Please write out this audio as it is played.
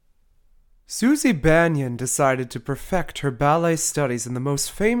Susie Banyan decided to perfect her ballet studies in the most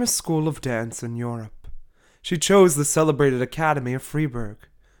famous school of dance in Europe. She chose the celebrated Academy of Freiburg.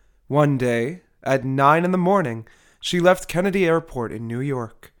 One day, at 9 in the morning, she left Kennedy Airport in New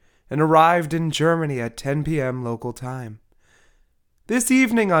York and arrived in Germany at 10 p.m. local time. This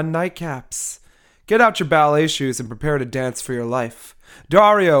evening on Nightcaps, get out your ballet shoes and prepare to dance for your life.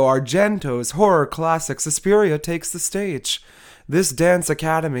 Dario Argento's horror classic Suspiria takes the stage. This dance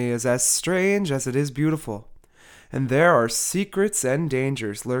academy is as strange as it is beautiful, and there are secrets and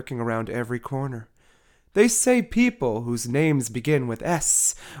dangers lurking around every corner. They say people whose names begin with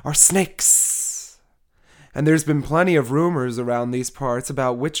S are snakes. And there's been plenty of rumors around these parts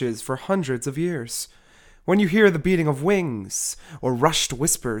about witches for hundreds of years. When you hear the beating of wings or rushed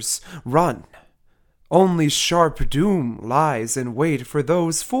whispers, run. Only sharp doom lies in wait for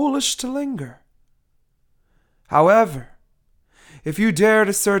those foolish to linger. However, if you dare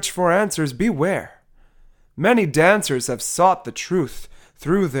to search for answers, beware. Many dancers have sought the truth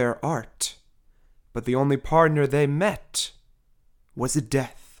through their art, but the only partner they met was a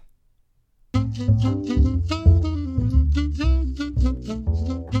death.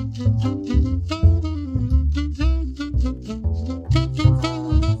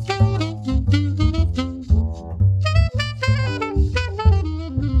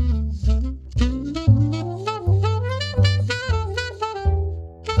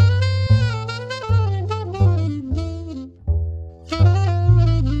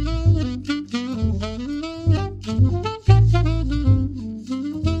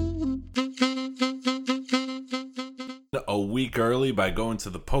 Early by going to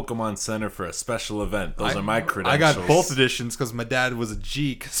the Pokemon Center for a special event. Those are my credentials. I got both editions because my dad was a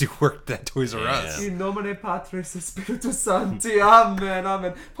G because he worked at Toys R Us. In nomine Patris et Spiritus Sancti. Amen,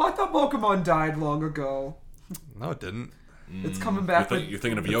 amen. I thought Pokemon died long ago. No, it didn't. It's coming back. You're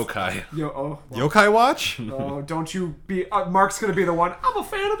thinking of Yokai. Yokai Watch? Oh, don't you be... Mark's going to be the one. I'm a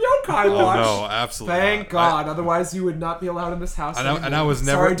fan of Yokai Watch. No, absolutely Thank God. Otherwise, you would not be allowed in this house anymore. And I was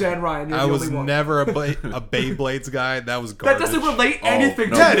never... Sorry, Dan Ryan. You're I the was only one. never a Beyblades guy. That was garbage. That doesn't relate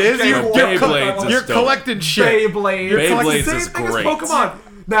anything to Yeah, it is. Beyblades You're collecting shit. Beyblades is great. Pokemon.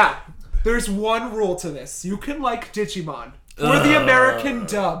 Now, there's one rule to this. You can like Digimon. Or the American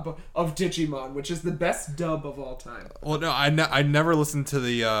dub of Digimon, which is the best dub of all time. Well, no, I never listened to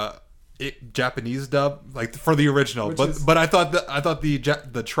the Japanese dub, like for the original. But I thought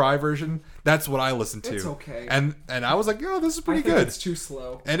the Tri version, that's what I listened to. It's okay. And I was like, yo, this is pretty I think good. It's too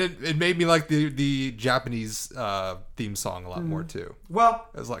slow. And it made me like the Japanese theme song a lot more too. Well,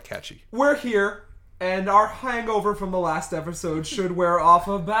 it was a lot catchy. We're here. And our hangover from the last episode should wear off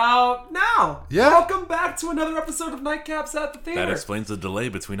about now. Yeah. Welcome back to another episode of Nightcaps at the Theater. That explains the delay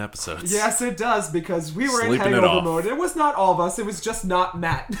between episodes. Yes, it does, because we were Sleeping in hangover mode. It was not all of us. It was just not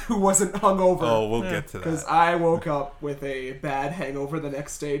Matt, who wasn't hungover. Oh, we'll get to that. Because I woke up with a bad hangover the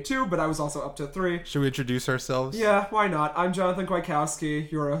next day, too, but I was also up to 3. Should we introduce ourselves? Yeah, why not? I'm Jonathan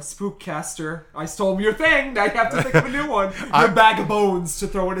Kwiatkowski. You're a spookcaster. I stole your thing. Now you have to think of a new one. Your bag of bones, to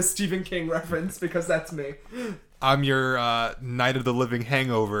throw in a Stephen King reference, because that's me. I'm your Night of the Living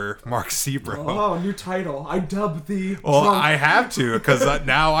Hangover, Mark Sebro. Oh, new title. I dub the Well, drunk. I have to, because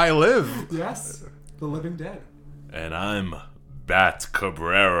now I live. Yes, the living dead. And I'm Bat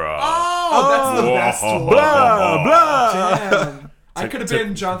Cabrera. Oh, that's the best one. Blah, blah. Damn. I could have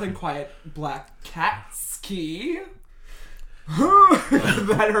been Jonathan Quiet Black Catsky.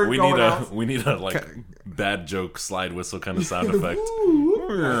 That hurt We need a like bad joke slide whistle kind of sound effect.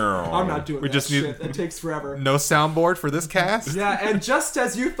 I'm not doing that shit. That takes forever. No soundboard for this cast? Yeah, and just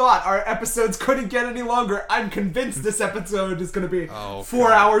as you thought our episodes couldn't get any longer, I'm convinced this episode is going to be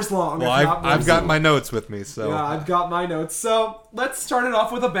 4 hours long. Well, I've got my notes with me, so... Yeah, I've got my notes. So, let's start it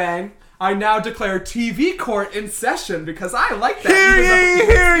off with a bang. I now declare TV court in session because I like that.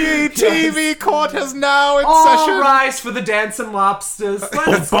 Hear ye! TV court is now in All session! All rise for the dancing lobsters.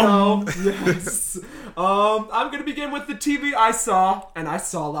 Let's go. Yes. I'm gonna begin with the TV I saw, and I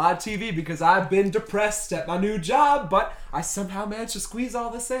saw a lot of TV because I've been depressed at my new job, but I somehow managed to squeeze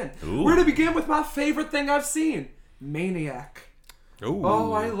all this in. Ooh. We're gonna begin with my favorite thing I've seen, Maniac. Ooh.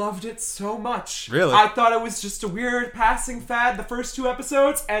 Oh, I loved it so much. Really? I thought it was just a weird passing fad the first 2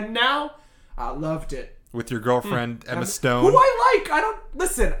 episodes, and now I loved it. With your girlfriend, Emma Stone. Who I like.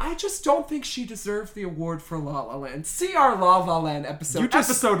 Listen, I just don't think she deserved the award for La La Land. See our La La Land episode.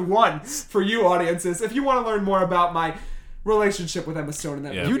 Episode 1 for you audiences. If you want to learn more about my relationship with Emma Stone in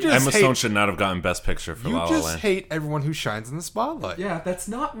that Yeah, movie. Emma Stone should not have gotten Best Picture for You La La just Land. hate everyone who shines in the spotlight. Yeah, that's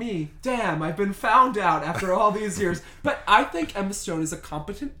not me. Damn, I've been found out after all these years. But I think Emma Stone is a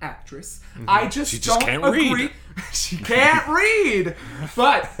competent actress. I just She just don't can't agree. read. She can't read.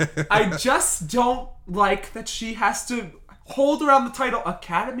 But I just don't like that she has to hold around the title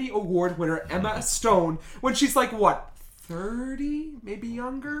Academy Award winner Emma Stone when she's like, what, 30? Maybe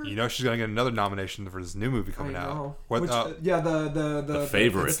younger? You know she's gonna get another nomination for this new movie coming I know. out. What, Which, the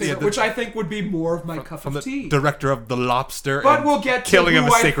Favourite. which I think would be more of my cup from of the tea. director of The Lobster But and we'll get to Killing who of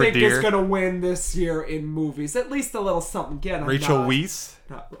a I Sacred think Deer. is going to win this year in movies. At least a little something. Again, Rachel Weisz.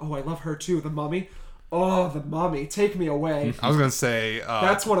 Oh, I love her too. The Mummy. Oh, The Mummy. Take me away. I was gonna say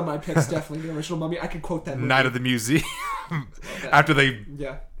That's one of my picks, definitely. The original Mummy. I can quote that movie. Night of the Museum. After they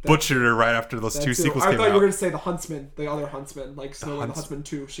Yeah. butchered her right after those two too. sequels I came thought you out. were going to say The Huntsman. The other Huntsman. Like Snow White and the Hunts- Huntsman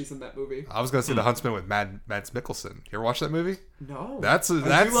 2. She's in that movie. I was gonna say The Huntsman with Mads Mikkelsen. You ever watch that movie? No. That's a I do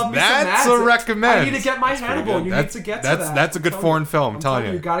love me some that's Mads. a recommend. I need to get my Hannibal. good. You need to get to that. That's a good foreign film. I'm telling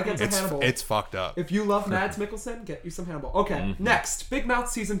you. You got to get to it's, Hannibal. It's fucked up. If you love Mads Mikkelsen, get you some Hannibal. Okay, next. Big Mouth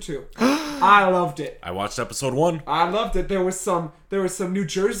Season 2. I loved it. I watched episode 1. I loved it. There was some New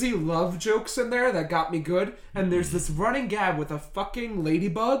Jersey love jokes in there that got me good, and there's this running gag with a fucking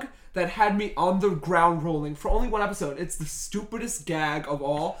ladybug that had me on the ground rolling for only one episode. It's the stupidest gag of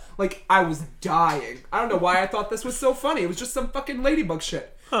all. Like, I was dying. I don't know why I thought this was so funny. It was just some fucking ladybug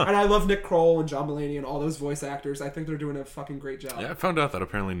shit. And I love Nick Kroll and John Mulaney and all those voice actors. I think they're doing a fucking great job. Yeah, I found out that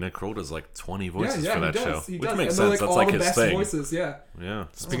apparently Nick Kroll does like 20 voices for he that does. show. He Which does. makes and they're sense. That's all like the his best thing. voices, yeah. Yeah.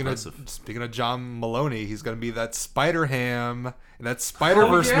 Speaking impressive. of John Maloney, he's gonna be that Spider-Ham in that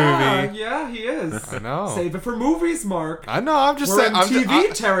Spider-Verse movie. Yeah, he is. I know. Save it for movies, Mark. I know. I'm just We're saying. in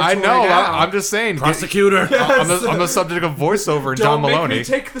TV territory I know. now. I'm just saying. Prosecutor. On the subject of voiceover and John Don't make Maloney. me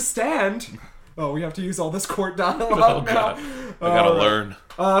take the stand. Oh, we have to use all this court dialogue Oh, now. God. I gotta learn.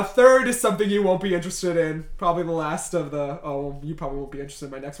 Third is something you won't be interested in. Probably the last of the... Oh, you probably won't be interested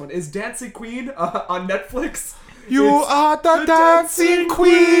in my next one. Is Dancing Queen on Netflix. You It's are the dancing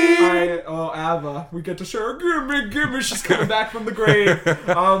queen. Ava. We get to show her, give me, she's coming back from the grave.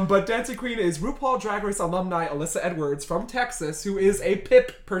 But Dancing Queen is RuPaul Drag Race alumni Alyssa Edwards from Texas, who is a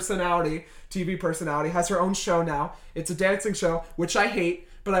PIP personality, TV personality, has her own show now. It's a dancing show, which I hate,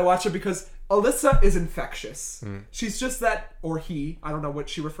 but I watch it because Alyssa is infectious. She's just that, or he, I don't know what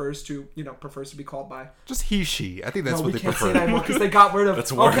she refers to, prefers to be called by. Just he, she. I think that's No, what we they can't say prefer. that anymore because they got rid of.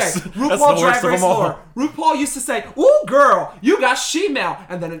 That's worse. Okay, That's RuPaul the worst Drag of Race them all. lore. RuPaul used to say, "Ooh, girl, you got she-mail,"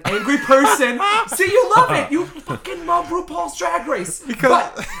 and then an angry person. See, you love it. You fucking love RuPaul's Drag Race.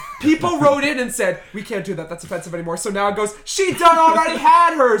 But people wrote in and said, "We can't do that. That's offensive anymore." So now it goes, "She done already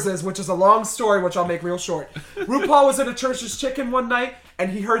had hers," which is a long story, which I'll make real short. RuPaul was at a Church's Chicken one night,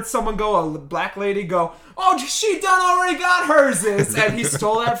 and he heard someone a black lady go, "Oh, she done already got hers," and he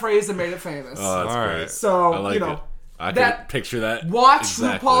stole that phrase and made it famous. Oh, that's All great. right. So, I like it. I that- can picture that. Watch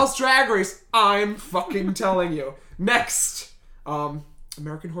exactly. RuPaul's Drag Race. I'm fucking telling you. Next,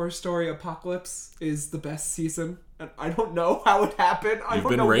 American Horror Story Apocalypse is the best season, and I don't know how it happened. You've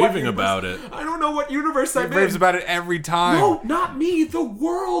been raving about it. I don't know what universe I'm He raves in. about it every time. No, not me. The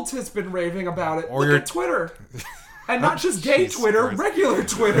world has been raving about it. Or Look your- at Twitter. And not just gay Jesus Twitter, Christ. regular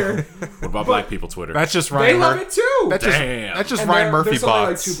Twitter. What about black people Twitter? That's just They Ryan love Murphy. it too. Damn. That's just And Ryan Murphy there's only like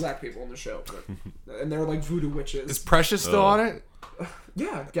bots. 2 black people in the show, and they're like voodoo witches. Is Precious still on it?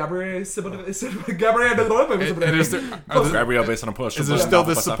 Yeah, Gabrielle And is there, are there- Gabrielle based on a push. is there still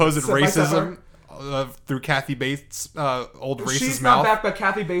this supposed racism through Kathy Bates' old racist She's mouth? not back, but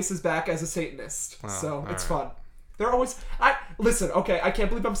Kathy Bates is back as a Satanist, so it's fun. They're always. Listen. Okay, I can't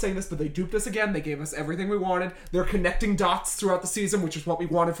believe I'm saying this, but they duped us again. They gave us everything we wanted. They're connecting dots throughout the season, which is what we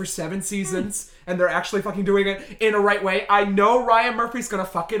wanted for 7 seasons, and they're actually fucking doing it in a right way. I know Ryan Murphy's gonna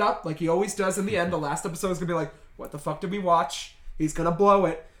fuck it up, like he always does in the end. The last episode is gonna be like, "What the fuck did we watch?" He's gonna blow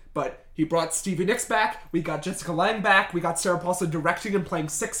it, but he brought Stevie Nicks back. We got Jessica Lange back. We got Sarah Paulson directing and playing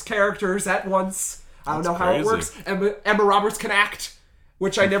 6 characters at once. I don't know how it crazy. works. Emma Roberts can act.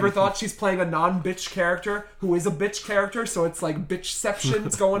 Which I never thought. She's playing a non-bitch character who is a bitch character, so it's like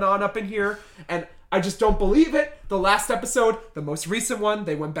bitchceptions going on up in here. And I just don't believe it. The last episode, the most recent one,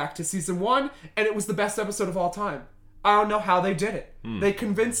 they went back to season 1, and it was the best episode of all time. I don't know how they did it. They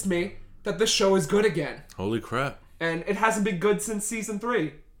convinced me that this show is good again. Holy crap. And it hasn't been good since season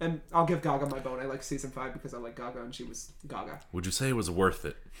 3. And I'll give Gaga my bone. I like season 5 because I like Gaga, and she was Gaga. Would you say it was worth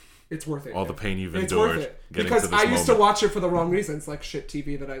it? It's worth it. All the pain you've It's endured worth it. getting Because to this I used to moment. watch it for the wrong reasons, like shit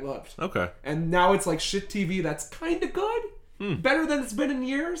TV that I loved. Okay. And now it's like shit TV that's kind of good. Better than it's been in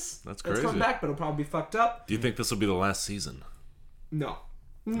years. That's It's come crazy. back, but it'll probably be fucked up. Do you think this will be the last season? No.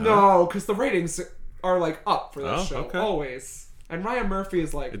 No, because the ratings... are like up for this show okay. always. And Ryan Murphy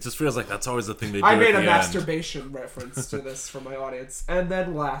is like... It just feels like that's always the thing they do. I made at a the masturbation reference to this for my audience. And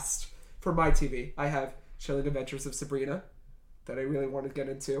then last, for my TV, I have Chilling Adventures of Sabrina that I really want to get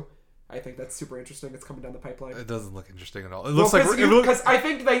into. I think that's super interesting. It's coming down the pipeline. It doesn't look interesting at all. It looks because I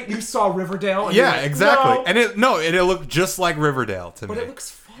think you saw Riverdale. And yeah, like, exactly. No. And it looked just like Riverdale to me. But it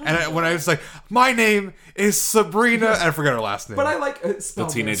looks fun. And when I was like, my name is Sabrina, and I forgot her last name. But I like The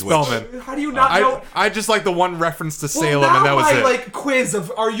Teenage Witch. Spellman. How do you not know? I just like the one reference to Salem, now and that was my it. like quiz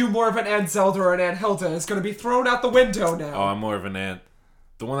of are you more of an Aunt Zelda or an Aunt Hilda is going to be thrown out the window now. Oh, I'm more of an aunt.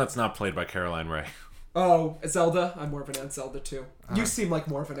 The one that's not played by Caroline Ray. Oh, Zelda. I'm more of an Aunt Zelda too. You seem like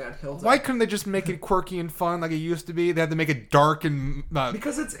more of an Aunt Hilda. Why couldn't they just make it quirky and fun like it used to be? They had to make it dark and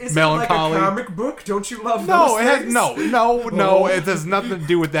Because it's melancholy. Like a comic book. Don't you love No, those it has things? no. It has nothing to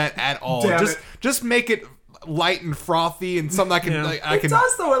do with that at all. Damn Just make it light and frothy and something I can. Yeah. Like, I It can.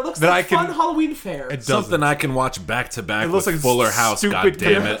 does though. It looks that like I can- fun Halloween fair. It doesn't. Something I can watch back to back It with looks like Fuller House. stupid God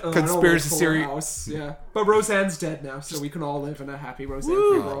damn it! I don't conspiracy like Fuller theory. House, yeah. But Roseanne's dead now, so we can all live in a happy Roseanne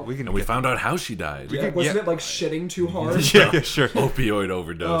free world. We can. And we found out how she died. Yeah, wasn't yeah. it like shitting too hard? Yeah, sure. Opioid Oh,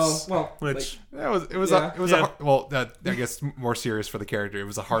 overdose. well, Which It was Yeah. I guess more serious for the character. It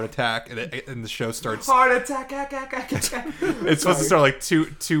was a heart attack, and the show starts. heart attack. It's supposed to start like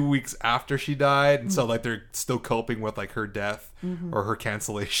two weeks after she died, and so like they're still coping with like her death or her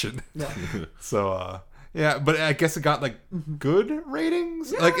cancellation. Yeah. So yeah, but I guess it got like good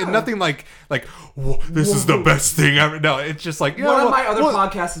ratings. Yeah. Like and nothing like whoa, this is the best thing ever. No, it's just like One of my other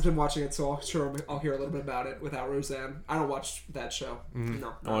podcasts has been watching it, so I'll hear a little bit about it without Roseanne. I don't watch that show.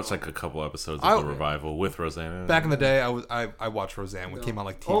 No. I watched like a couple episodes of the revival with Roseanne. Back in the day, I watched Roseanne when it came on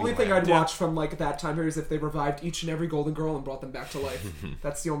like TV. Only thing Land. I'd watch from like that time period is if they revived each and every Golden Girl and brought them back to life.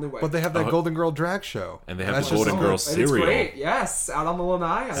 That's the only way. But they have that Golden Girl drag show, And they have that's the Golden Girl and cereal. It's great. Yes, out on the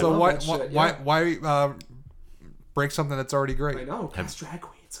lanai. So love that shit. why break something that's already great? I know. Cast drag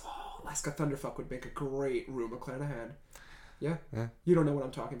queens. Oh, Alaska Thunderfuck would make a great Rue McClanahan. Yeah. You don't know what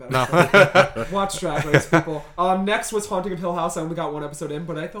I'm talking about. No. Watch Drag Race, people. Next was Haunting of Hill House. I only got one episode in,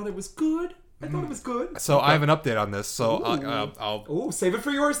 but I thought it was good. So I have an update on this. So I'll Ooh, save it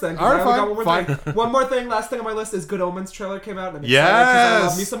for yours then. 'Cause All right, I only got fine, one more thing. One more thing. Last thing on my list is Good Omens trailer came out. And I'm excited Yes! 'cause I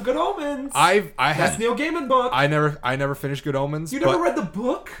love me some Good Omens. I That's had Neil Gaiman book. I never finished Good Omens. You but, never read the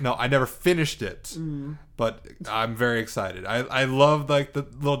book? No, I never finished it. But I'm very excited. I love like the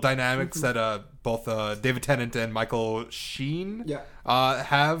little dynamics that both David Tennant and Michael Sheen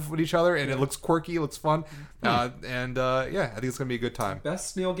have with each other, and it looks quirky, it looks fun, and I think it's gonna be a good time.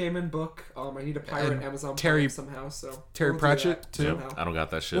 Best Neil Gaiman book. I need to pirate And Amazon Terry- Prime somehow. So Terry we'll do Pratchett, that too. Yep, somehow. I don't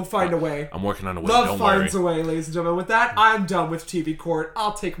got that shit. We'll find a way. I'm working on a way. Love Don't finds worry. a way, ladies and gentlemen. With that, I'm done with TV Court.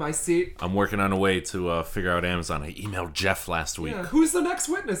 I'll take my seat. I'm working on a way to figure out Amazon. I emailed Jeff last week. Yeah, who's the next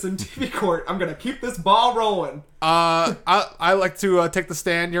witness in TV Court? I'm gonna keep this ball rolling. I like to take the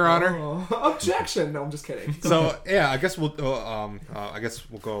stand, Your Honor. Oh, objection! No, I'm just kidding. So yeah, I guess we'll go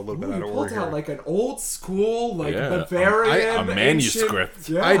a little bit out You of pulled order here. out like an old school, like Yeah, Bavarian, a manuscript. ancient-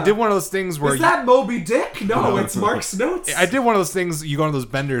 Yeah. I did one of those things where Is that Moby Dick? No, it's Mark's notes. I did one of those things. You go on those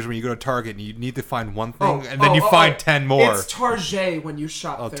benders when you go to Target and you need to find one thing, and then you find 10 more. It's Target when you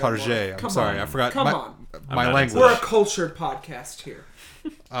shop there. Target. Mark. I'm Come sorry, on. I forgot Come my on. not language. We're a cultured podcast here.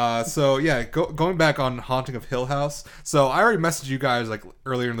 So yeah, going back on Haunting of Hill House. So I already messaged you guys like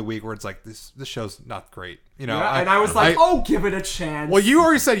earlier in the week where it's like this show's not great, you know. Yeah, and I was like, give it a chance. well, you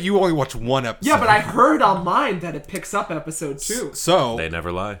already said you only watched one episode. Yeah, but I heard online that it picks up episode 2. So They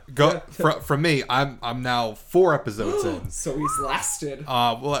never lie. from me, I'm now 4 episodes in. So he's lasted.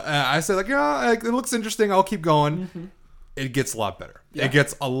 I said like, yeah, it looks interesting. I'll keep going. Mm-hmm. It gets a lot better. Yeah. It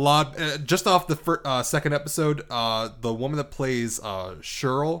gets a lot. Just off the second episode, the woman that plays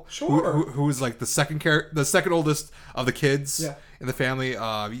Cheryl, Sure. who is like the second oldest of the kids Yeah. in the family.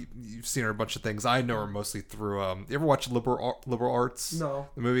 You've seen her a bunch of things. I know her mostly through. You ever watch Liberal Arts? No.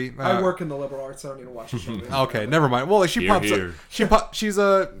 The movie. I work in the liberal arts. I don't need to watch the show. Okay, never mind. Well, like she Hear, pops hear. up. She's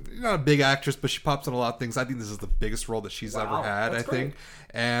not a big actress, but she pops in a lot of things. I think this is the biggest role that she's ever had. that's I think,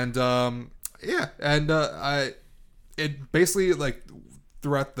 and it basically like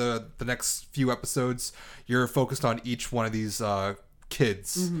throughout the next few episodes, you're focused on each one of these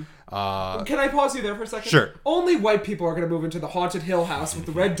kids. Can I pause you there for a second? Sure. Only white people are going to move into the haunted Hill House with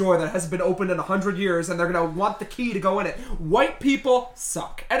the red door that hasn't been opened in 100 years, and they're going to want the key to go in it. White people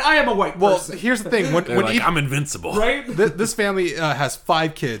suck, and I am a white Well, person. here's the thing: They're when like, I'm invincible. Right? this family has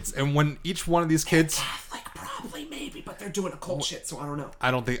 5 kids, and when each one of these kids, Catholic probably maybe, but they're doing occult shit, so I don't know.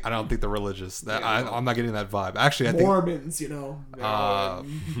 I don't think they're religious. I'm not getting that vibe. Actually, I think Mormons, you know.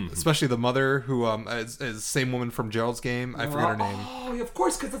 especially the mother who is the same woman from Gerald's Game. I forget her name. Oh, of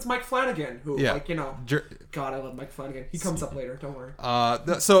course, because it's Mike Flanagan who, Yeah. like, you know. God, I love Mike Flanagan. He comes up later. Don't worry.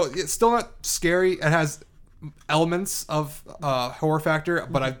 So it's still not scary. It has elements of horror factor,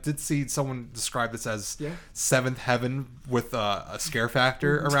 but I did see someone describe this as seventh heaven with a scare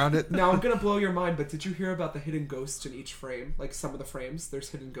factor around it. Now I'm gonna blow your mind, but did you hear about the hidden ghosts in each frame? Like some of the frames, there's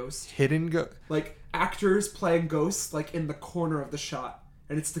hidden ghosts. Like actors playing ghosts, like in the corner of the shot.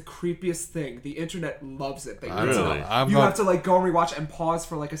 And it's the creepiest thing. The internet loves it. You have to like go and rewatch and pause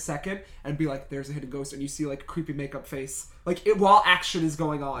for like a second and be like, "There's a hidden ghost," and you see like a creepy makeup face, like while action is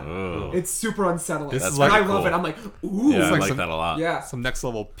going on. Oh. It's super unsettling. This is I like love it. I'm like, ooh, Yeah, I like like that a lot. yeah, some next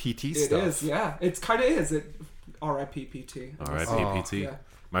level PT stuff. It is. Yeah, it's kind of is. It R.I.P. PT. R.I.P. PT. Yeah.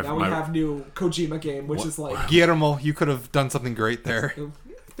 Now we have new Kojima game, which is like Guillermo, you could have done something great there.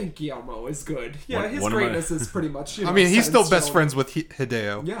 I think Guillermo is good. Yeah, his one greatness is pretty much. You know, I mean, he's set in still best stone. friends with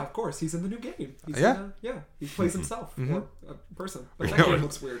Hideo. Yeah, of course. He's in the new game. He's he plays himself or a person. But that game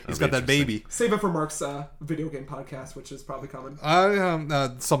looks weird. He's got that baby. Save it for Mark's video game podcast, which is probably coming.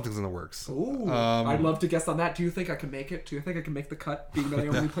 Something's in the works. Ooh, I'd love to guess on that. Do you think I can make it? Do you think I can make the cut? Being that I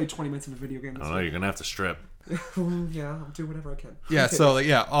only played 20 minutes of a video game. I don't know. You're gonna have to strip. Yeah, I'll do whatever I can. Yeah. So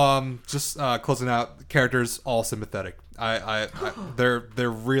just closing out. Characters all sympathetic.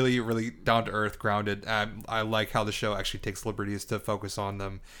 They're really really down to earth, grounded. I like how the show actually takes liberties to focus on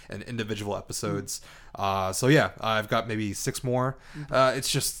them in individual episodes. So yeah, I've got maybe 6 more. It's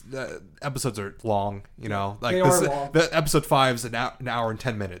just episodes are long, you know. Like they are long. The episode 5 is an hour and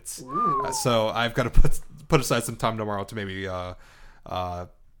 10 minutes. So I've got to put aside some time tomorrow to maybe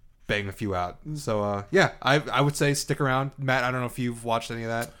bang a few out. So yeah, I would say stick around. Matt, I don't know if you've watched any of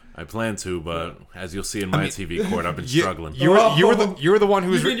that. I plan to, but as you'll see in my TV cord, I've been struggling. You were the one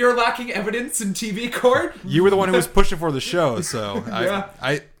who was. You mean you're lacking evidence in TV cord? You were the one who was pushing for the show, so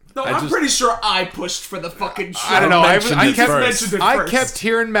I'm pretty sure I pushed for the fucking show. I don't know. I kept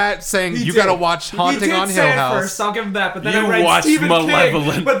hearing Matt saying you got to watch Haunting on Hill House. First, I'll give him that. But then You I read watched Stephen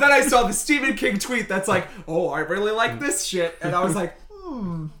Malevolent. King. But then I saw the Stephen King tweet that's like, "Oh, I really like this shit," and I was like,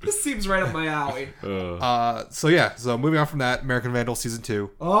 this seems right up my alley. So moving on from that, American Vandal season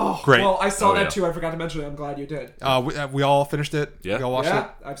 2. Oh, great. Well, I saw that too. I forgot to mention it. I'm glad you did. We all finished it. Yeah. We all watched it.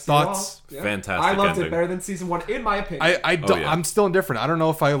 I've seen Thoughts? it all. Yeah. Fantastic I loved ending. it better than season 1, in my opinion. I'm still indifferent. I don't know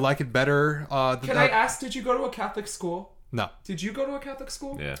if I like it better. Can I ask? Did you go to a Catholic school? No. Did you go to a Catholic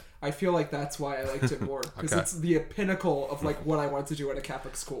school? Yeah. I feel like that's why I liked it more because it's the pinnacle of like what I wanted to do at a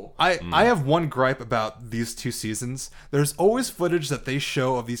Catholic school. I have one gripe about these 2 seasons. There's always footage that they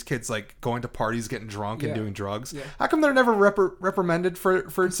show of these kids like going to parties, getting drunk, and doing drugs. Yeah. How come they're never reprimanded for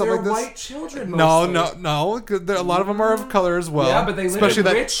something like this? They're white children. Mostly. No. A lot of them are of color as well. Yeah, but they live in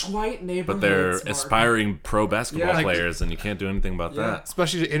rich white neighborhoods. But they're aspiring pro basketball players, and you can't do anything about that.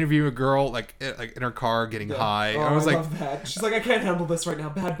 Especially to interview a girl like in her car getting high. Oh, I was love that. She's like, I can't handle this right now.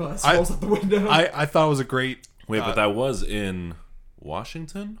 Bad buzz. Rolls out the window. I thought it was a great. Wait, but that was in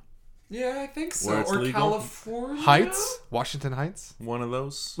Washington? Yeah, I think so. Where it's or legal? California? Heights? Washington Heights? One of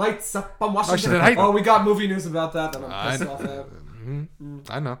those? Lights up on Washington. Heights. Oh, we got movie news about that. That I'm pissed off at.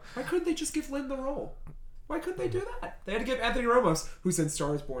 I know. Why couldn't they just give Lynn the role? Why couldn't they do that? They had to give Anthony Ramos, who's in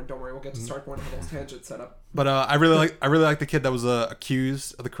Star is Born. Don't worry, we'll get to Star is Born and have those tangents set up. But I really like the kid that was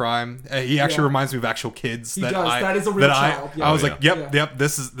accused of the crime. He actually reminds me of actual kids. He does. That is a real child. I was like, yep.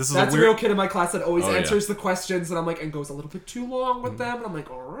 This is that's a real kid in my class that always answers the questions, and I'm like, and goes a little bit too long with them, and I'm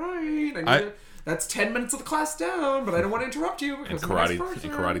like, all right, that's 10 minutes of the class down, but I don't want to interrupt you because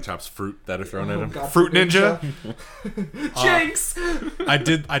karate chops fruit that are thrown at him. God, Fruit Ninja. Jinx. I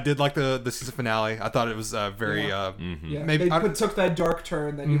did like the season finale. I thought it was very maybe they took that dark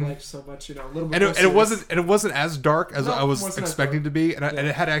turn that you liked so much, a little bit. And it wasn't as dark as I was expecting to be, and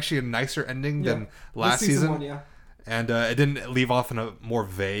it had actually a nicer ending than last season. And it didn't leave off in a more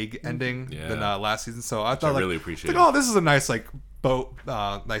vague ending than last season. So I thought, really appreciate. Oh, this is a nice bow,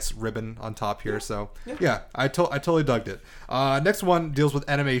 nice ribbon on top here. So I totally dug it. Next one deals with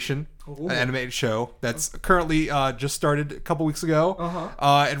animation, an animated show that's currently just started a couple weeks ago.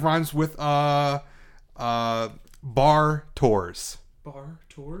 It rhymes with bar tours. Bar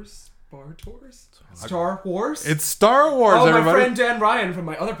tours. Bar tours? Star Wars? It's Star Wars, everybody. My friend Dan Ryan from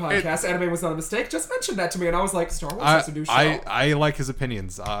my other podcast, Anime Was Not a Mistake, just mentioned that to me, and I was like, Star Wars has a new show. I like his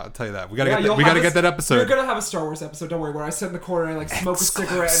opinions. I'll tell you that. We gotta get that episode. You're gonna have a Star Wars episode, don't worry, where I sit in the corner and I smoke a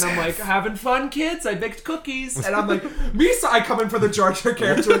cigarette, and I'm like, having fun, kids? I baked cookies. And I'm like, I come in for the Jar Jar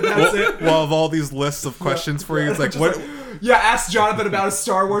character, and that's it. Well, of all these lists of questions for you, it's like, Yeah, ask Jonathan about a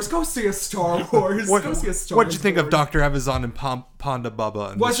Star Wars. Go see a Star Wars. Go see a Star Wars. What'd you think of Dr. Evazan and Ponda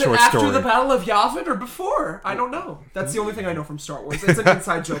Bubba? Was it after the Battle of Yavin or before? I don't know. That's the only thing I know from Star Wars. It's an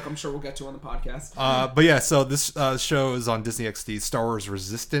inside joke I'm sure we'll get to on the podcast. But yeah, so this show is on Disney XD, Star Wars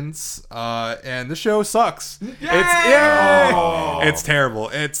Resistance, and the show sucks. Yay! It's terrible.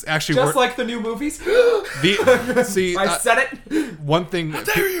 It's actually just like the new movies. I said it. One thing, how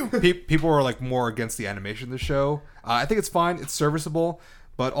dare you? People are like more against the animation of the show. I think it's fine. It's serviceable.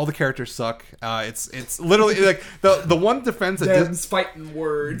 But all the characters suck. It's literally like the one defense that Them's fighting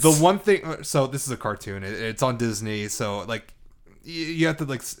words. The one thing. So this is a cartoon. It's on Disney. So like you have to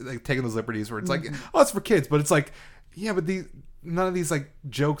like taking those liberties where it's like, oh, it's for kids. But it's like, yeah, but none of these like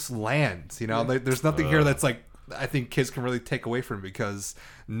jokes land. You know, like, there's nothing here that's like I think kids can really take away from because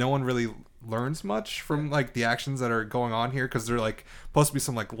no one really learns much from like the actions that are going on here because they're like supposed to be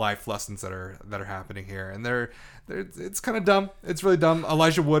some like life lessons that are happening here, and they're it's kind of dumb. It's really dumb.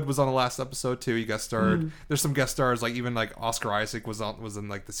 Elijah Wood was on the last episode too. He guest starred. There's some guest stars like even like Oscar Isaac was in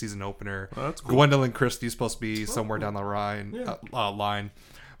like the season opener. Oh, that's cool. Gwendolyn Christie's supposed to be somewhere down the line.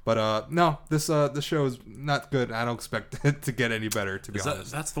 But no, this show is not good. I don't expect it to get any better. To be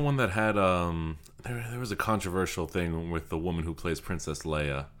honest, that's the one that had there was a controversial thing with the woman who plays Princess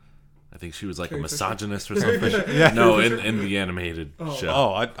Leia. I think she was like a misogynist or something. Yeah. No, in the animated show.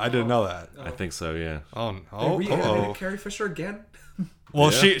 Oh, I didn't know that. I think so. Yeah. Oh, reanimated Carrie Fisher again.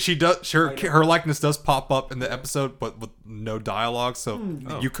 Well, she does. Her likeness does pop up in the episode, but with no dialogue. So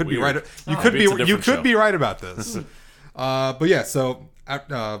you could be right. You could be right about this. But yeah. So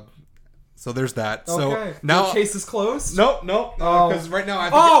there's that. Okay. So now the case is closed. No, because right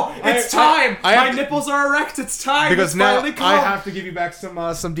now it's time. My nipples are erect. It's time. Because it's now finally come. I have to give you back some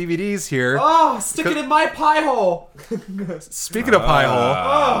DVDs here. Oh, stick it in my pie hole. Speaking of pie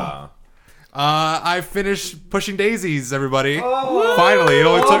hole, I finished Pushing Daisies, everybody. Finally, it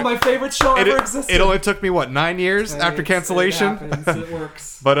only took my favorite show ever existed. It only took me 9 years after cancellation. It happens. It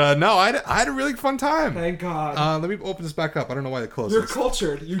works. But no, I had a really fun time. Thank God. Let me open this back up. I don't know why they closed. You're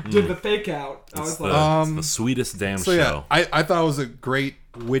cultured. You did the fake out. I was like, it's the sweetest damn show. Yeah, I thought it was a great,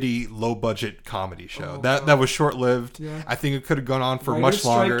 witty, low budget comedy show. That was short lived. Yeah. I think it could have gone on for much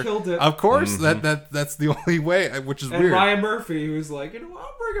longer. Killed it. Of course, that's the only way, which is and weird. Ryan Murphy, who's like, I'll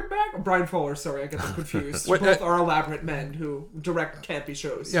bring it back. Oh, Brian Fuller, sorry, I get them confused. Both are elaborate men who direct campy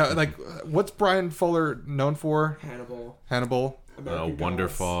shows. Yeah, like what's Brian Fuller known for? Hannibal. Wonder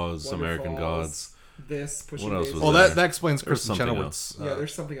Falls, American Gods. This Pushing what else Daisies. was that explains Kristen Chenoweth's. Yeah,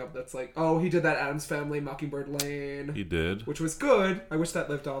 there's something up that's like, he did that Addams Family, Mockingbird Lane. He did, which was good. I wish that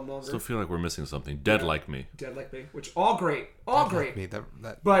lived on longer. Still feel like we're missing something. Dead Like Me, which all great.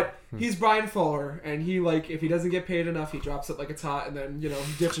 But he's Brian Fuller, and he if he doesn't get paid enough, he drops it like it's hot, and then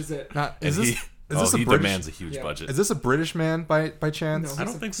ditches it. He demands a huge budget. Is this a British man by chance? No, I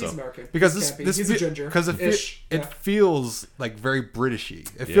don't think so. He's American. Because he's a ginger. Because it feels like very Britishy.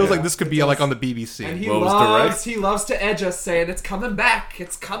 It feels like this could be like on the BBC. And he loves to edge us, saying it's coming back.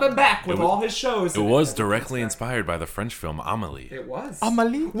 It's coming back with all his shows. It was directly inspired by the French film Amélie. It was.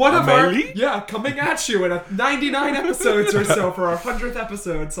 Amélie? One of our coming at you in 99 episodes or so for our 100th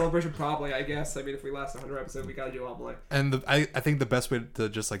episode celebration. Probably, I guess. I mean, if we last 100 episodes, we gotta do Amélie. And I think the best way to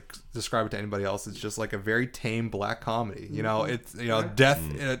just describe it to anybody else is just like a very tame black comedy. It's death.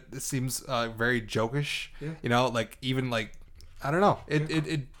 It seems very jokish. Yeah. Even I don't know.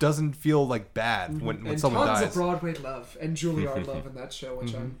 It doesn't feel like bad when someone dies. Tons of Broadway love and Juilliard love in that show,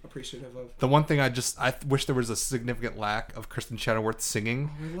 which I'm appreciative of. The one thing I wish there was a significant lack of Kristen Chenoweth singing,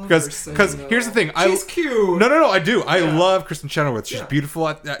 because here's the thing. She's cute. No, I do. I love Kristen Chenoweth. She's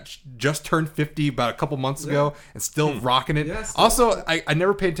beautiful. She just turned 50 about a couple months ago and still rocking it. Yes, also, I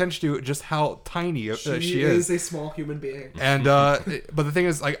never paid attention to just how tiny she is. She is a small human being. And but the thing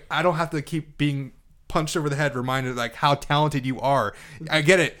is, I don't have to keep being punched over the head, reminded how talented you are. I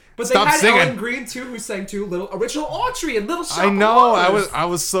get it. But stop they had singing. Ellen Green too, who sang Little Original Autry and Little Shop I know. of Horrors. I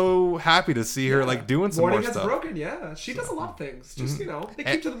was so happy to see her doing some Morning more stuff. Morning Has Broken. Yeah, she does a lot of things. Just they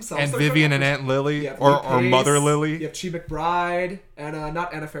keep to themselves. And Vivian and Aunt Lily, or Mother Lily. You have Chi McBride, Anna,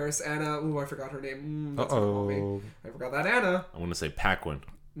 not Anna Faris, Anna. Ooh, I forgot her name. I forgot that Anna. I want to say Paquin.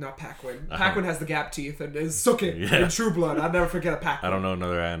 Not Paquin. Paquin has the gap teeth and is Sookie in True Blood. I'll never forget a Paquin. I don't know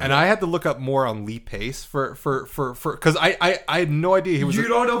another Anna. And I had to look up more on Lee Pace for because I had no idea he was. You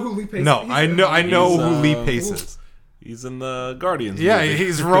don't know who Lee Pace is? No, I know who Lee Pace is. He's in the Guardians. Yeah, movie.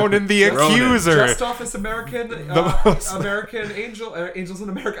 he's Ronan the Accuser. Just off as American Angel, Angels in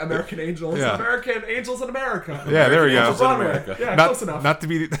America, American Angels, Yeah. American Angels in America. Yeah, there we go. Angels in Broadway. America. Yeah, Not, close enough. not to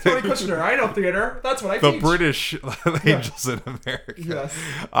be Tony Kushner, I know theater. That's what I the teach. British Angels in America. Yes.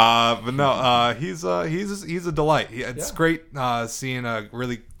 But no, he's a delight. It's great seeing a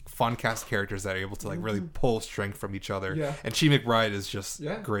really fun cast of characters that are able to like really pull strength from each other. Yeah. And Chi McBride is just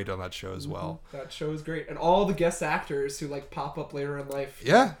great on that show as well. That show is great, and all the guest actors who like pop up later in life.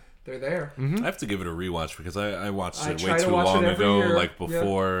 Yeah. They're there. I have to give it a rewatch because I watched I it try way to too watch it long every ago, year. like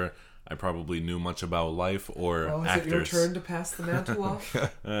before I probably knew much about life or Well, is actors. it your turn to pass the mantle off?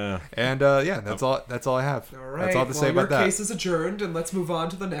 And that's all I have. All right. That's all to say about your that. case is adjourned, and let's move on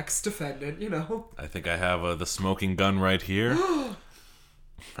to the next defendant. You know. I think I have the smoking gun right here.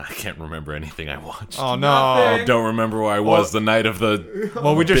 I can't remember anything I watched. Oh no. Nothing. I don't remember where I was the night of the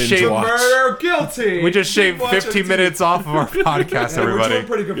Well, we just binge shaved watch. Murder guilty. we just shaved Watch 15 it. minutes off of our podcast, Yeah, we're everybody. doing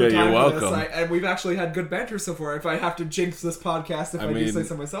pretty good for Yeah, time you're for this. welcome. And we've actually had good banter so far. If I have to jinx this podcast, if I do mean, say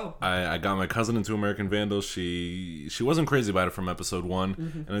so myself. I got my cousin into American Vandal. She wasn't crazy about it from episode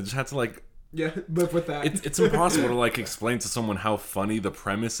 1, and I just had to like. Yeah, live with that. It's impossible to like explain to someone how funny the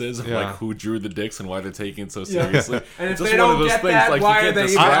premise is of Yeah. like who drew the dicks and why they're taking it so Yeah. seriously. And if It's just they one don't of those get things that, like why you are can't they even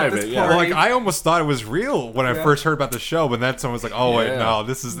describe at this it. Yeah. party? Well, like I almost thought it was real when I Yeah. first heard about the show, but then someone was like, "Oh wait, Yeah. no,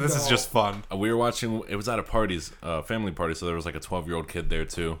 this is No. just fun." We were watching. It was at a party's family party, so there was like a 12-year-old kid there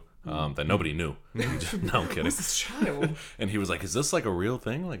too that nobody knew. No, I'm kidding. Who's this child? And he was like, "Is this like a real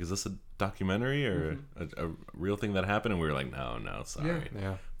thing? Like, is this a documentary or a real thing that happened?" And we were like, "No, sorry."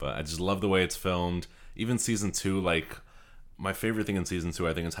 Yeah. But I just love the way it's filmed. Even season 2, like my favorite thing in season 2,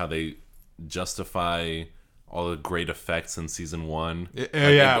 I think, is how they justify all the great effects in season 1.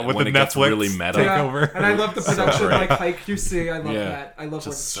 Yeah, Like, with when the it gets Netflix really meta. take Yeah, over. and I love the production, great. like Hike QC. I love Yeah. that. I love Just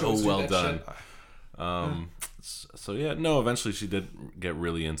when so shows do well that done. shit. So yeah, no. Eventually, she did get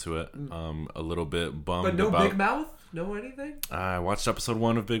really into it. A little bit bummed But no about. Big Mouth? No anything? I watched episode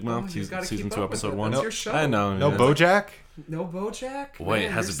 1 of Big Mouth, you gotta season keep 2, up with episode it. 1. That's your show. I know. No yeah. BoJack. No BoJack? Wait,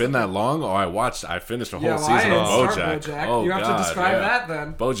 Man, has you're it been such a- that long? Oh, I finished a whole Yeah, well, I season didn't of start BoJack. Oh, you have God, to describe yeah. that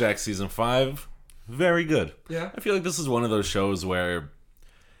then. BoJack season 5, very good. Yeah. I feel like this is one of those shows where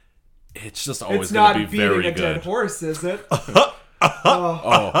it's just always It's going not to be beating very a dead good. horse, is it?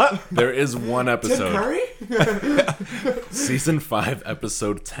 Oh, there is one Tim episode. Curry? Season 5,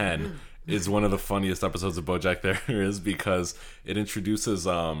 episode 10 is one of the funniest episodes of BoJack there is because it introduces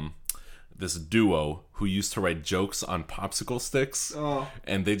this duo who used to write jokes on popsicle sticks,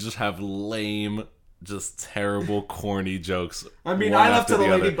 and they just have lame, just terrible, corny jokes. I mean, one I love after to the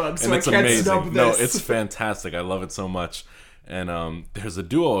other. Ladybug, so And I it's can't amazing. snub No, this. it's fantastic. I love it so much. And there's a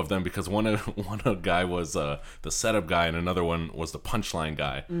duo of them because one guy was the setup guy and another one was the punchline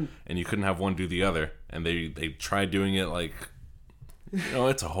guy, and you couldn't have one do the other. And they tried doing it like,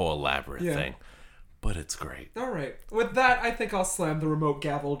 it's a whole elaborate Yeah. thing, but it's great. All right. With that, I think I'll slam the remote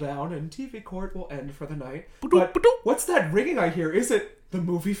gavel down and TV court will end for the night. But what's that ringing I hear? Is it the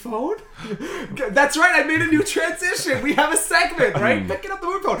movie phone? That's right. I made a new transition. We have a segment, right? Picking up the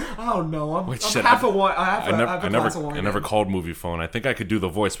movie phone. Oh no, I'm shit, half a wine. I have I a glass of wine. never in. called movie phone. I think I could do the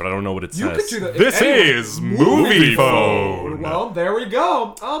voice, but I don't know what it You says. could do the. This anyway, is Movie Phone. Well, there we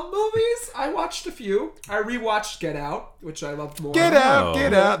go. Movies. I watched a few. I rewatched Get Out, which I loved more. Get out, Oh.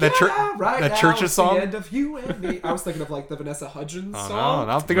 get out. That Get out right that now, Churches it's song. The end of you and me. I was thinking of like the Vanessa Hudgens Oh, song.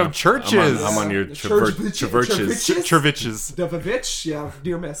 no, I'm thinking of Churches. I'm on your The Traverches. Trevitches. Dovovich, yeah,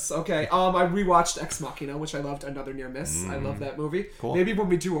 near miss. Okay, I rewatched Ex Machina, which I loved. Another near miss. I love that movie. Cool. Maybe when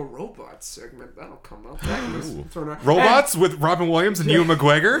we do a robot segment, that'll come up. That can be thrown around. Robots with Robin Williams and Ewan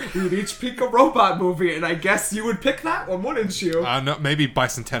McGregor. And we'd each pick a robot movie, and I guess you would pick that one, wouldn't you? No, maybe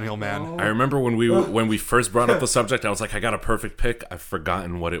Bicentennial Man. I remember when we first brought up the subject, I was like, I got a perfect pick. I've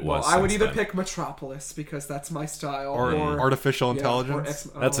forgotten what it was. Well, I would since either then. pick Metropolis because that's my style, Or artificial intelligence.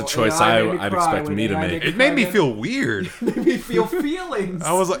 That's a choice I'd expect me to make. It made me feel weird. Made me feel feelings.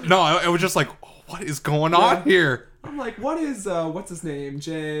 I was like, no, I was just like, what is going on here? I'm like, what is what's his name?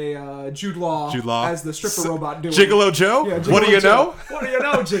 Jude Law. Jude Law. As the stripper robot doing. Gigolo Joe? Yeah, What do Gigolo you Joe. know? What do you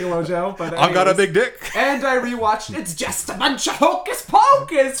know, Gigolo Joe? But I've got a anyways. big dick. And I rewatched It's Just a Bunch of Hocus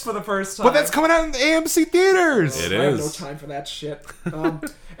Pocus for the first time. But that's coming out in the AMC theaters. It I have is. no time for that shit.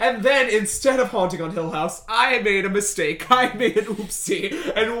 And then, instead of Haunting on Hill House, I made a mistake. I made an oopsie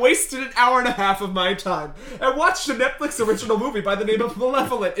and wasted an hour and a half of my time and watched a Netflix original movie by the name of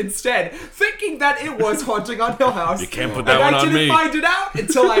Malevolent instead, thinking that it was Haunting on Hill House. You can't put that one and on I didn't me. find it out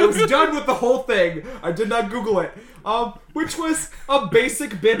until I was done with the whole thing. I did not Google it. which was a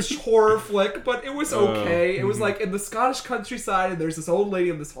basic bitch horror flick, but it was okay. It was like in the Scottish countryside, and there's this old lady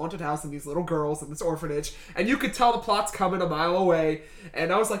in this haunted house and these little girls in this orphanage, and you could tell the plot's coming a mile away.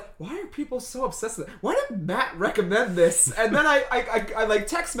 And I was like, why are people so obsessed with it? Why did Matt recommend this? And then I like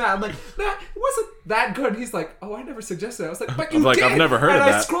text Matt. I'm like, Matt, it wasn't that good. And he's like, oh, I never suggested it. I was like, but you did. I've never heard of that.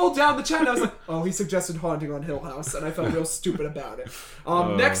 And I scrolled down the chat and I was like, oh, he suggested Haunting on Hill House, and I felt real stupid about it.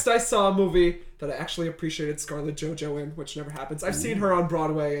 Next, I saw a movie that I actually appreciated Scarlett JoJo in, which never happens. I've seen her on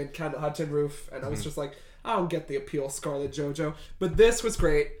Broadway and Ken Hutton Roof, and I was just like, I don't get the appeal of Scarlett JoJo. But this was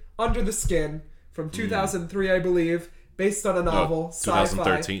great. Under the Skin from 2003, I believe, based on a novel, sci-fi.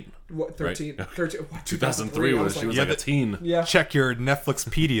 2013. What, 13? Right? 13 what, 2003 was she was like a teen. Yeah. Check your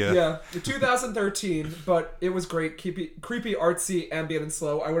Netflixpedia. Yeah, 2013, but it was great. Creepy, artsy, ambient, and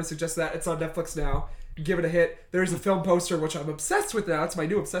slow. I would have suggested that. It's on Netflix now. Give it a hit. There's a film poster, which I'm obsessed with now. It's my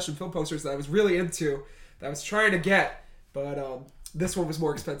new obsession, film posters that I was really into, that I was trying to get, but this one was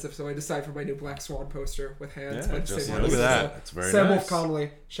more expensive, so I decided for my new Black Swan poster with hands. Yeah, like just Sam look at Wolf. that. It's very Sam nice. Wolf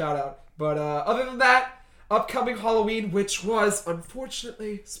Connolly, shout out. But other than that, upcoming Halloween, which was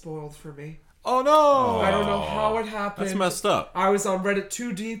unfortunately spoiled for me. Oh no! I don't know how it happened. That's messed up. I was on Reddit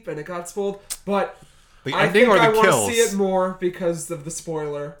too deep and it got spoiled, but The I ending think or the I want kills? to see it more because of the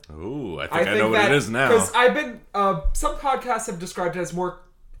spoiler. Ooh, I think I know what it is now. Because I've been, some podcasts have described it as more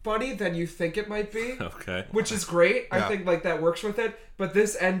funny than you think it might be, Okay. which is great. Yeah. I think like that works with it. But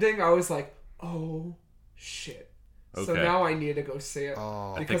this ending, I was like, oh shit. So Okay. now I need to go see it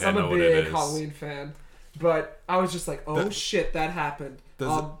Oh. I because think I I'm know a what it big is. Halloween fan. But I was just like, oh shit, that happened.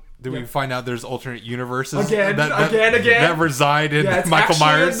 Did we find out there's alternate universes Again, that again. that reside in Yeah, it's Michael actually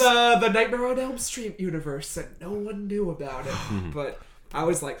Myers? in the Nightmare on Elm Street universe, and no one knew about it. But I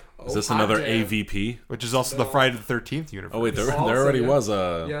was like, oh, Is this hot another damn. AVP? Which is also the Friday the 13th universe. Oh wait, there Also, already yeah. was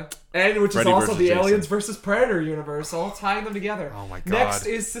a. Yeah, and which Freddy is also versus the Jason. Aliens versus Predator universe, all tying them together. Oh my God. Next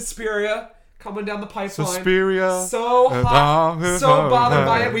is Suspiria coming down the pipeline. Suspiria. So hot, so bothered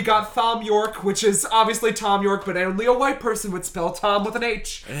by it. We got Thom Yorke, which is obviously Tom York, but only a white person would spell Tom with an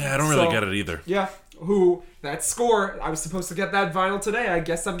H. Yeah, I don't really So- get it either. Yeah, who, that score, I was supposed to get that vinyl today. I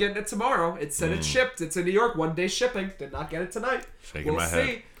guess I'm getting it tomorrow. It said it shipped. It's in New York, 1 day shipping. Did not get it tonight. Shaking my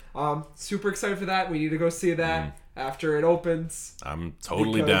head. Super excited for that. We need to go see that after it opens. I'm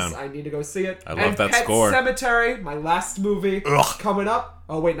totally Because down. I need to go see it. I love and that Pet score. Cemetery, my last movie Ugh. coming up.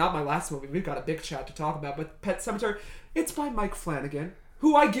 Oh wait, not my last movie. We've got a big chat to talk about. But Pet Cemetery, it's by Mike Flanagan,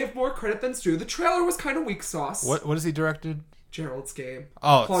 who I give more credit than's due. The trailer was kind of weak sauce. What has he directed? Gerald's Game.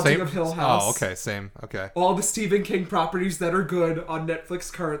 Oh, Haunting same. of Hill House. Oh, okay, same. Okay. All the Stephen King properties that are good on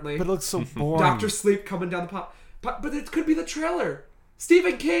Netflix currently. But it looks so boring. Doctor Sleep coming down the pop. But it could be the trailer.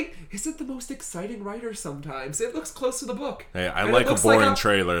 Stephen King isn't the most exciting writer sometimes. It looks close to the book. Hey, I And it like a looks boring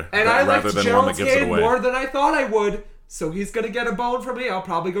trailer And I rather liked than one that Gerald's gives it Game away. more than I thought I would. So he's going to get a bone from me. I'll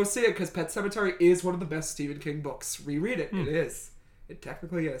probably go see it because Pet Sematary is one of the best Stephen King books. Reread it. It is. It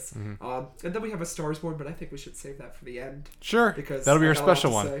technically is. And then we have A Star is Born, but I think we should save that for the end. Sure. Because That'll be I your got a lot special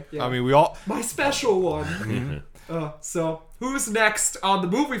to one. say, yeah. I mean, we all. My special one. So, who's next on the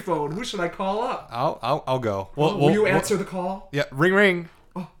movie phone? Who should I call up? I'll go. Will you answer the call? Yeah. Ring ring.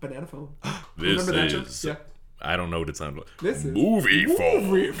 Oh, banana phone. This Remember that joke? is. Yeah. I don't know what it sounds like. This is Movie phone.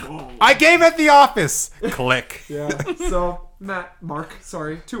 movie phone. I gave at the office. Click. Yeah. So, Mark,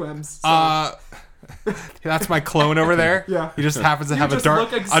 sorry, 2 M's. Sorry. That's my clone over there. Yeah. He just happens to have just a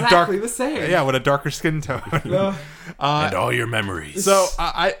dark, look exactly the same. Yeah, with a darker skin tone. And all your memories. So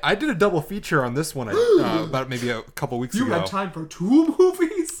I did a double feature on this one about maybe a couple weeks You ago. had time for 2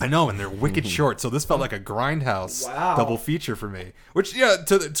 movies? I know, and they're wicked short. So this felt like a grindhouse Wow. double feature for me. Which, yeah,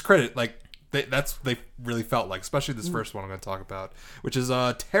 to its credit, like they really felt like, especially this first one I'm going to talk about, which is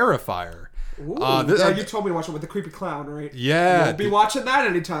Terrifier. Ooh, This- you told me to watch it with the creepy clown, right? Yeah. You'll be watching that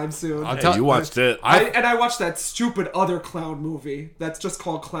anytime soon. I'll Hey, tell- you watched it. I watched that stupid other clown movie that's just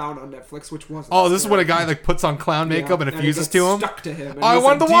called Clown on Netflix, which wasn't. Oh, this is scary. when a guy like puts on clown makeup and it fuses gets to him. Stuck to him. and Oh, I he's a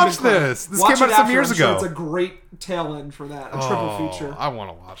wanted to demon watch clown. this. This Watch came out it some after, years I'm sure ago. It's a great tail end for that. A triple feature I want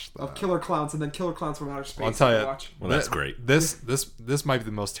to watch that. of killer clowns and then killer clowns from outer space. I'll tell to you. Watch. Well, that's great. This might be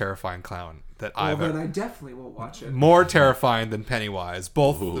the most terrifying clown that Well, I've then ever. I definitely won't watch it. More terrifying than Pennywise,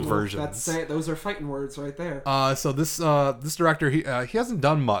 both versions. That's those are fighting words right there. So this director he hasn't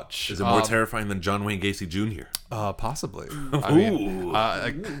done much. Is it more terrifying than John Wayne Gacy Jr.? Possibly. I mean,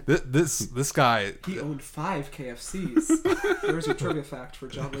 this guy. He owned 5 KFCs. There's your trivia fact for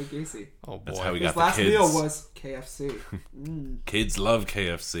John Wayne Gacy. Oh boy. That's how we His got the last kids. meal was KFC. Kids love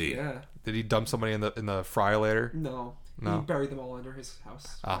KFC. Yeah. Did he dump somebody in the fryer later? No. No. He buried them all under his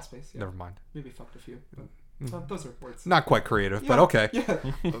house space. Yeah. Never mind. Maybe fucked a few. But Those are words. Not quite creative, but okay. Yeah.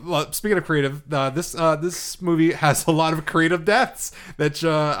 Well, speaking of creative, this movie has a lot of creative deaths that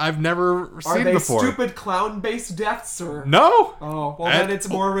I've never Are seen they before. stupid clown-based deaths or? No. Oh, well And- then it's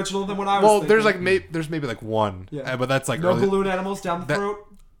more original than what I was Well, thinking. there's maybe like one, Yeah. but that's like No early. balloon animals down the throat.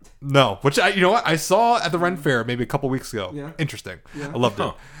 No, which you know what I saw at the Ren Fair maybe a couple weeks ago. Yeah. Interesting. Yeah. I loved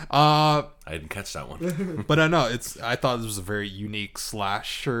it. I didn't catch that one. But no, I thought this was a very unique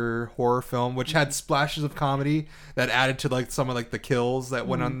slasher horror film, which had splashes of comedy that added to like some of like the kills that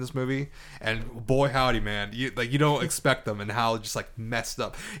went on in this movie. And boy, howdy, man, you don't expect them and how just like messed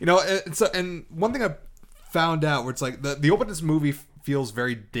up. You know, and one thing I found out where it's like the opening of this movie feels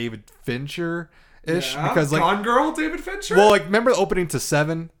very David Fincher-ish because like Gone Girl, David Fincher. well, like remember the opening to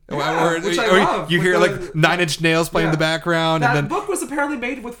Seven, Yeah, which I love, you with hear the- like Nine Inch Nails playing in the background, that and then book was apparently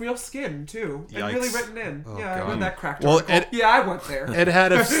made with real skin too, and really Yikes. written in. Oh, yeah, I God. read that cracked Well, article. Yeah, I went there. it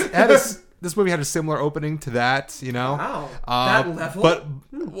had this movie had a similar opening to that, you know. Wow. That level? But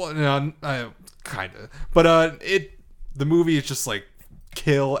well, no, kind of. But the movie is just like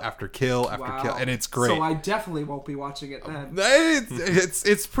kill after kill after Wow. kill, and it's great. So I definitely won't be watching it then.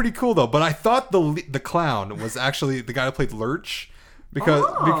 It's pretty cool though. But I thought the clown was actually the guy who played Lurch. Because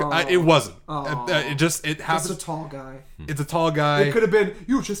it wasn't. It It's happens. a tall guy. It's a tall guy. It could have been,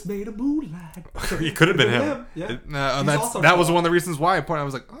 you just made a moonlight. It could have been him. Yeah. And He's also that was tall. one of the reasons why I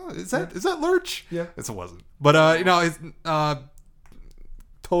was like, oh, is that Lurch? Yeah. It wasn't. But you know, it's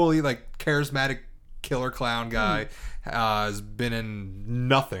totally like charismatic killer clown guy. Has been in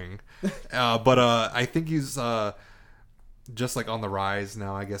nothing. But I think he's just like on the rise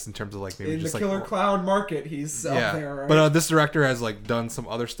now, I guess, in terms of like maybe In the just like killer clown market, he's up there. Right? But this director has like done some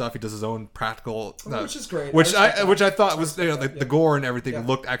other stuff. He does his own practical, which is great. Which I respect I thought was the Yeah. gore and everything Yeah.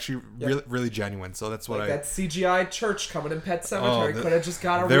 looked actually really genuine. So that's what like that CGI church coming in Pet Cemetery could have just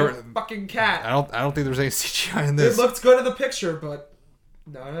got a there- real fucking cat. I don't think there's any CGI in this. It looked good in the picture, but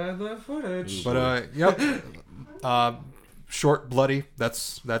not in the footage. But yep, short, bloody.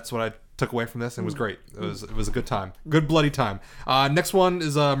 That's what I took away from this, and it was great. It was a good time, good bloody time. Next one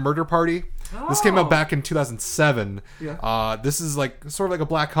is Murder Party. This came out back in 2007. Yeah. This is like sort of like a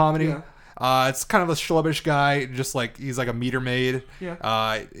black comedy. Yeah. It's kind of a schlubbish guy, just like he's like a meter maid.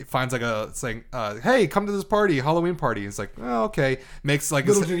 Yeah. He finds like a saying, "Hey, come to this party, Halloween party." It's like, oh, okay. Makes like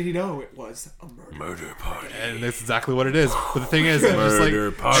Little did he know it was a murder. Murder party. and that's exactly what it is. But the thing is, it's just like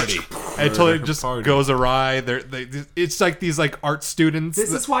Murder party. until it Murder just party. goes awry. It's like these like art students.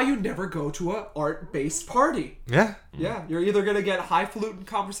 This is why you never go to a art-based party. Yeah. Yeah, you're either gonna get highfalutin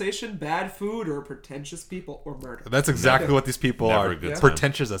conversation, bad food, or pretentious people, or murder. That's exactly what these people Never are. a good time.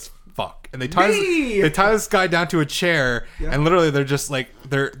 Pretentious as fuck. And they tie this guy down to a chair, Yeah. and literally they're just like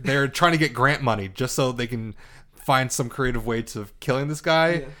they're trying to get grant money just so they can find some creative way to killing this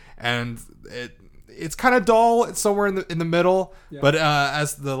guy. Yeah. And it's kind of dull. It's somewhere in the middle. Yeah. But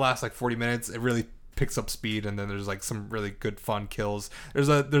as the last like 40 minutes, it really picks up speed, and then there's like some really good fun kills. There's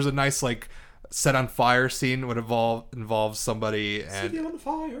a nice like set on fire scene would involves somebody and City on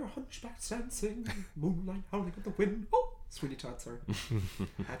fire, hunchbacks dancing, moonlight howling in the wind. Oh, Sweeney Todd, sorry.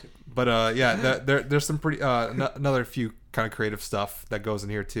 Had to. But yeah, there's some pretty another few kind of creative stuff that goes in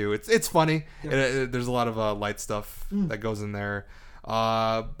here too. It's funny. There's a lot of light stuff that goes in there.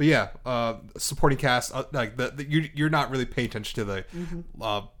 But yeah, supporting cast like you're not really paying attention to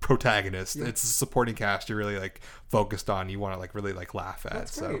the protagonist. Yeah. It's a supporting cast you're really like focused on. You want to like really like laugh at.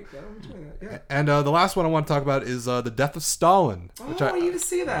 That's so. great. Yeah, I enjoy that. Yeah. And the last one I want to talk about is the Death of Stalin, which I need to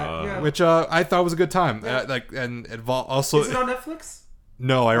see that. Yeah. which I thought was a good time. Yeah. And it also Is it on Netflix?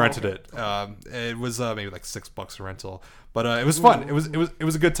 no, I rented okay. it. It was maybe like $6 a rental, but it was fun. It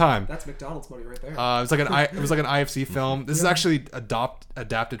was a good time. That's McDonald's money right there. It was like an IFC film. This is actually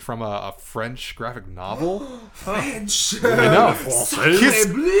adapted from a French graphic novel. French. I know.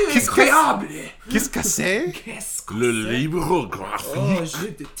 Incroyable. Qu'est-ce que c'est? Qu'est-ce que Le c'est? livre graphique. Oh, je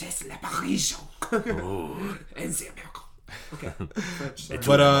déteste la Parisian. And the American. Okay. French, sorry.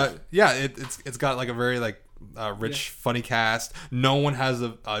 But yeah, it's got like a very like rich, funny cast. No one has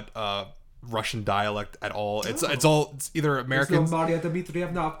a Russian dialect at all. It's either There's Americans. no Maria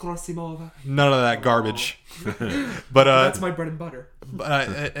Dmitrievna Krasimova. None of that garbage. But That's my bread and butter.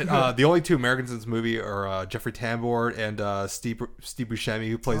 the only two Americans in this movie are Jeffrey Tambor and Steve Buscemi,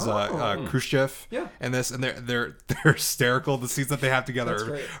 who plays Khrushchev. Yeah. In this, and they're hysterical. The scenes that they have That's together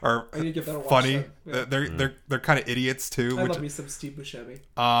great. are I need to give that a watch funny. then. Yeah. They're kind of idiots too. I Which, love me some Steve Buscemi.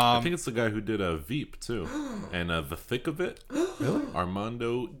 I think it's the guy who did Veep too, and The Thick of It. Really?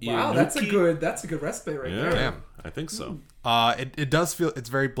 Armando. Wow, Iannucci. that's a good recipe right Yeah, there. Damn. I think so. It does feel it's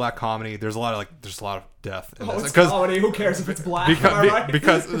very black comedy. There's a lot of death. In this. It's comedy. Who cares if it's black? Am I right?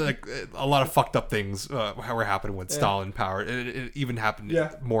 Because like a lot of fucked up things were happening with Stalin power. It even happened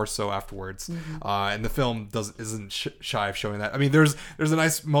more so afterwards. And the film isn't shy of showing that. I mean, there's a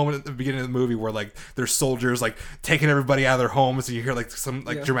nice moment at the beginning of the movie where like there's soldiers like taking everybody out of their homes, and you hear like some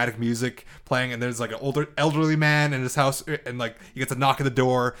like dramatic music playing, and there's like an elderly man in his house, and like he gets a knock at the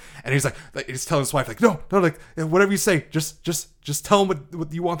door, and he's like he's telling his wife like no, like whatever you say, just tell them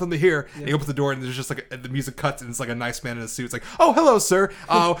what you want them to hear. And he opens the door, and there's just like the music cuts, and it's like a nice man in a suit. It's like, oh, hello, sir.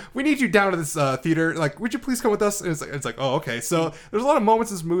 We need you down to this theater. Like, would you please come with us? And it's like, oh, okay. So there's a lot of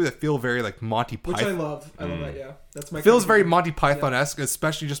moments in this movie that feel very like Monty Python. Which I love. I love that. Yeah, that's my. Feels very Monty Python-esque,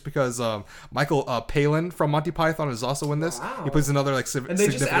 especially just because Michael Palin from Monty Python is also in this. Wow. He plays another like and they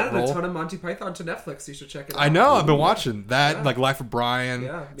just added role. a ton of Monty Python to Netflix. You should check it out. I know. I've been watching that, like Life of Brian.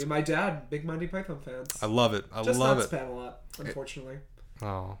 Yeah, me and my dad, big Monty Python fans. I love it. I just love not it. Spamalot, unfortunately.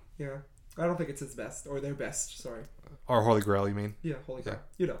 Oh. Yeah. I don't think it's his best or their best. Sorry. Or Holy Grail, you mean? Yeah, Holy Grail.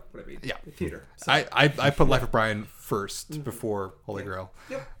 You know what I mean. Yeah. The theater. So. I put Life of Brian first before Holy Grail.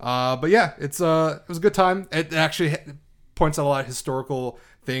 Yep. But yeah, it was a good time. It actually points out a lot of historical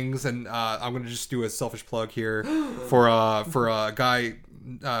things, and I'm gonna just do a selfish plug here for a guy.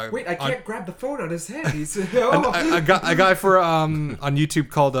 Wait, I can't grab the phone on his head. He's a guy for on YouTube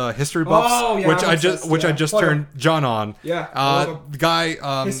called History Buffs, which I just turned John on. Yeah, the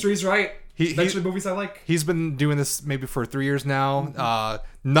guy. History's right. Especially movies I like. He's been doing this maybe for 3 years now.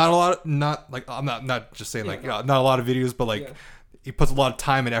 Not a lot. Not like I'm not just saying not a lot of videos, but like he puts a lot of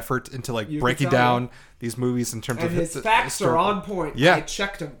time and effort into like breaking down these movies in terms of his facts are on point. Yeah, I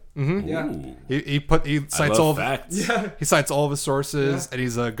checked them. Mm-hmm. Yeah, he cites all facts. He cites all of his sources, and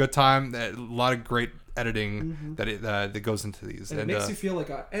he's a good time. A lot of great editing that goes into these, and it makes you feel like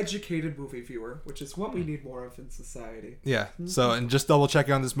an educated movie viewer, which is what we need more of in society. Yeah. So and just double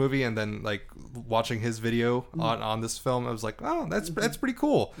checking on this movie, and then like watching his video on this film, I was like, oh, that's pretty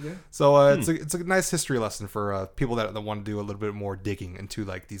cool. Yeah. So it's a nice history lesson for people that want to do a little bit more digging into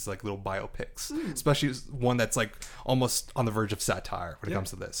like these like little biopics, especially one that's like almost on the verge of satire when it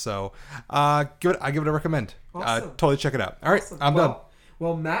comes to this. So I give it a recommend. Awesome. Totally check it out. All right, I'm done.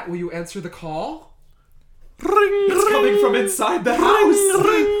 Well, Matt, will you answer the call? Ring, it's coming from inside the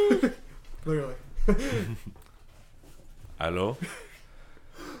house. Literally. Hello?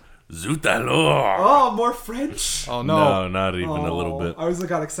 Zut alors. Oh, more French? Oh, no. No, not even a little bit. I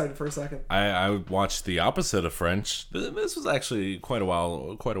got excited for a second. I watched the opposite of French. This was actually quite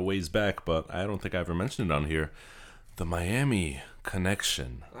a ways back, but I don't think I ever mentioned it on here. The Miami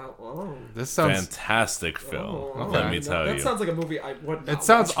Connection. Oh. This sounds fantastic film. Let me tell you. That sounds like a movie I would not It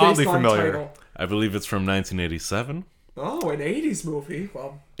sounds watch oddly based on familiar. title. I believe it's from 1987. Oh, an 80s movie.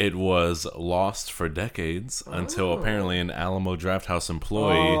 Well, it was lost for decades until apparently an Alamo Drafthouse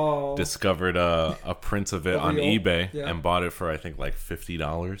employee discovered a print of it on eBay and bought it for I think like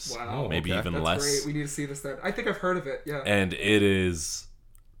 $50. Wow. Maybe even That's less. Great. We need to see this then. I think I've heard of it. Yeah. And it is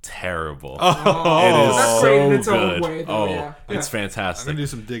terrible. Oh, it is that's so great in its good. own way, though, It's I'm fantastic. gonna do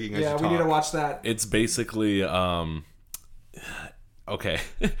some digging. Yeah, we need to watch that. It's basically okay.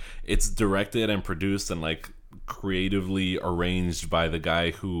 It's directed and produced and like creatively arranged by the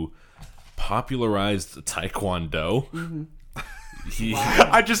guy who popularized Taekwondo.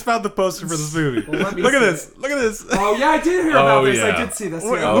 I just found the poster for this movie. Look at this. Oh yeah, I did hear about this. I did see this.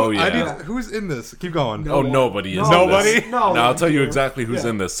 Who's in this? Keep going. Nobody is. Nobody? In this. No, I'll tell you exactly who's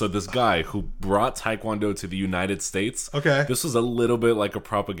in this. So this guy who brought Taekwondo to the United States. Okay. This was a little bit like a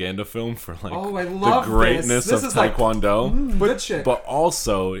propaganda film for like I love the greatness this. of Taekwondo. Good shit. But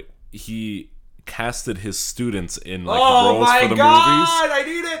also he casted his students in like roles for the movies. I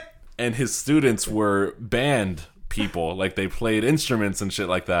need it. And his students were band people, like they played instruments and shit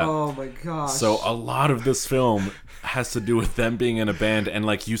like that. Oh my gosh. So a lot of this film has to do with them being in a band, and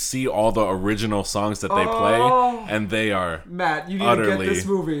like you see all the original songs that they play, and they are Matt, you need to get this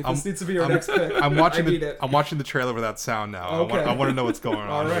movie. This needs to be your next pick. I'm watching the trailer without sound now. Okay. I want to know what's going on.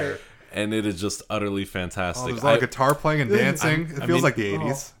 All right. Here. And it is just utterly fantastic. There's a lot of guitar playing and dancing. It feels like the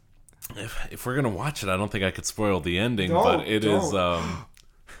 80s. If we're gonna watch it, I don't think I could spoil the ending, but it is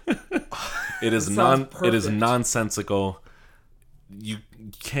it is nonsensical. You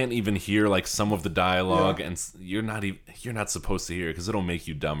can't even hear like some of the dialogue, and you're not supposed to hear it because it'll make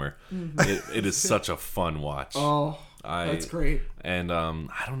you dumber. It is such a fun watch. That's great. And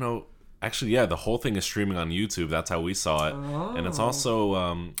I don't know. Actually, yeah, the whole thing is streaming on YouTube. That's how we saw it, and it's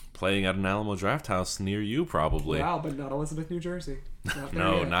also playing at an Alamo Drafthouse near you, probably. Wow, but not Elizabeth, New Jersey.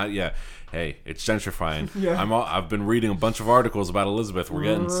 No, not yet. Hey, it's gentrifying. Yeah. I've been reading a bunch of articles about Elizabeth. We're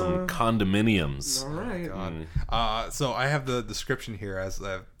getting some condominiums. All right. So I have the description here as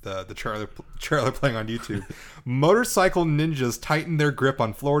the trailer playing on YouTube. Motorcycle ninjas tighten their grip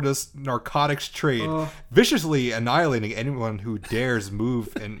on Florida's narcotics trade, viciously annihilating anyone who dares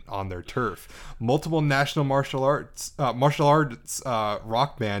move on their turf. Multiple national martial arts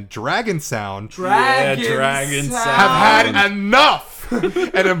rock band Dragon Sound Dragon Sound. have had enough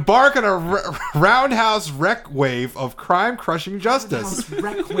and embark on a roundhouse wreck wave of crime-crushing justice.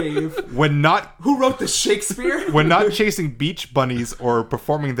 Wreck wave. Who wrote the Shakespeare? When not chasing beach bunnies or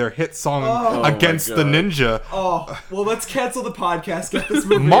performing their hit song Against the Ninja. Oh, well, let's cancel the podcast. Get this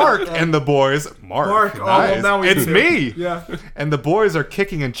movie. Mark and the boys. Mark. Oh, well, now we it's do. me. Yeah. And the boys are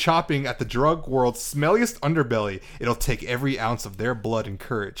kicking and chopping at the drug world's smelliest underbelly. It'll take every ounce of their blood and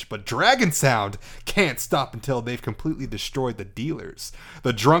courage. But Dragon Sound can't stop until they've completely destroyed the dealers,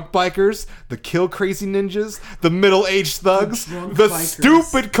 the drunk bikers, the kill crazy ninjas, the middle-aged thugs, the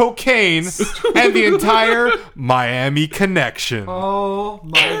stupid cocaine, and the entire Miami connection. Oh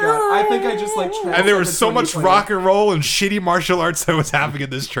my god! I think I just like. And there was so much rock and roll and shitty martial arts that was happening in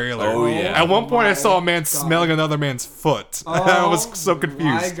this trailer. Oh, yeah. At one point, I saw a man smelling another man's foot. I was so confused.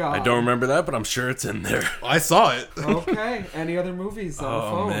 My god. I don't remember that, but I'm sure it's in there. I saw it. Okay. Any other movies on the Oh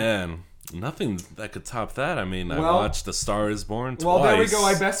phone? man, nothing that could top that. I mean, I Well- watched The Star Is Born twice. Well, there we go.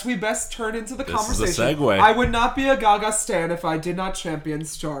 We best turn into the This conversation. is a segue. I would not be a Gaga stan if I did not champion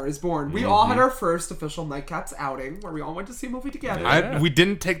Star Is Born. We all had our first official Nightcaps outing where we all went to see a movie together. We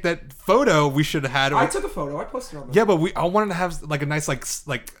didn't take that photo. We should have had. I took a photo. I posted it on the Yeah, but I wanted to have like a nice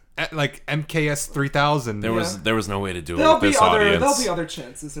like MKS 3000. There was no way to do it There'll with be this other audience. there'll be other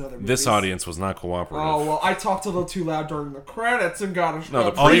chances in other movies. This audience was not cooperative. Oh well, I talked a little too loud during the credits and got a No,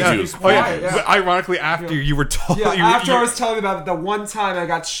 the previews. previews. Oh yeah. Yeah. But ironically, after you were told, Yeah, you, after you- I was telling about the one time I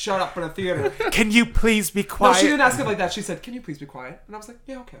got shut up in a theater. can you please be No, quiet? she didn't ask it like that. She said, "Can you please be quiet?" And I was like,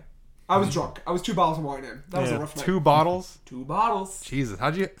 "Yeah, okay." I was drunk. I was 2 bottles of wine in. That was a rough night. 2 bottles. 2 bottles. Jesus,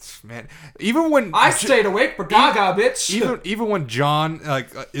 how'd you, man? Even when I stayed awake for Gaga, bitch. even when John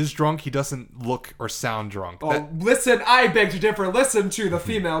is drunk, he doesn't look or sound drunk. Oh, listen, I beg to differ. Listen to the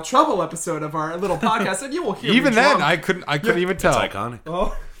Female Trouble episode of our little podcast, and you will hear Even me then, drunk. I couldn't even tell. It's iconic.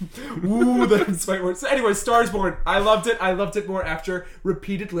 Oh, ooh, that's my word. So anyway, Star Is Born. I loved it. I loved it more after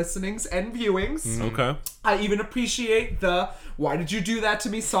repeated listenings and viewings. Okay. I even appreciate the "Why Did You Do That to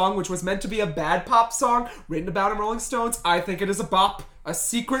Me" song, which was meant to be a bad pop song written about in Rolling Stones. I think it is a bop, a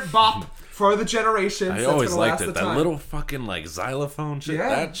secret bop for the generations. I that's always gonna liked last it. the That time. little fucking like xylophone shit. Yeah.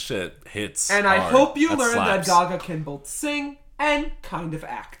 That shit hits. And I hard. hope you That learned that slaps. Gaga can both sing and kind of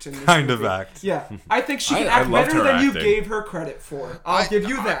act in this Kind of movie. act. Yeah, I think she can I act loved better her than you acting. gave her credit for. I'll give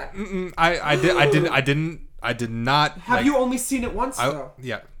you that. I did not. Have you only seen it once though?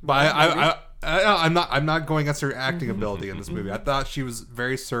 Yeah, but I'm not going against her acting ability in this movie. I thought she was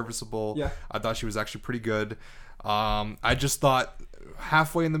very serviceable. Yeah. I thought she was actually pretty good. I just thought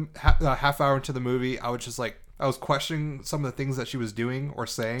halfway in the half hour into the movie, I was questioning some of the things that she was doing or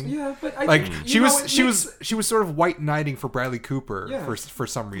saying. Yeah, but I Like think, she was sort of white knighting for Bradley Cooper Yeah. for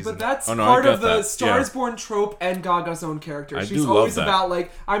some reason. But that's Oh, no, I part get of the that. Star Yeah. Is Born trope and Gaga's own character. I She's do love always that. about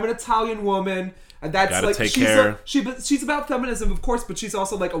like, I'm an Italian woman. And that's Gotta like take she's care. she's about feminism, of course, but she's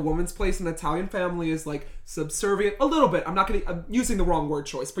also like a woman's place in an Italian family is like subservient a little bit. I'm using the wrong word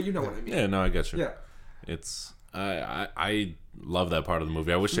choice, but you know what I mean. Yeah, no, I get you. Yeah. It's I love that part of the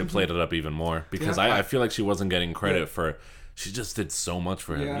movie. I wish they played it up even more because Yeah. I feel like she wasn't getting credit for. She just did so much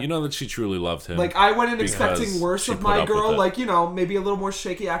for him. Yeah. You know that she truly loved him. Like I went in because expecting worse she of put my up with girl, it. like, you know, maybe a little more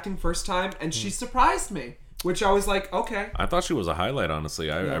shaky acting first time, and she surprised me. Which I was like, okay. I thought she was a highlight, honestly.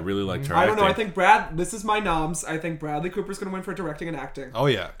 I really liked her I don't know. I acting. think this is my noms. I think Bradley Cooper's going to win for directing and acting. oh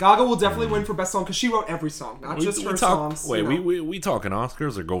yeah. Gaga will definitely win for best song because she wrote every song, not just her songs. Wait, you know. we talking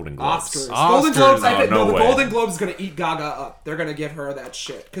Oscars or Golden Globes? Oscars. Golden Globes. I Oh, think no the way. Golden Globes is going to eat Gaga up. They're going to give her that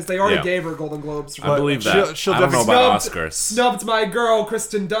shit because they already Yeah. gave her Golden Globes. I believe that. she'll I don't know definitely- about Snubbed- Oscars. Snubbed my girl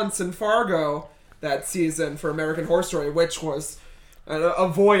Kristen Dunst in Fargo that season for American Horror Story, which was a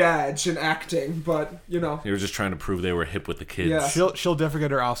voyage in acting, but you know. They were just trying to prove they were hip with the kids. Yeah. She'll definitely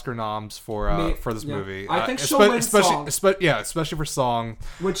get her Oscar noms for this yeah. movie. I think she'll win song. especially for song.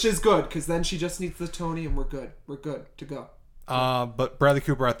 Which is good because then she just needs the Tony and we're good. We're good to go. But Bradley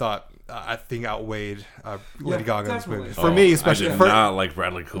Cooper, I thought I think outweighed Lady Gaga in this definitely. movie. For me, especially. I did for, not like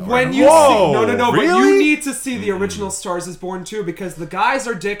Bradley Cooper. When you Whoa, see but really? you need to see the original Stars Is Born too, because the guys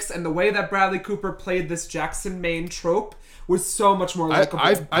are dicks, and the way that Bradley Cooper played this Jackson Maine trope was so much more likable.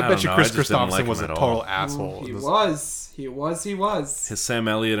 I don't bet you know, Chris I just didn't Christopherson like was a him at total all. asshole. He in this. was. His Sam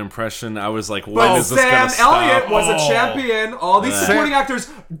Elliott impression, I was like, when But is this Sam gonna stop? Elliott was a champion. All these Sam- supporting actors,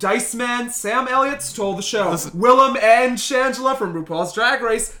 Dice Man, Sam Elliott stole the show. Willem and Shangela from RuPaul's Drag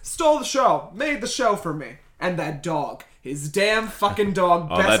Race stole the show, made the show for me. And that dog, his damn fucking dog,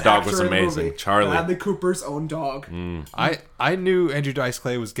 Oh, best that dog actor was in the amazing. movie. Charlie. Bradley Cooper's own dog. I knew Andrew Dice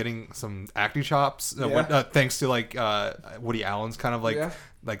Clay was getting some acting chops, thanks to like Woody Allen's kind of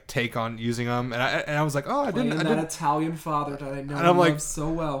like take on using them, and I was like, oh, I Playing didn't. that Italian father that I know And I'm and like- love so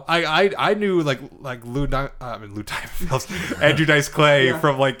well. I knew like Lou Diamond Phillips, Andrew Dice Clay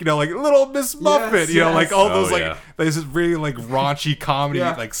from like Little Miss Muffet, yes. like all Oh, those like yeah. this is really like raunchy comedy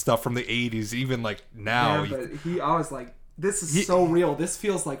Yeah. like stuff from the 80s, even like now. Yeah, but I was like, this is so real. This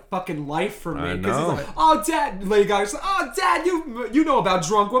feels like fucking life for me. I Because he's know. like, oh, Dad, Lady Gaga's like, oh, Dad, you know about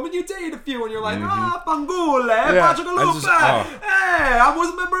drunk women. You dated a few, and you're like, Pangule, Pachagalupa. Hey, I was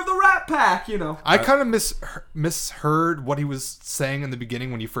a member of the Rat Pack, I kind of misheard what he was saying in the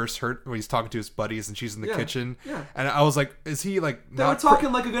beginning when he's talking to his buddies and she's in the kitchen. Yeah. And I was like, is he like They were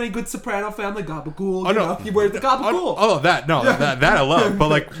talking like a very good soprano family, gabagool. Oh, no. You wear the gabagool. That I love. But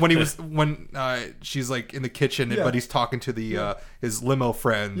like when she's like in the kitchen, but he's talking to the his limo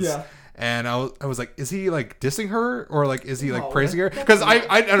friends. Yeah. And I was like, is he like dissing her or like is he like No, praising her? that's Because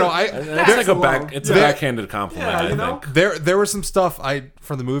I don't know. It's like a Yeah. backhanded compliment, Yeah, I you know? think. There was some stuff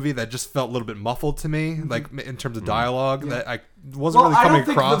from the movie that just felt a little bit muffled to me, like in terms of dialogue that I wasn't Well, really I coming don't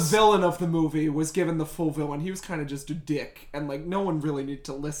think across. the villain of the movie was given the full villain. He was kind of just a dick, and like no one really needed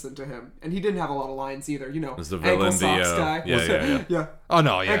to listen to him. And he didn't have a lot of lines either. Was the Ankle villain Socks the guy? yeah. Oh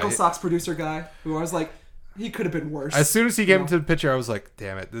no, yeah. Ankle Socks producer guy, who I was like, he could have been worse. As soon as he came into the picture, I was like,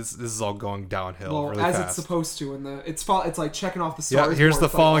 damn it, this is all going downhill well, really as fast. it's supposed to. In the it's like checking off the stars. here's board. the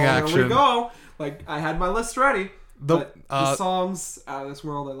It's falling like, oh, Here action. we go. Like I had my list ready. The- But the songs out of this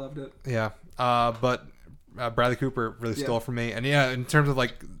world, I loved it. Yeah, but Bradley Cooper really stole it from me. And yeah, in terms of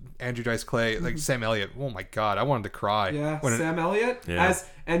like Andrew Dice Clay, like Sam Elliott, oh my god, I wanted to cry. Yeah, When Sam Elliott Yeah.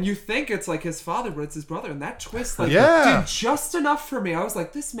 and you think it's like his father, but it's his brother, and that twist like Yeah. did just enough for me. I was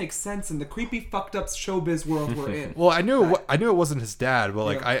like, this makes sense in the creepy, fucked up showbiz world we're in. Well, I knew it wasn't his dad, but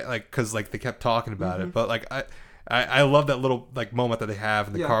like Yeah. I like because like they kept talking about it, but like I love that little like moment that they have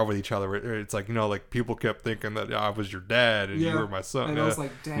in the Yeah. car with each other. Where it's like like people kept thinking that I was your dad and you were my son. And I was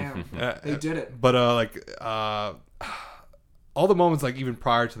like, damn, they did it. But all the moments like even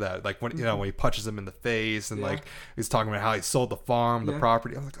prior to that, like when when he punches him in the face and Yeah. like he's talking about how he sold the farm, the Yeah.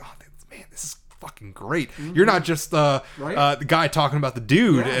 property. I'm like, oh man, this is fucking great. You're not just the guy talking about the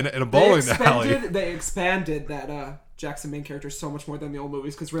dude Yeah. in a bowling alley. They expanded that Jackson Maine character so much more than the old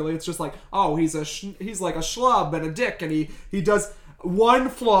movies, because really it's just like, oh, he's like a schlub and a dick, and he does one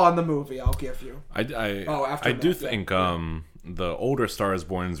flaw in the movie. I'll give you. After after I do that, yeah. think the older Star is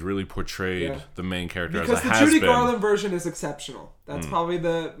Born's really portrayed the main character Because as a the has Judy been. Garland version is exceptional. That's probably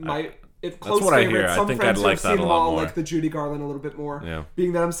close what I favorite. hear. I Some think friends I'd who like have that seen a them lot all more. like the Judy Garland a little bit more. Yeah.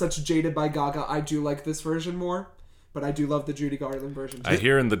 Being that I'm such jaded by Gaga, I do like this version more. But I do love the Judy Garland version too. I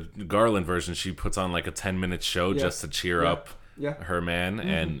hear in the Garland version she puts on like a 10-minute show just to cheer up her man,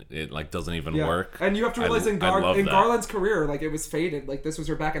 and it like doesn't even work. And you have to realize in I love that. Garland's career, like it was faded. Like this was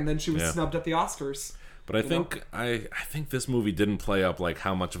her back, and then she was Yeah. snubbed at the Oscars. But I think I think this movie didn't play up like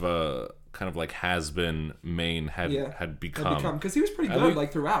how much of a kind of like has-been Maine had become. Because he was pretty I good mean-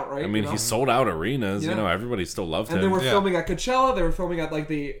 like throughout, right? I mean, he sold out arenas. Yeah. Everybody still loved And him. they were Yeah. filming at Coachella. They were filming at like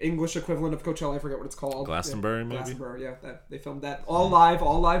the English equivalent of Coachella. I forget what it's called. Glastonbury, maybe? Glastonbury, yeah. They filmed that all live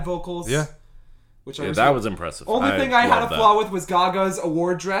vocals. Yeah. Which I Yeah, was that was impressive. Only thing I had love a flaw with was Gaga's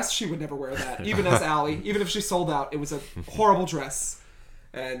award dress. She would never wear that, even as Ally. Even if she sold out, it was a horrible dress.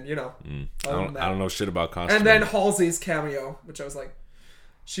 And I don't know shit about costume. And then Halsey's cameo, which I was like,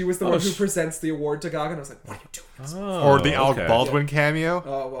 she was the one who presents the award to Gaga, and I was like, what are you doing? Or the Alec okay. Baldwin cameo.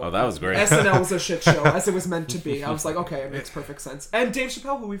 Oh, well, that was great. SNL was a shit show, as it was meant to be. I was like, okay, it makes perfect sense. And Dave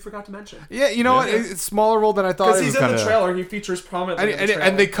Chappelle, who we forgot to mention. Yeah, you know what? It's a smaller role than I thought. Because It he's was in the kinda- trailer, he features prominently in the trailer.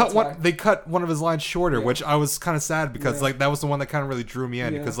 And they cut That's one. why. They cut one of his lines shorter, Yeah. which I was kind of sad because Yeah. like that was the one that kind of really drew me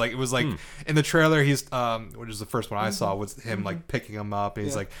in Yeah. because like it was like in the trailer he's which is the first one I saw was him like picking him up and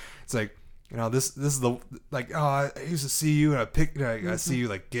he's Yeah. like it's like this is the like I used to see you and I see you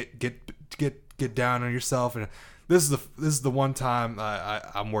like get down on yourself and this is the one time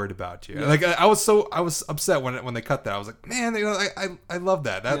I'm worried about you. Like I was upset when they cut that. I was like, man, I love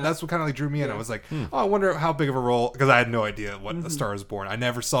that. That's what kind of like drew me in. I was like, oh, I wonder how big of a role, because I had no idea what A Star Is Born. I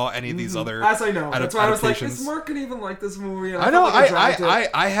never saw any of these other. As I know, that's why I was like, is Mark gonna even like this movie? And I know.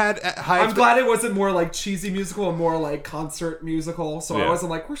 I had high. I'm glad it wasn't more like cheesy musical and more like concert musical. So Yeah. I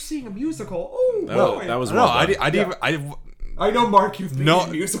wasn't like, we're seeing a musical. Oh, That was No, well done. I didn't. even- I know Mark, you've been No.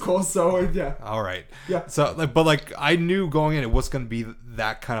 in musicals, so yeah. All right. Yeah. So, but like, I knew going in it was going to be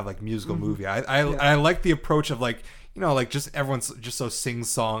that kind of like musical movie. I like the approach of like, like just everyone's just so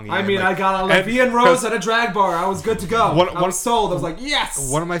sing-songy. I mean, like, I got Olivia and Rose at a drag bar. I was good to go. I was sold. I was like,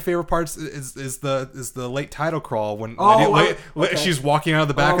 yes. One of my favorite parts is the late title crawl when okay. she's walking out of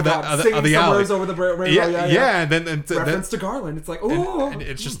the back of the Singing the alley. Summers over the rainbow. Yeah, and then reference to Garland. It's like, oh, and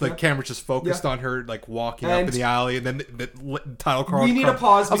it's just the camera just focused on her like walking up And in the alley, and then the title crawl. we need a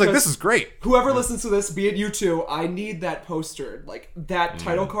pause. I was like, because this is great. Whoever listens to this, be it you two, I need that poster, like that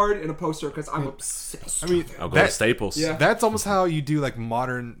title card in a poster, because I'm obsessed. I mean, I'll go to Staples. Yeah. that's almost how you do like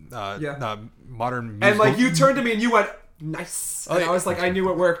modern modern musical. And like you turned to me and you went, nice. And I was like, I knew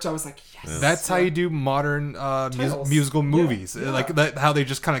it worked. I was like, yes. That's how you do modern musical movies. Yeah. Like that, how they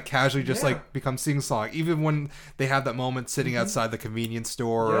just kind of casually just Yeah. like become sing-song. Even when they have that moment sitting outside the convenience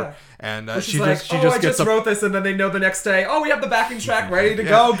store, Yeah. and She's she like, just I gets just up. wrote this, and then they know the next day, oh, we have the backing track ready to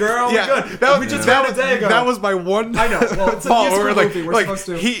go, girl. Yeah, We're good. We just found a day ago. That was my one. I know. Well, it's a fault musical where, movie. We're like supposed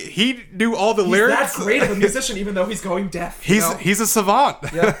to. he knew all the He's lyrics. that great of a musician, even though he's going deaf. you know? He's a savant.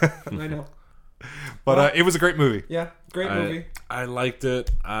 Yeah, I know. But it was a great movie. Yeah, great movie. I liked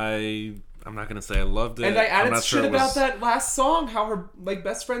it. I'm not gonna say I loved it. And I I'm added not shit sure it about was- that last song, how her like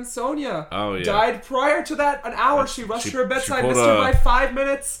best friend Sonia died prior to that an hour. She rushed she- her bedside, she pulled missed her a- by 5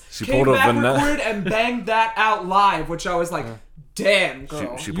 minutes, she came pulled a back, Vanessa- recorded, and banged that out live, which I was like, damn,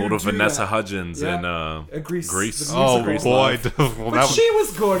 girl. She you pulled a do Vanessa that. Hudgens in Grease. Grease. The Oh musical. boy! But Well, that she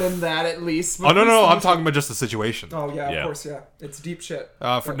was good in that at least. oh no! I'm talking about just the situation. Oh yeah, Yeah. of course, yeah. It's deep shit.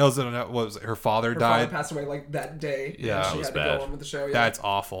 For those that don't know, what was it? Her father Her died. father passed away like that day. Yeah, and that she was had to bad. go on with the show. Yeah. That's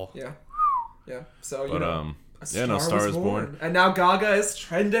awful. Yeah. So you But know. Star is Born. And now Gaga is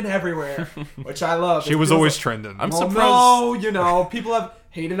trending everywhere, which I love. She It was feels always like- trending. I'm Well, surprised. no, people have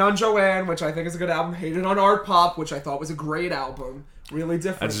hated on Joanne, which I think is a good album. Hated on Art Pop, which I thought was a great album. Really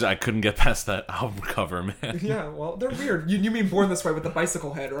different. I couldn't get past that album cover, man. Yeah, well, they're weird. You mean Born This Way with the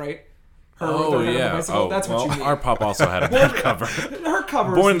bicycle head, right? Her Oh with her head on the yeah. bicycle. That's what you mean. Our Pop also had a bad cover. Her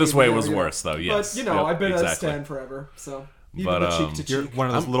cover. Born is This even Way better, was yeah. worse, though. Yes. But you know, Yep, I've been exactly. a stan forever, so even But, the cheek to You're cheek. one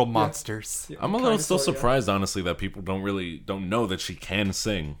of those little monsters. I'm a little still surprised, honestly, that people don't know that she can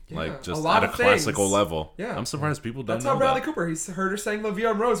sing, like a just lot at a of classical things. level. Yeah. I'm surprised people don't That's know how Bradley that. Cooper. He's heard her sing "La Vie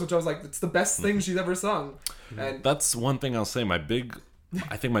en Rose," which I was like, it's the best thing she's ever sung. And That's one thing I'll say.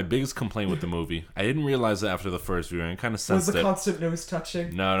 I think my biggest complaint with the movie, I didn't realize it after the first viewing. I kind of was sensed the it. constant nose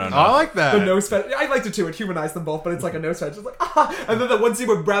touching. No. Oh, I like that. The nose fetish. I liked it too. It humanized them both, but it's like a nose fetish. It's like, ah. And then the one scene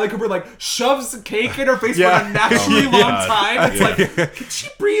where Bradley Cooper like shoves cake in her face for Yeah. a naturally Oh, long God. time. It's like, can she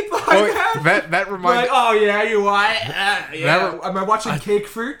breathe behind that? That We're reminds like, oh yeah, you what? Yeah. Am I watching Cake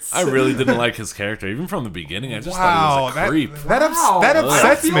Fruits? I really didn't like his character, even from the beginning. I just wow, thought he was a creep. that I don't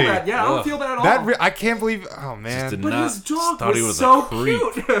upsets feel me. that. Yeah, I don't Ugh. feel that at all. I can't believe. Oh man, did but not his dog thought he was was so a creep.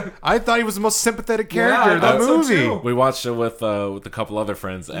 cute. I thought he was the most sympathetic character I in that thought so, movie. too. We watched it with a couple other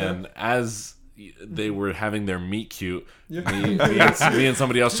friends, and as they were having their meet cute, me and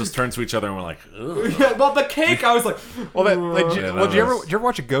somebody else just turned to each other and were like, ugh. Yeah, well, the cake, I was like, Well, that did you was- ever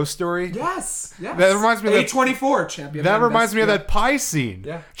watch A Ghost Story? yes. That reminds me of that- A24 champion. That man, reminds that's- me of yeah. that pie scene.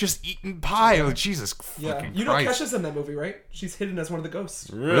 Yeah. Just eating pie. Oh, Jesus Yeah, fucking you know Christ. Kesha's in that movie, right? She's hidden as one of the ghosts.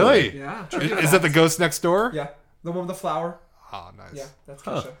 Really? Yeah. Is that the ghost next door? Yeah, the one with the flower. Oh, nice. Yeah, that's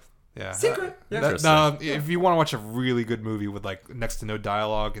Kesha. Yeah. Secret. Yeah. Interesting. If you want to watch a really good movie with like next to no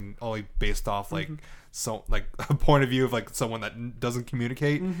dialogue and only based off like a point of view of like someone that doesn't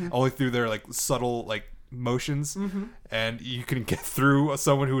communicate, only through their like subtle like motions, and you can get through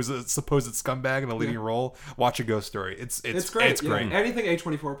someone who is a supposed scumbag in a leading role, watch A Ghost Story. It's great. It's yeah. great. Anything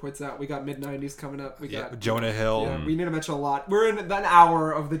A24 puts out. We got mid-90s coming up. We got Jonah Hill. Yeah, we need to mention a lot. We're in an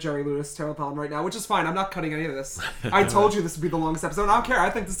hour of the Jerry Lewis telethon right now, which is fine. I'm not cutting any of this. I told you this would be the longest episode. I don't care. I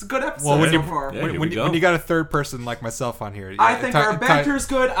think this is a good episode Well, when so you far. Yeah, here we when go. you got a third person like myself on here, I think our banter's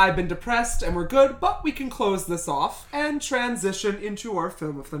good. I've been depressed, and we're good. But we can close this off and transition into our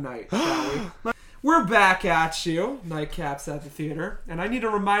film of the night, shall we? We're back at you, Nightcaps at the Theater, and I need to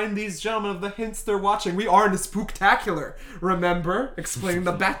remind these gentlemen of the hints they're watching. We are in a spooktacular, remember? Explaining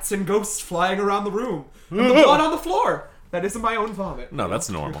the bats and ghosts flying around the room. And the blood on the floor. That isn't my own vomit. No, that's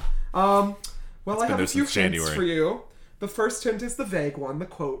normal. Well, I been have there a few since hints January. for you. The first hint is the vague one, the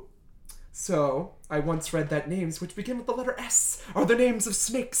quote. So, I once read that names which begin with the letter S are the names of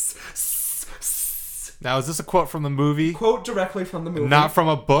snakes. Now, is this a quote from the movie? Quote directly from the movie. Not from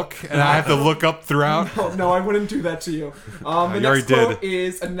a book, and I have to look up throughout? No, I wouldn't do that to you. The you next already quote did.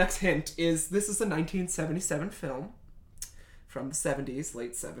 is, next hint is, this is a 1977 film from the 70s,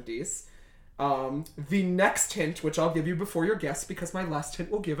 late 70s. The next hint, which I'll give you before your guess, because my last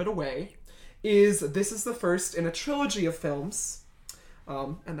hint will give it away, is this is the first in a trilogy of films,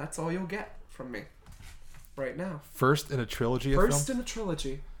 and that's all you'll get from me right now. First in a trilogy of First films? in a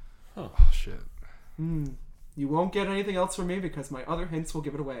trilogy. Oh, shit. You won't get anything else from me because my other hints will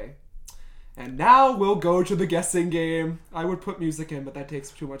give it away. And now we'll go to the guessing game. I would put music in, but that takes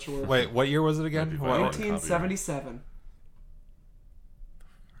too much work. Wait, what year was it again? That'd be What- fine. 1977.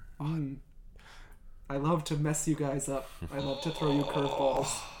 I love to mess you guys up. I love to throw you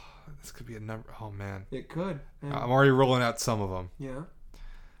curveballs. This could be a number. Oh, man. It could. Yeah. I'm already rolling out some of them. Yeah.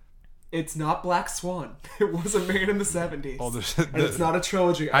 It's not Black Swan. It wasn't made in the 70s. Oh, there's, and it's not a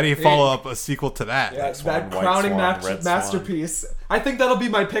trilogy. how do you I follow think. up a sequel to that? Yeah, Swan, that White crowning Swan, Red Swan. masterpiece. I think that'll be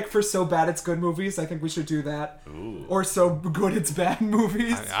my pick for So Bad It's Good movies. I think we should do that. Ooh. Or So Good It's Bad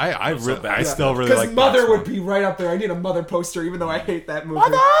movies. I So bad. I still really Because like Mother Black would Swan. be right up there. I need a Mother poster, even though I hate that movie.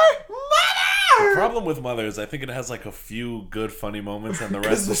 Mother! The problem with Mother is I think it has like a few good funny moments and the rest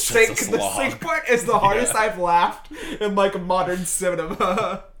Because is the just a sink, the slog. sink part is the hardest Yeah. I've laughed in like modern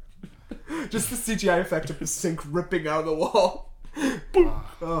cinema. Just the CGI effect of the sink ripping out of the wall.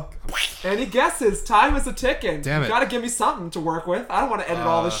 Any guesses? Time is a ticking. Damn it. You gotta give me something to work with. I don't want to edit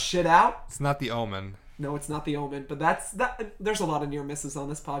all this shit out. It's not The Omen. No, it's not The Omen, but that. There's a lot of near misses on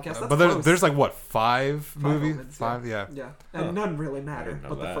this podcast. That's But close. there's like, what, five movies? Omens, Five, yeah. Yeah, and none really matter, didn't know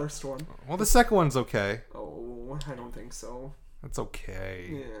but the that. first one. Well, the second one's okay. Oh, I don't think so. It's okay.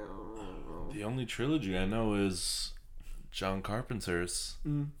 Yeah. The only trilogy I know is John Carpenter's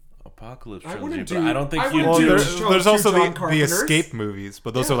Apocalypse I trilogy, wouldn't but do- I don't think I you wouldn't Well, do. do- there's Two also John the Carpenters. Escape movies,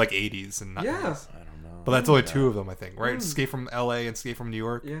 but those Yeah. are like 80s and 90s. Yeah. I don't know. But that's only two of them, I think, right? Escape from LA and Escape from New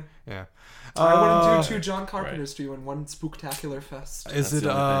York. Yeah. Yeah. I wouldn't do two John Carpenters to you in one spooktacular fest. Is That's it,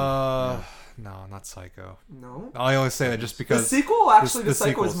 the only no, not Psycho. No. I only say that just The because. sequel, actually, the the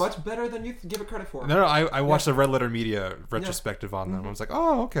Psycho is sequels. much better than you give it credit for. No, I watched the Red Letter Media retrospective on them. I was like,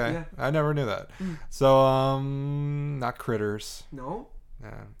 oh, okay. Yeah. I never knew that. So, not Critters. No?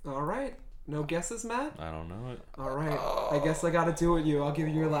 Yeah. All right. No guesses, Matt? I don't know it. All right. I guess I gotta do it, you. I'll give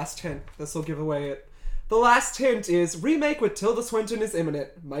you your last hint. This will give away it. The last hint is remake with Tilda Swinton is imminent.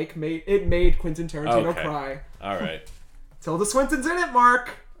 It made Quentin Tarantino Okay. cry. All right. Tilda Swinton's in it,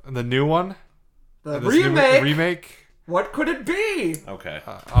 Mark. The new one? The This new remake? What could it be? Okay.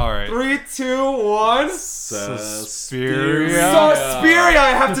 All right. 3, 2, 1. Suspiria. Suspiria! I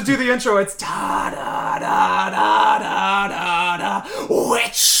have to do the intro. It's da da da da da da da.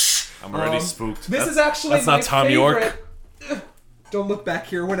 Witch! I'm already spooked. This is actually that's my not Tom favorite. York. Don't look back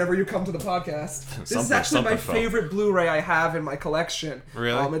here whenever you come to the podcast. This is Something- actually my something fell. favorite Blu-ray I have in my collection.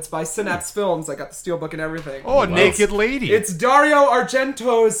 Really? It's by Synapse Films. I got the steelbook and everything. Oh, a naked lady. It's Dario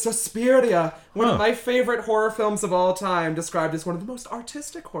Argento's Suspiria, one of Huh. my favorite horror films of all time, described as one of the most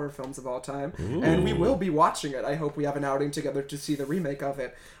artistic horror films of all time. And we will be watching it. I hope we have an outing together to see the remake of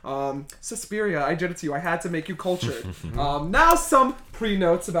it. Suspiria, I did it to you. I had to make you cultured. Now some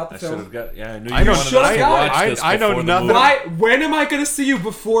pre-notes about the I should film. have got. Yeah, I knew I you know- wanted should've us to got it. watch this I know before the nothing. movie. When am I going to see you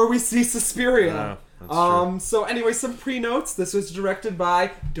before we see Suspiria? Yeah, that's So anyway, some pre-notes. This was directed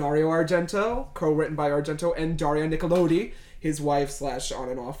by Dario Argento, co-written by Argento and Daria Nicolodi, his wife / on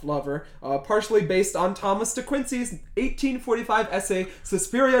and off lover, partially based on Thomas de Quincey's 1845 essay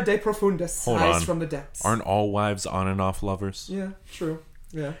Suspiria de Profundis, Hold Eyes on. from the Depths. Aren't all wives on and off lovers? Yeah, true.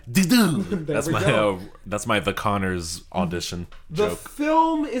 Yeah. That's we my go. that's my The Connors audition The joke.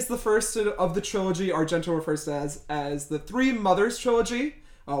 film is the first of the trilogy Argento refers to as the Three Mothers trilogy,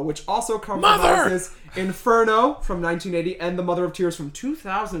 which also comprises Inferno from 1980 and The Mother of Tears from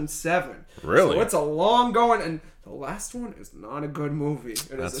 2007. Really? So it's a long going, and the last one is not a good movie. It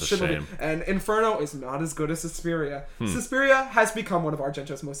That's is a shit movie. shame. And Inferno is not as good as Suspiria. Suspiria has become one of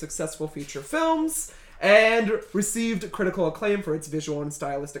Argento's most successful feature films, and received critical acclaim for its visual and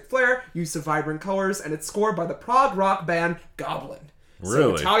stylistic flair, use of vibrant colors, and it's scored by the prog rock band Goblin. So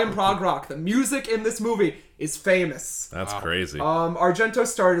Really? Italian prog rock. The music in this movie is famous. That's crazy. Argento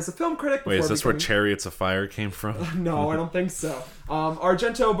started as a film critic. Wait, is before this where becoming- Chariots of Fire came from? No, I don't think so.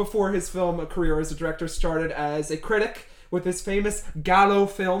 Argento, before his film career as a director, started as a critic with his famous Gallo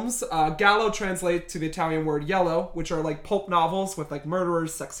films. Gallo translates to the Italian word yellow, which are like pulp novels with like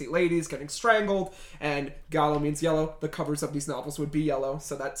murderers, sexy ladies getting strangled, and Gallo means yellow. The covers of these novels would be yellow,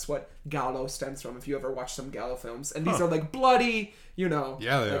 so that's what Gallo stems from if you ever watch some Gallo films. And these are like bloody, you know,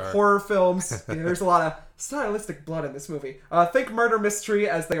 Yeah, they like are. horror films. There's a lot of stylistic blood in this movie. Think murder mystery,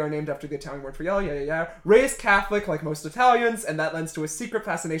 as they are named after the Italian word for yellow. Yeah. Raised Catholic, like most Italians, and that lends to a secret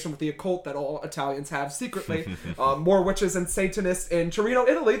fascination with the occult that all Italians have secretly. More witches and Satanists in Torino,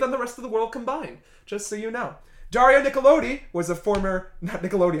 Italy, than the rest of the world combined. Just so you know. Daria Nicolodi was a former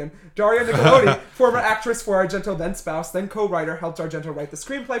former actress for Argento, then spouse, then co-writer, helped Argento write the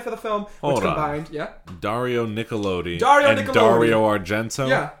screenplay for the film, which combined, Dario Nicolodi Dario and Nicolodi. Dario Argento.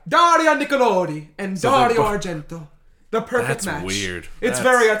 Yeah, Daria Nicolodi and Dario Argento. The perfect That's match. weird. It's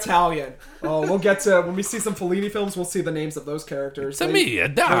very Italian. Oh, we'll get to when we see some Fellini films. We'll see the names of those characters. To me,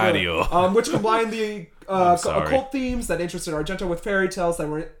 Dario. Which combine the sorry. occult themes that interested Argento with fairy tales that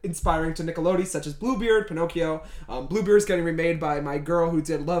were inspiring to Nicolodi, such as Bluebeard, Pinocchio. Bluebeard's getting remade by my girl who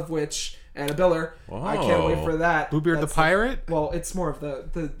did Love Witch, Anna Biller. I can't wait for that. Bluebeard the pirate? Well, it's more of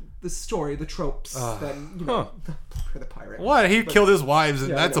the story, the tropes than the pirate. What? He killed his wives,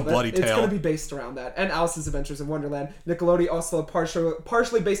 and Yeah, that's no, a bloody tale. It's going to be based around that. And Alice's Adventures in Wonderland. Nicolodi also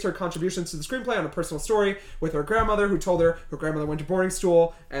partially based her contributions to the screenplay on a personal story with her grandmother, who told her grandmother went to boarding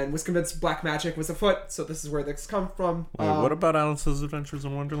school and was convinced black magic was afoot. So this is where this comes from. Wait, what about Alice's Adventures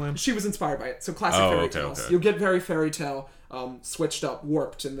in Wonderland? She was inspired by it. So classic fairy tales. Okay. You'll get very fairy tale switched up,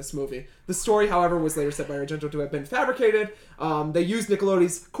 warped in this movie. The story, however, was later said by Argento to have been fabricated. They used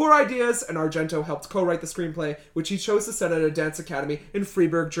Nicolodi's core ideas, and Argento helped co-write the screenplay, which he chose to set at a dance academy in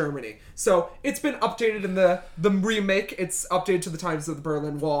Freiburg, Germany. So it's been updated in the remake. It's updated to the times of the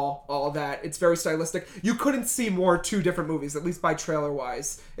Berlin Wall, all of that. It's very stylistic. You couldn't see more two different movies, at least by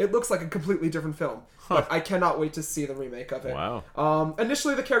trailer-wise. It looks like a completely different film. But I cannot wait to see the remake of it. Wow.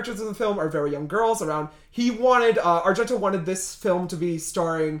 Initially, the characters in the film are very young girls. Argento wanted this film to be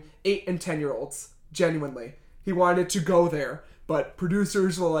starring 8 and 10-year-olds. Genuinely. He wanted to go there. But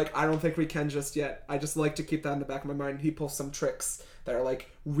producers were like, I don't think we can just yet. I just like to keep that in the back of my mind. He pulls some tricks that are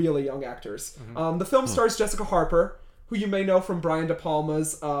like really young actors. The film stars Jessica Harper, who you may know from Brian De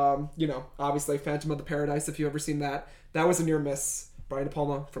Palma's, obviously Phantom of the Paradise, if you've ever seen that. That was a near miss. Brian De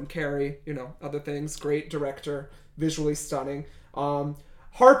Palma from Carrie, other things. Great director, visually stunning.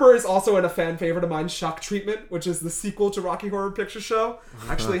 Harper is also in a fan favorite of mine, Shock Treatment, which is the sequel to Rocky Horror Picture Show.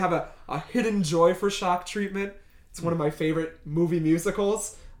 I actually have a hidden joy for Shock Treatment. It's one of my favorite movie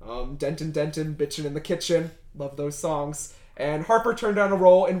musicals. Denton, Bitchin' in the Kitchen. Love those songs. And Harper turned down a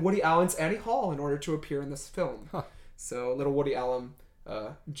role in Woody Allen's Annie Hall in order to appear in this film. So a little Woody Allen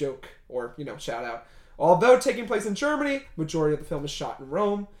joke or, shout out. Although taking place in Germany, majority of the film is shot in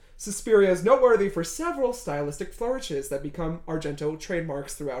Rome. Suspiria is noteworthy for several stylistic flourishes that become Argento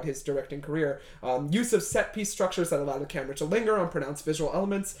trademarks throughout his directing career. Use of set-piece structures that allow the camera to linger on pronounced visual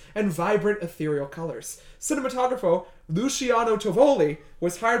elements and vibrant ethereal colors. Cinematographer Luciano Tovoli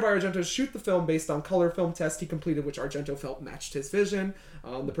was hired by Argento to shoot the film based on color film tests he completed, which Argento felt matched his vision.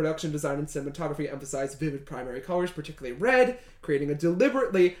 The production design and cinematography emphasized vivid primary colors, particularly red, creating a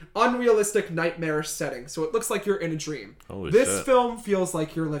deliberately unrealistic, nightmarish setting. So it looks like you're in a dream. This film feels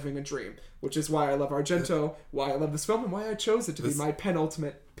like you're living a dream, which is why I love Argento, why I love this film, and why I chose it to be my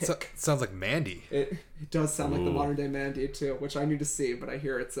penultimate pick. Sounds like Mandy. It does sound like the modern day Mandy too, which I need to see, but I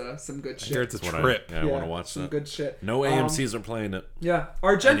hear it's some good shit. I hear it's a trip. I want to watch some that. Good shit. No AMCs are playing it. Yeah.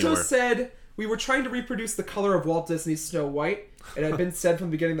 Argento anywhere. said, "We were trying to reproduce the color of Walt Disney's Snow White. It had been said from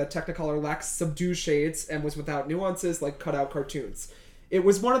the beginning that Technicolor lacks subdued shades and was without nuances like cutout cartoons. It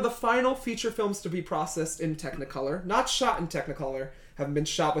was one of the final feature films to be processed in Technicolor, not shot in Technicolor, having been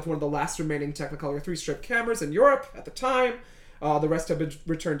shot with one of the last remaining Technicolor 3-strip cameras in Europe at the time. The rest have been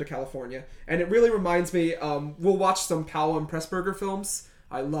returned to California. And it really reminds me, we'll watch some Powell and Pressburger films.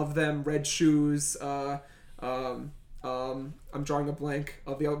 I love them. Red Shoes, I'm drawing a blank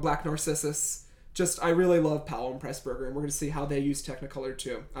of the Black Narcissus. I really love Powell and Pressburger, and we're going to see how they use Technicolor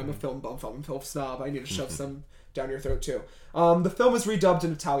too. I'm a film bum, film snob. I need to shove some down your throat too. The film is redubbed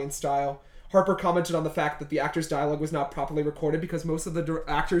in Italian style. Harper commented on the fact that the actors' dialogue was not properly recorded because most of the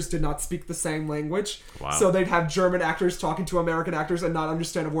actors did not speak the same language. Wow. So they'd have German actors talking to American actors and not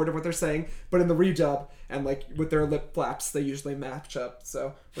understand a word of what they're saying. But in the redub, and like with their lip flaps, they usually match up.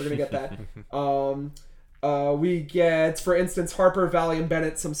 So we're going to get that. We get, for instance, Harper, Valli, and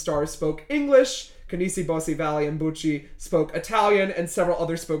Bennett, some stars spoke English. Canisi, Bossi, Valli, and Bucci spoke Italian, and several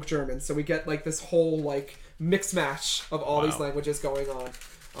others spoke German. So we get like this whole like mix match of all these languages going on.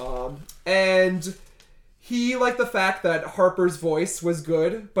 And he liked the fact that Harper's voice was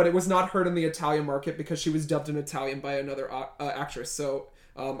good, but it was not heard in the Italian market because she was dubbed in Italian by another actress. So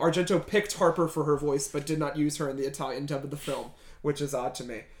Argento picked Harper for her voice, but did not use her in the Italian dub of the film, which is odd to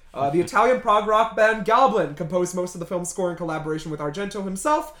me. The Italian prog rock band Goblin composed most of the film's score in collaboration with Argento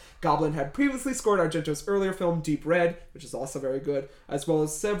himself. Goblin had previously scored Argento's earlier film Deep Red, which is also very good, as well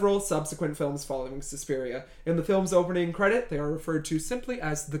as several subsequent films following Suspiria. In the film's opening credit, they are referred to simply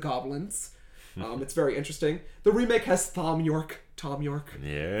as the Goblins. It's very interesting. The remake has Tom York, with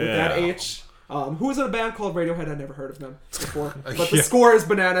that H. Who was in a band called Radiohead. I'd never heard of them before. But the score is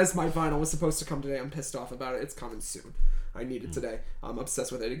bananas. My vinyl was supposed to come today. I'm pissed off about it. It's coming soon. I need it today. I'm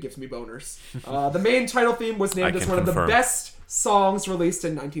obsessed with it. It gives me boners. The main title theme was named as one of the best songs released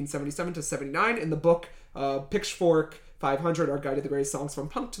in 1977 to 79 in the book Pitchfork 500, Our Guide to the Greatest Songs from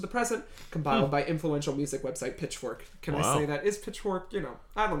Punk to the Present, compiled by influential music website Pitchfork. Can I say that? Is Pitchfork,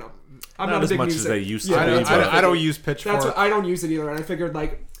 I don't know. I'm not a big as much music. as they used to be. I don't use Pitchfork. That's what, I don't use it either, and I figured,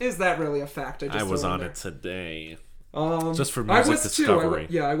 is that really a fact? I was on it today. Just for I music was discovery.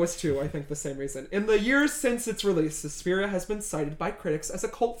 too. I was too. I think the same reason. In the years since its release, Suspiria has been cited by critics as a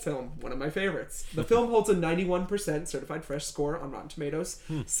cult film, one of my favorites. The film holds a 91% certified fresh score on Rotten Tomatoes,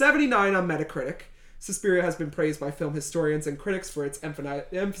 79 on Metacritic. Suspiria has been praised by film historians and critics for its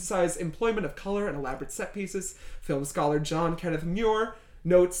emphasized employment of color and elaborate set pieces. Film scholar John Kenneth Muir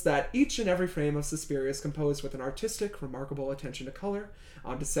notes that each and every frame of Suspiria is composed with an artistic, remarkable attention to color.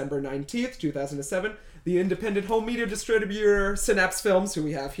 On December 19th, 2007, the independent home media distributor Synapse Films, who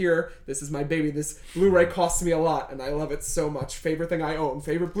we have here, this is my baby, this Blu-ray costs me a lot, and I love it so much. Favorite thing I own,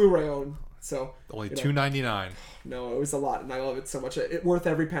 favorite Blu-ray I own. So only $2.99. No, it was a lot, and I love it so much. It worth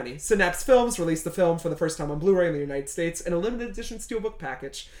every penny. Synapse Films released the film for the first time on Blu-ray in the United States in a limited edition steelbook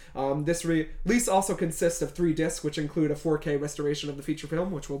package. This release also consists of 3 discs, which include a 4K restoration of the feature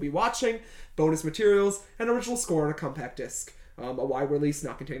film, which we'll be watching, bonus materials, and original score on a compact disc. A wide release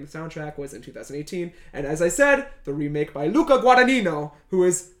not containing the soundtrack was in 2018. And as I said, the remake by Luca Guadagnino, who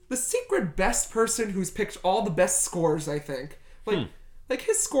is the secret best person who's picked all the best scores, I think. Like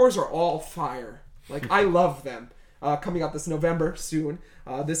his scores are all fire. I love them. Coming out this November soon.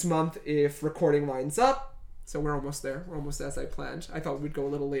 This month, if recording lines up. So we're almost there. We're almost as I planned. I thought we'd go a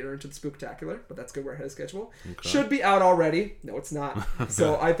little later into the Spooktacular, but that's good. We're ahead of schedule. Okay. Should be out already. No, it's not.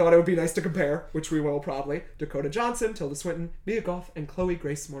 So I thought it would be nice to compare, which we will probably. Dakota Johnson, Tilda Swinton, Mia Goth, and Chloe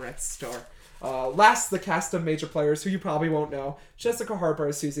Grace Moretz star. Last, the cast of major players who you probably won't know. Jessica Harper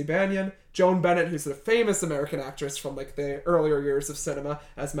as Susie Bannion. Joan Bennett, who's a famous American actress from the earlier years of cinema,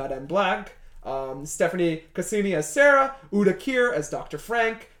 as Madame Blanc. Stephanie Cassini as Sarah. Uda Kier as Dr.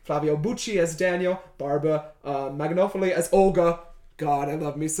 Frank. Flavio Bucci as Daniel. Barbara Magnofoli as Olga. God, I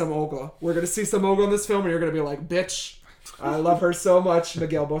love me some Olga. We're going to see some Olga in this film, and you're going to be like, bitch. I love her so much.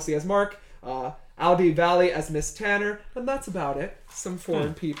 Miguel Bossi as Mark. Aldi Valley as Miss Tanner. And that's about it. Some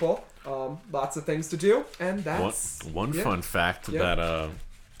foreign people. Lots of things to do. And that's... One fun fact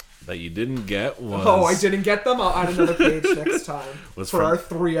that you didn't get was... Oh, I didn't get them? I'll add another page next time. Our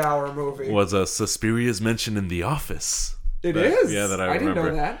 3-hour movie. Was Suspiria's mentioned in The Office. It is? Yeah, that I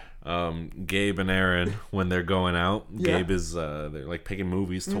remember. Didn't know that. Gabe and Aaron, when they're going out, Gabe is... they're picking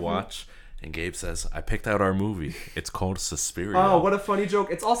movies to watch. And Gabe says, I picked out our movie. It's called Suspiria. Oh, what a funny joke.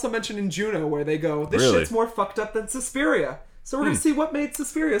 It's also mentioned in Juno, where they go, this shit's more fucked up than Suspiria. So we're going to see what made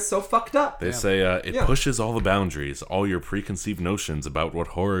Suspiria so fucked up. They say it pushes all the boundaries. All your preconceived notions about what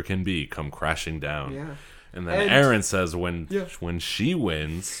horror can be come crashing down. Yeah. And then Aaron says when she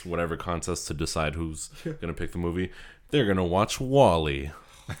wins whatever contest to decide who's going to pick the movie, they're going to watch WALL-E,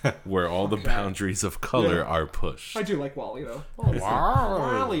 where all the boundaries of color are pushed. I do like WALL-E, though.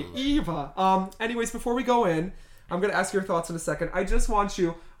 WALL-E, Eva. Anyways, before we go in, I'm going to ask your thoughts in a second. I just want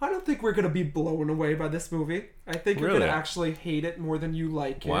you... I don't think we're going to be blown away by this movie. I think you're going to actually hate it more than you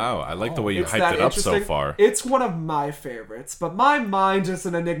like it. Wow, I like the way you hyped it up so far. It's one of my favorites, but my mind is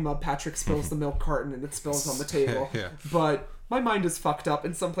an enigma. Patrick spills the milk carton and it spills on the table. But my mind is fucked up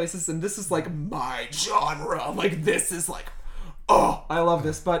in some places, and this is my genre. This is oh, I love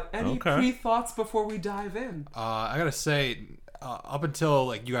this. But any pre-thoughts before we dive in? I got to say... up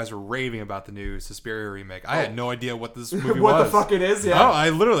until you guys were raving about the new Suspiria remake, I had no idea what this movie was. What the fuck it is? Yeah. No,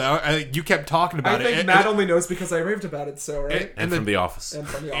 I literally, you kept talking about it. I think Matt only knows because I raved about it. So right. And from The Office.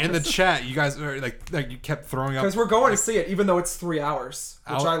 In the chat, you guys are you kept throwing up because we're going to see it, even though it's 3 hours,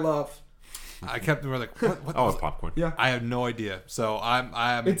 which I love. I kept what it's popcorn. Yeah. I have no idea. So I'm.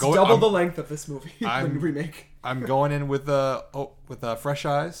 It's double the length of this movie. When you remake. I'm going in with fresh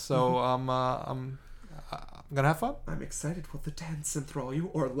eyes. So I'm gonna have fun. I'm excited. Will the dance enthrall you,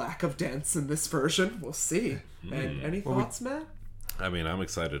 or lack of dance in this version? We'll see. And any thoughts, Matt? I mean, I'm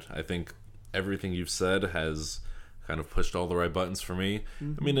excited. I think everything you've said has kind of pushed all the right buttons for me.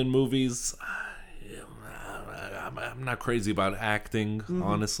 I mean, in movies, I'm not crazy about acting,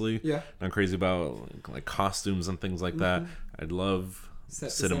 honestly. Yeah. Not crazy about costumes and things like that. I'd love set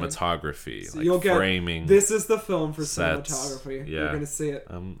design. cinematography, So like you'll get, framing. this is the film for sets. cinematography. Yeah. You're going to see it.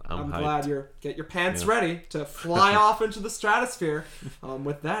 I'm glad hyped. get your pants ready to fly off into the stratosphere.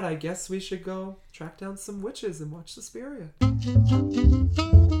 With that, I guess we should go track down some witches and watch Suspiria.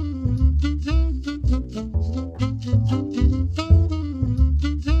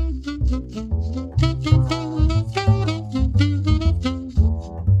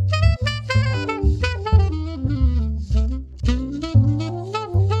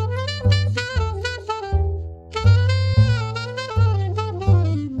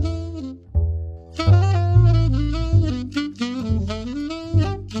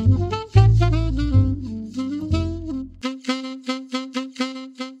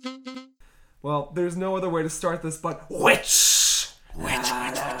 Well, there's no other way to start this but witch!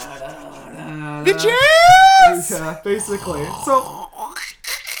 Bitches! Yeah, basically. So,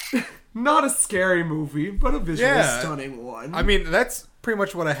 not a scary movie, but a visually stunning one. I mean, that's pretty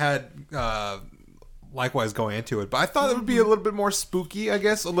much what I had likewise going into it. But I thought it would be a little bit more spooky, I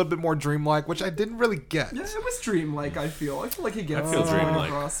guess, a little bit more dreamlike, which I didn't really get. Yeah, it was dreamlike, I feel like he gets I feel the point dreamlike.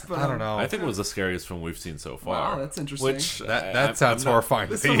 across. But, I don't know. I think it was the scariest film we've seen so far. Wow, that's interesting. Which That sounds horrifying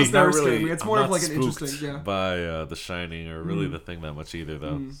to This film me. is never not scared really. me. It's I'm more of not like an spooked interesting, yeah. by The Shining or really The Thing that much either,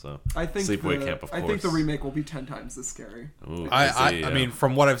 though. So I think Sleepaway Camp, of course. I think the remake will be 10 times as scary. Ooh, I see, mean,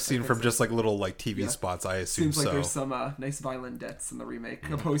 from what I've seen from just like little like TV spots, I assume Seems like so. there's some nice violent deaths in the remake,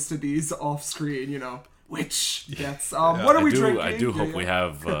 opposed to these off-screen, witch deaths. What are we drinking? I do hope we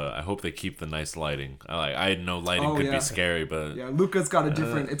have. I hope they keep the nice lighting. I know lighting could be scary, but Yeah, Luca's got a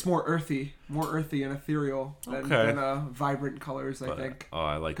different. It's more earthy and ethereal than vibrant colors. I think. Oh,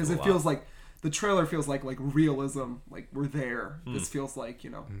 I like it because a it lot. feels like the trailer feels like realism. Like we're there. This feels like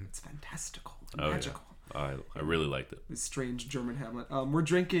it's fantastical, magical. I really liked it. This strange German Hamlet. We're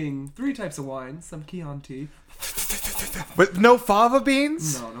drinking 3 types of wine, some Chianti. But no fava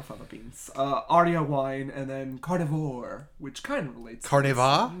beans? No fava beans. Aria wine, and then Carnivore, which kind of relates.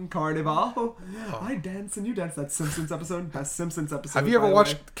 Carnival? Carnival. I dance and you dance. That Simpsons episode. Best Simpsons episode. Have you ever by the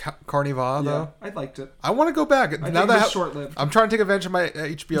watched way. Carnival though? Yeah, I liked it. I want to go back. think Now it that was short-lived. I'm trying to take advantage of my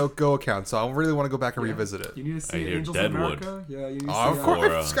HBO Go account, so I really want to go back and revisit it. You need to see hear Angels Deadwood. in America. Yeah, you need to see. Oh, of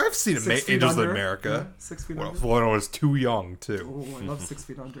course, I've seen 6 Feet Angels in Under. America. Yeah, 6 Feet Well, Under. when I was too young too. Oh, I love 6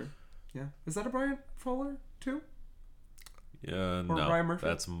 Feet Under. Yeah, is that a Brian Fuller too? Yeah, Ryan no, Murphy?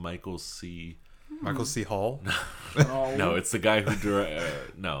 that's Michael C. Michael C. Hall. Oh. No, it's the guy who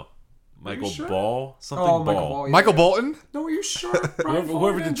no, Michael sure? Ball, something Oh, Ball. Michael Ball. Yeah. Michael Bolton. No, are you sure? Brian Whoever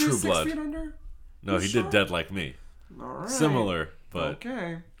Fuller did didn't do True 6 Blood. Feet Under? No, he sure? did Dead Like Me. All right. Similar, but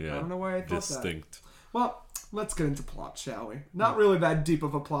Okay. yeah, I don't know why I thought that. distinct. Well, let's get into plot, shall we? Not really that deep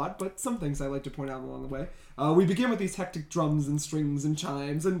of a plot, but some things I like to point out along the way. We begin with these hectic drums and strings and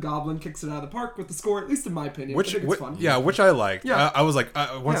chimes, and Goblin kicks it out of the park with the score, at least in my opinion. I think it's fun. Which I liked. Yeah. I was like,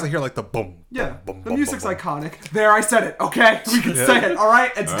 once Yeah. I hear like the boom. Yeah, boom, the boom, music's boom, boom. iconic. There, I said it. Okay, we can say it. All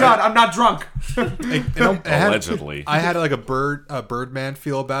right, it's done. I'm not drunk. Allegedly. I had like a Birdman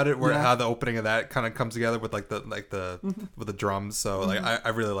feel about it, where Yeah. how the opening of that kind of comes together with with the drums. So like I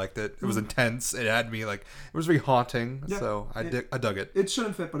really liked it. It was intense. It had me like it was really haunting. Yeah. So I dug it. It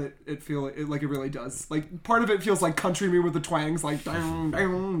shouldn't fit, but it really does. Like part of it feels like country me with the twangs, like dang,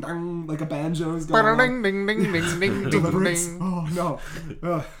 dang, dang, like a banjo's going on. Ding ding ding ding ding Deliverance. ding. Oh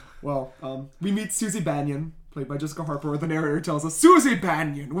no. Well, we meet Susie Bannion, played by Jessica Harper, where the narrator tells us Susie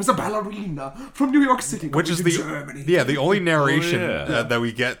Bannion was a ballerina from New York City, Which is coming to Germany. the only narration yeah. that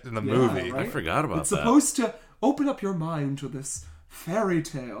we get in the movie. right? I forgot about It's that. supposed to open up your mind to this fairy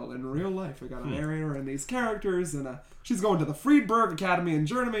tale in real life. We got a narrator and these characters, and she's going to the Friedberg Academy in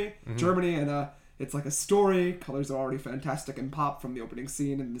Germany, and it's like a story. Colors are already fantastic and pop from the opening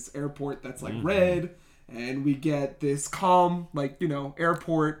scene in this airport that's like red, and we get this calm,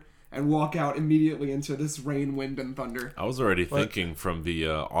 airport, and walk out immediately into this rain, wind, and thunder. I was already thinking from the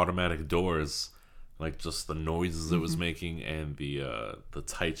automatic doors, like just the noises it was making, and the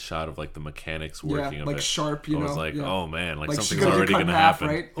tight shot of like the mechanics working. Yeah, of like it. sharp, I was like, oh man, like she's something's gonna already get cut gonna in half, happen.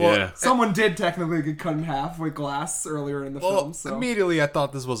 right? Yeah. Someone did technically get cut in half with glass earlier in the film. So Immediately I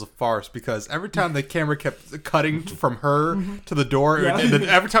thought this was a farce because every time the camera kept cutting from her to the door, Yeah. and then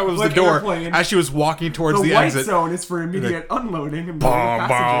every time it was Like the door, Airplane. as she was walking towards the the white exit, zone is for immediate unloading and boom, boom,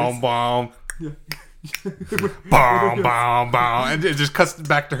 passengers. boom. Boom, boom, boom, and it just cuts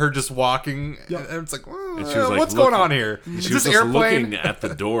back to her just walking, Yep. and it's like, well, And she was, like, what's going looking- on here? Is She was this just airplane? looking at the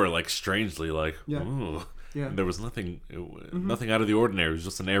door, like strangely, like, Yeah. ooh. Yeah. And there was nothing out of the ordinary. It was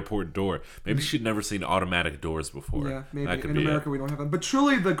just an airport door. Maybe she'd never seen automatic doors before. Yeah, maybe. That could In be America, it. we don't have them. But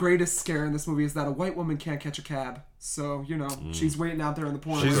truly, the greatest scare in this movie is that a white woman can't catch a cab. So, she's waiting out there in the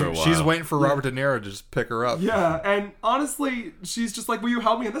pouring rain. She's waiting for Robert De Niro to just pick her up. Yeah, and honestly, she's just like, will you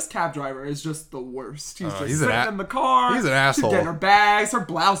help me? And this cab driver is just the worst. He's just sitting in the car. He's an asshole. She's getting her bags, her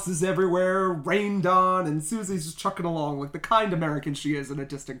blouse is everywhere, rained on, and Susie's just trucking along like the kind American she is in a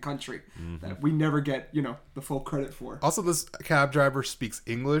distant country that we never get, the full credit for. Also, this cab driver speaks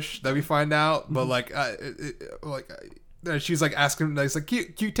English that we find out, but she's like asking, like, can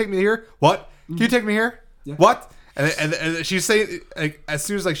you take me here? What? Can you take me here? Yeah. What? And she's saying, like, as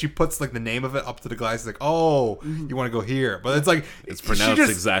soon as she puts the name of it up to the glass, it's like, oh, you want to go here, but it's like it's pronounced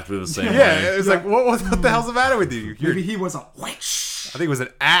exactly the same way. Yeah, it's like what the hell's the matter with you? Maybe he was a witch. I think it was an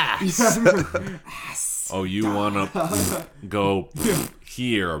ass. Ass. Oh, you want to go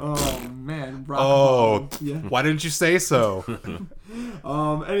here? Oh man. Why didn't you say so?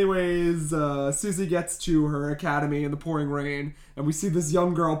 Anyways, Susie gets to her academy in the pouring rain, and we see this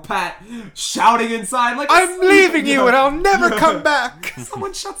young girl, Pat, shouting inside like, I'm leaving you and I'll never come back.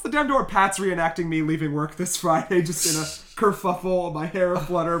 Someone shuts the damn door. Pat's reenacting me leaving work this Friday, just in a kerfuffle, my hair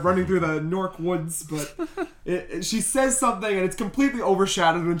flutter, running through the Newark woods, but she says something and it's completely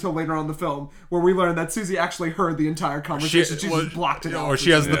overshadowed until later on in the film, where we learn that Susie actually heard the entire conversation. She just blocked it out. Or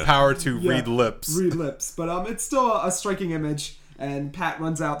she has the power to read lips. Read lips. But it's still a striking image. And Pat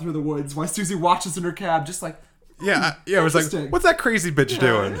runs out through the woods while Susie watches in her cab, just like, it was like, what's that crazy bitch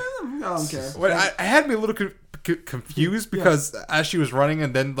doing? I don't care. I had me a little confused because as she was running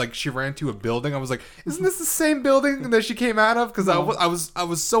and then like she ran to a building, I was like, isn't this the same building that she came out of? Because I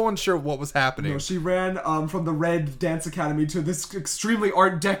was so unsure of what was happening. No, she ran from the Red Dance Academy to this extremely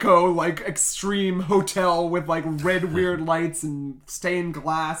Art Deco, like, extreme hotel with like red weird lights and stained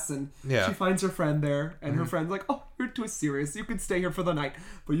glass, and she finds her friend there, and her friend's like, oh, you're too serious. You can stay here for the night,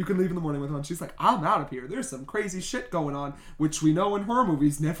 but you can leave in the morning with her. And she's like, I'm out of here. There's some crazy shit going on, which we know in horror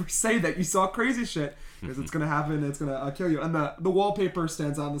movies never say that you saw crazy shit, because it's gonna happen. It's gonna kill you. And the wallpaper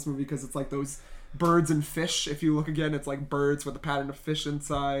stands out in this movie because it's like those birds and fish. If you look again, it's like birds with a pattern of fish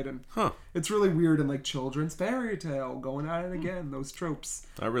inside, and it's really weird and like children's fairy tale going at it again. Those tropes.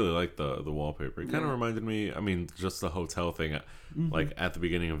 I really like the wallpaper. It kind of reminded me. I mean, just the hotel thing. Like at the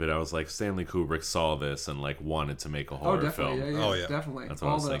beginning of it, I was like, Stanley Kubrick saw this and like wanted to make a horror film. Yeah, definitely. That's what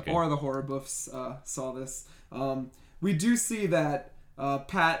I was thinking. Or the horror buffs saw this. We do see that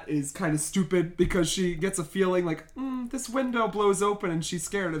Pat is kind of stupid because she gets a feeling like, this window blows open and she's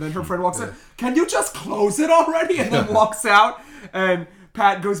scared. And then her friend walks in, can you just close it already? And then walks out. And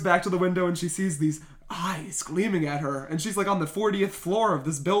Pat goes back to the window and she sees these eyes gleaming at her. And she's like on the 40th floor of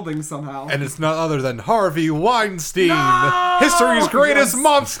this building somehow. And it's none other than Harvey Weinstein, history's greatest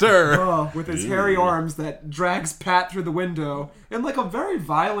monster. With his hairy arms that drags Pat through the window in like a very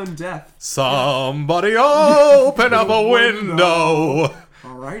violent death. Somebody open up a window.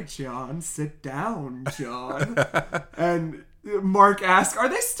 All right, John, sit down, John. And Mark asks, are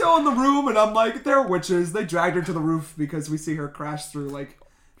they still in the room? And I'm like, they're witches. They dragged her to the roof because we see her crash through like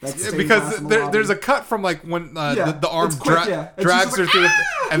because there's a cut from like when the arm drags her through,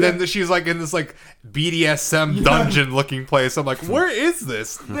 and then she's like in this like BDSM dungeon looking place. I'm like, where is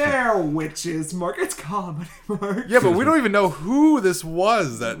this? They're witches, Mark. It's comedy, Mark. Yeah, but we don't even know who this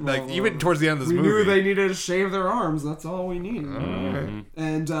was. That like even towards the end of this movie, we knew they needed to shave their arms. That's all we need.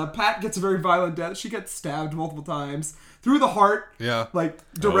 And Pat gets a very violent death. She gets stabbed multiple times through the heart. Yeah, like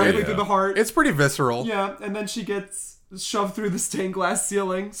directly through the heart. It's pretty visceral. Yeah, and then she gets shoved through the stained glass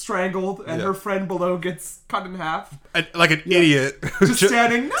ceiling, strangled, and her friend below gets cut in half. Like an idiot. Just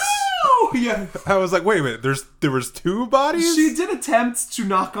standing, no! Yeah. I was like, wait a minute, there was two bodies? She did attempt to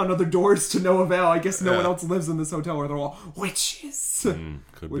knock on other doors to no avail. I guess no one else lives in this hotel where they're all witches.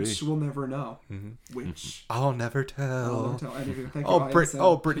 Which we'll never know. Which. I'll never tell. I'll never tell anything. Thank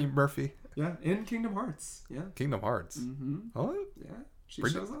you, Brittany Murphy. Yeah, in Kingdom Hearts. Yeah. Kingdom Hearts. What? Yeah, she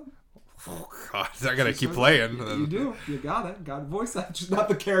shows up. Oh God, I gotta keep playing. You do. You got it. Got a voice actress, not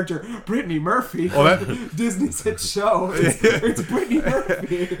the character Brittany Murphy. Well, Disney's hit show. It's Brittany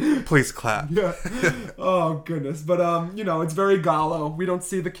Murphy. Please clap. Yeah. Oh goodness, but it's very Gallo. We don't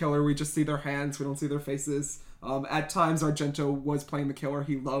see the killer. We just see their hands. We don't see their faces. At times, Argento was playing the killer.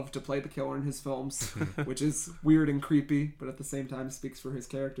 He loved to play the killer in his films, which is weird and creepy, but at the same time speaks for his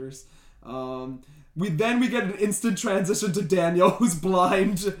characters. We get an instant transition to Daniel, who's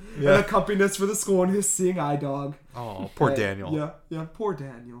blind and accompanying us for the school, and his seeing eye dog. Oh, poor Daniel. Yeah, poor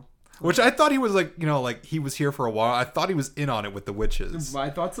Daniel. Which I thought he was like, he was here for a while. I thought he was in on it with the witches. I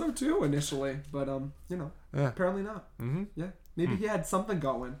thought so too initially, but apparently not. Mm-hmm. Yeah, maybe he had something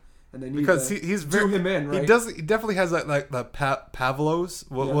going. And they need because he's do him in, right? He definitely has that like the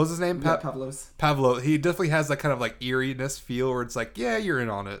Pavlos. What was his name? Pavlos. Pavlo. He definitely has that kind of like eeriness feel where it's like, yeah, you're in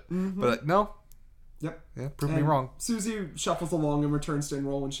on it, but like, no. Yep. Yeah, prove me wrong. Susie shuffles along and returns to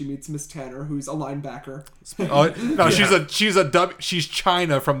enroll when she meets Miss Tanner, who's a linebacker. Oh no, she's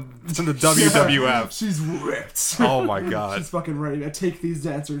China from the WWF. She's ripped. Oh my god. She's fucking ready to take these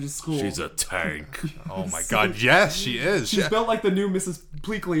dancers to school. She's a tank. Oh my god, yes, she is. She's built like the new Mrs.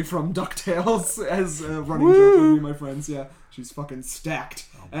 Pleakley from DuckTales as a running joke with me and my friends. Yeah, she's fucking stacked.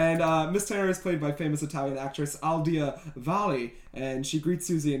 And Miss Tanner is played by famous Italian actress Aldia Valli, and she greets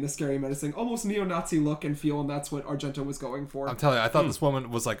Susie in a scary, menacing, almost neo-Nazi look and feel, and that's what Argento was going for. I'm telling you, I thought this woman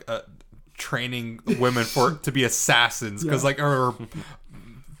was like training women to be assassins because like her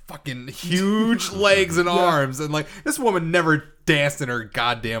fucking huge legs and arms, and like this woman never danced in her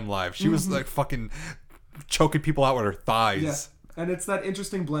goddamn life. She was like fucking choking people out with her thighs. Yeah. And it's that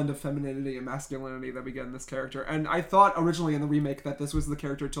interesting blend of femininity and masculinity that we get in this character. And I thought originally in the remake that this was the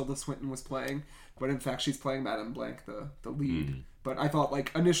character Tilda Swinton was playing, but in fact she's playing Madame Blanc, the lead. But I thought,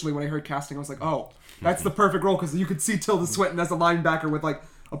 like, initially when I heard casting, I was like, oh, that's the perfect role, because you could see Tilda Swinton as a linebacker with, like,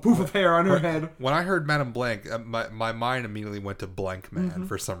 a poof of hair on her head. When I heard Madame Blanc, my mind immediately went to Blank Man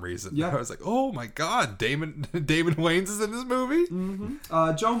for some reason. Yeah. I was like, oh my god, Damon Wayans is in this movie?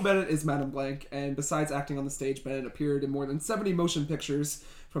 Joan Bennett is Madame Blanc, and besides acting on the stage, Bennett appeared in more than 70 motion pictures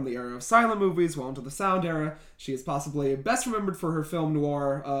from the era of silent movies well into the sound era. She is possibly best remembered for her film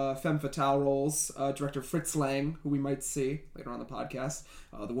noir femme fatale roles. Director Fritz Lang, who we might see later on the podcast,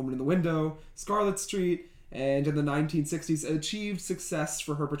 The Woman in the Window, Scarlet Street, and in the 1960s achieved success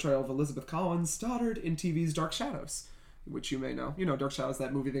for her portrayal of Elizabeth Collins, starred in TV's Dark Shadows, which you may know. You know Dark Shadows,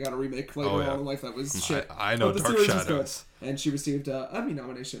 that movie they got a remake later on in life that was shit. I know Dark Shadows. And she received an Emmy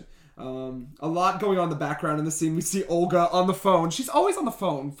nomination. A lot going on in the background in the scene. We see Olga on the phone. She's always on the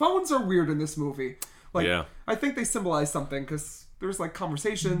phone. Phones are weird in this movie. Like, I think they symbolize something, because there's like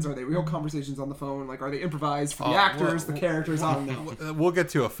conversations. Are they real conversations on the phone? Like, are they improvised for the actors, the characters? I don't know. We'll get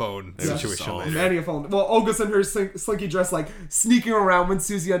to a phone situation later. Many a phone. Well, Olga's in her slinky dress, like sneaking around when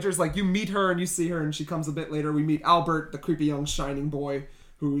Susie enters. Like, you meet her and you see her, and she comes a bit later. We meet Albert, the creepy young shining boy,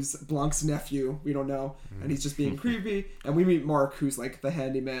 who's Blanc's nephew. We don't know, and he's just being creepy. And we meet Mark, who's like the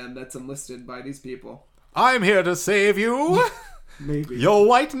handyman that's enlisted by these people. I'm here to save you. Maybe. Your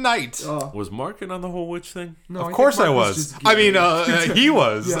white knight. Was Mark in on the whole witch thing? No, of course I was. I mean, he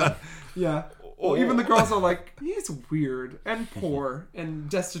was. Yeah. Well, even the girls are like, he's weird and poor and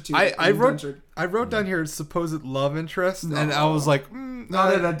destitute. I wrote down here supposed love interest, and I was like,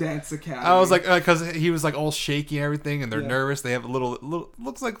 not at a dance academy. I was like, because he was like all shaky and everything, and they're nervous. They have a little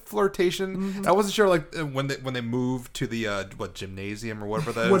looks like flirtation. I wasn't sure like when they moved to the gymnasium or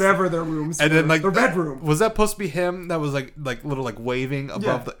whatever that is. Whatever their rooms. And then like the red room. Was that supposed to be him? That was like little like waving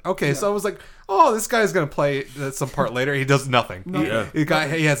above the. Okay, so I was like, oh, this guy's gonna play some part later. He does nothing.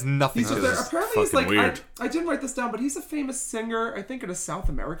 He has nothing. He's just there. Apparently, he's like weird. I didn't write this down, but he's a famous singer. I think in a South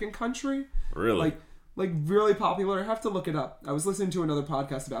American country. Really? Like really popular. I have to look it up. I was listening to another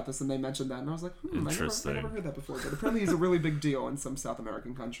podcast about this, and they mentioned that, and I was like, I never heard that before. But apparently, he's a really big deal in some South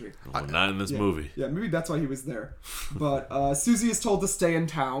American country. Well, not in this movie. Yeah, maybe that's why he was there. But Susie is told to stay in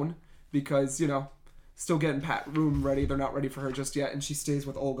town because still getting room ready. They're not ready for her just yet, and she stays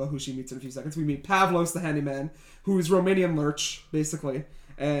with Olga, who she meets in a few seconds. We meet Pavlos, the handyman, who is Romanian Lurch, basically.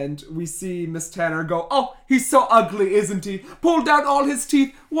 And we see Miss Tanner go, oh, he's so ugly, isn't he? Pulled out all his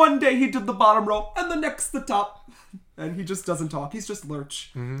teeth. One day he did the bottom row, and the next the top. And he just doesn't talk. He's just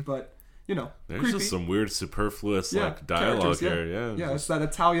Lurch. But, there's creepy. Just some weird superfluous dialogue here. Yeah, it's that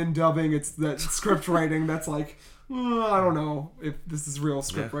Italian dubbing. It's that script writing that's like, I don't know if this is real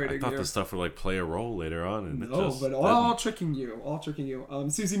script writing. I thought this stuff would like play a role later on, and but all tricking you.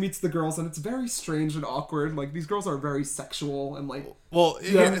 Susie meets the girls, and it's very strange and awkward. Like, these girls are very sexual and like. Well,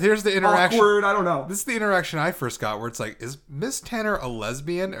 here's the interaction. Awkward. I don't know. This is the interaction I first got, where it's like, is Miss Tanner a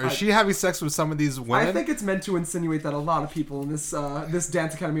lesbian, or is she having sex with some of these women? I think it's meant to insinuate that a lot of people in this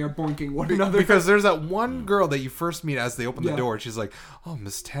dance academy are boinking one another. Because there's that one girl that you first meet as they open the door, and she's like, "Oh,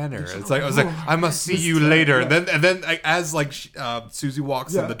 Miss Tanner." It's like I was like, "I must see you later." And then as Susie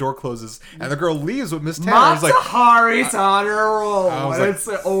walks in, the door closes, and the girl leaves with Miss Tanner. It's like Matahari's on her roll, and it's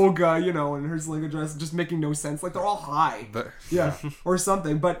Olga, in her slinga dress, just making no sense. Like, they're all high, or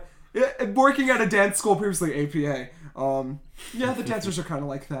something. But working at a dance school previously, APA. The dancers are kind of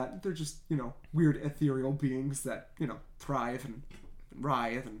like that. They're just weird ethereal beings that thrive and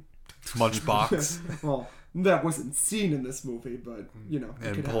writhe and Munchbox. Well, That wasn't seen in this movie, but, you know. It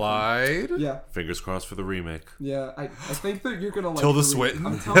could happen. Implied. Yeah. Fingers crossed for the remake. Yeah, I think that you're gonna like Tilda the Swinton.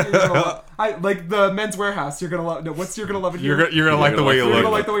 I'm telling you, you're gonna love, I like the Men's Warehouse. You're gonna love. No, what's you're gonna love it? You're gonna like the way you You're gonna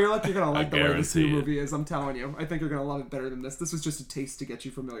look. like the way you look. You're gonna like the way this new guarantee it. movie is. I'm telling you. I think you're gonna love it better than this. This was just a taste to get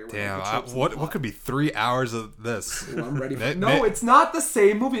you familiar with. Damn, the tropes and what the what plot. could be 3 hours of this? Well, I'm ready for May- No, may- it's not the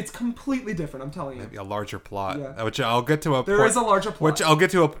same movie. It's completely different. I'm telling you. Maybe a larger plot, Yeah. which I'll get to a There point, is a larger plot. which I'll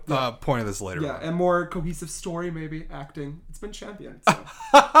get to a point of this later. Yeah, and more cohesive story, maybe acting. It's been championed. So.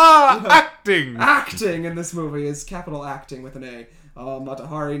 Acting. Acting in this movie is capital acting with an A.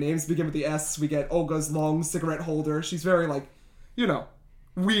 Matahari, names begin with the S. We get Olga's long cigarette holder. She's very, like, you know,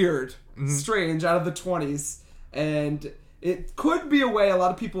 weird, strange, out of the 20s. And it could be a way a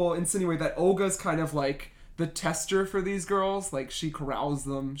lot of people insinuate that Olga's kind of like the tester for these girls. Like, she corrals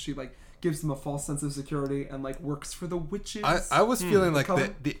them. She, like, gives them a false sense of security and, like, works for the witches. I was feeling like Color?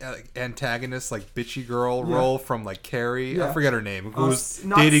 the antagonist, like bitchy girl role from like Carrie. Yeah. I forget her name. Who was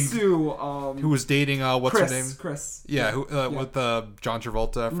not dating? Sue, Who was dating? What's Chris, her name? Chris. Yeah, who with John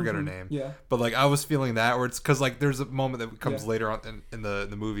Travolta? I forget her name. Yeah. But like I was feeling that where it's because like there's a moment that comes Yeah. later on in the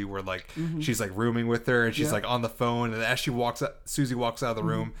movie where like she's like rooming with her and she's Yeah. like on the phone and as she walks out, Susie walks out of the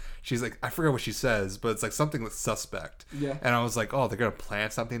room. She's like, I forget what she says, but it's like something that's suspect. Yeah. And I was like, oh, they're gonna plan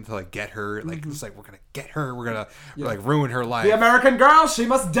something to like get her. Like it's like we're gonna get her. We're gonna like ruin her life. The American girl, she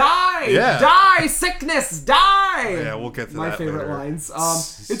must die! Yeah. Die! Sickness! Die! Yeah, we'll get to My that favorite later. lines.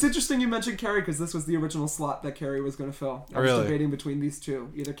 It's interesting you mentioned Carrie because this was the original slot that Carrie was going to fill. I was Really? debating between these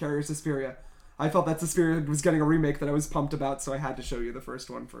two, either Carrie or Suspiria. I felt that Suspiria was getting a remake that I was pumped about, so I had to show you the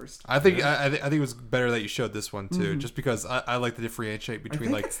first one first. I think I think it was better that you showed this one too, just because I like to differentiate I between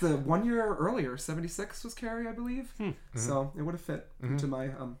think like it's the 1 year earlier, 76 was Carrie, I believe. So it would have fit into my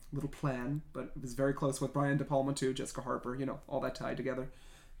little plan, but it was very close with Brian De Palma too, Jessica Harper, you know, all that tied together.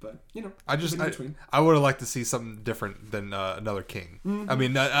 But, you know, I just in between. I would have liked to see something different than Another King. I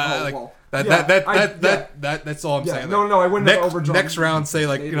mean, well, that's all I'm Yeah, saying. no, I wouldn't have overdrawn. Next round, say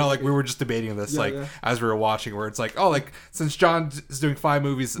like Maybe, you know, like maybe. we were just debating this, Yeah, like yeah. as we were watching, where it's like, oh, like since John is doing 5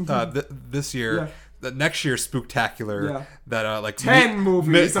 movies this year, Yeah. the next year Spooktacular, Yeah. that like 10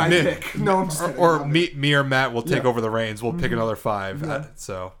 movies I mi- pick. No, I'm just kidding. or me or Matt will take Yeah. over the reins. We'll pick another 5. Yeah.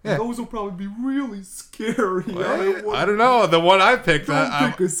 So yeah. Those will probably be really scary. I don't know. The one I picked, Don't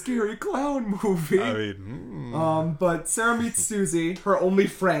I pick a scary clown movie. mean, But Sarah meets Susie, her only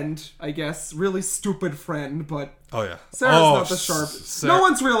friend, I guess. Really stupid friend, but oh yeah. Sarah's Oh, not the sharp. Sarah- No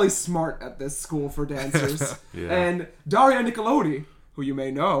one's really smart at this school for dancers. Yeah. And Daria Nicolodi, who you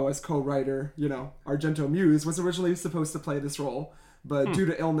may know as co-writer, you know, Argento Muse, was originally supposed to play this role, but due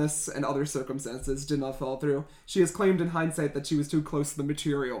to illness and other circumstances, did not follow through. She has claimed in hindsight that she was too close to the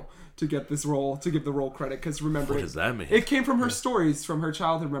material to get this role, to give the role credit, because remember, What does that mean? it came from her stories from her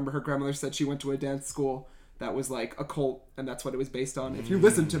childhood. Remember, her grandmother said she went to a dance school that was like a cult, and that's what it was based on. If you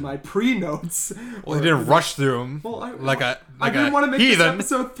listen to my pre-notes, Well, they didn't rush through them Well, I didn't want to make this heathen.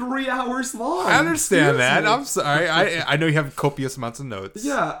 episode 3 hours long. I understand that. Seriously. I'm sorry. I know you have copious amounts of notes.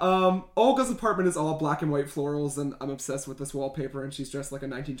 Yeah, Olga's apartment is all black and white florals, and I'm obsessed with this wallpaper, and she's dressed like a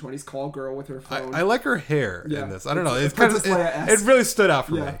 1920s call girl with her phone. I like her hair Yeah. in this. I don't know. It's It's kind of Princess Leia-esque. it really stood out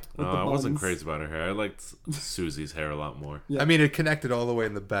for Yeah, me. with the I wasn't buns. crazy about her hair. I liked Susie's hair a lot more. Yeah. I mean, it connected all the way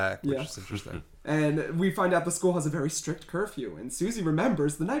in the back, which Yeah. is interesting. And we find out the school has a very strict curfew, and Susie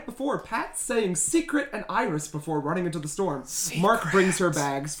remembers the night before Pat saying Secret and Iris before running into the storm. Mark brings her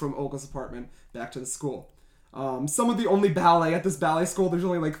bags from Olga's apartment back to the school. Some of the only ballet at this ballet school, there's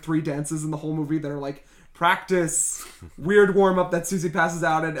only like 3 dances in the whole movie that are like practice, weird warm-up that Susie passes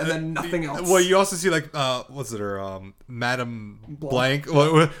out in, and then nothing else. Well, you also see like what's it her Madam Blank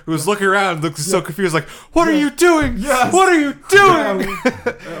who was looking around, looks so confused, like, "What are you doing? Yes. What are you doing?"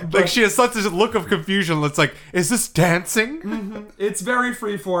 Yeah, Like she has such a look of confusion. It's like, is this dancing? It's very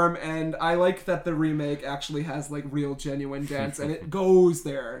freeform, and I like that the remake actually has like real, genuine dance, and it goes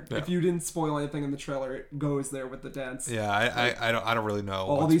there. If you didn't spoil anything in the trailer, it goes there with the dance. Yeah, I don't really know.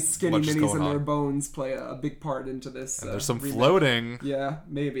 All these skinny what's minis going and their on. bones play a big part into this. There's some remake. floating. Yeah,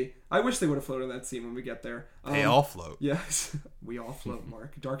 maybe. I wish they would have floated that scene when we get there. They all float. Yes, we all float,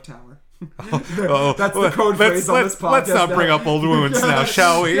 Mark. Dark Tower. Oh, That's the code phrase on this podcast. Let's not bring up old wounds now,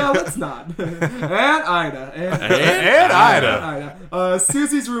 shall we? Yeah, let's not. And Ida. And Ida.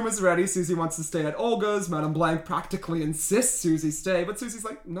 Susie's room is ready. Susie wants to stay at Olga's. Madame Blanc practically insists Susie stay, but Susie's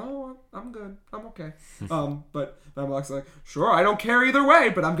like, no, I'm good. I'm okay. But Madame Blanc's like, sure, I don't care either way,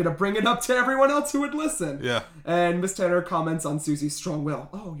 but I'm gonna bring it up to everyone else who would listen. Yeah. And Miss Tanner comments on Susie's strong will.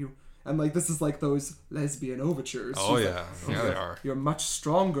 Oh, you. And like, this is like those lesbian overtures. Oh She's yeah, like, yeah they are. You're much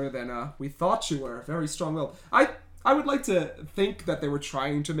stronger than we thought you were. Very strong-willed. I I would like to think that they were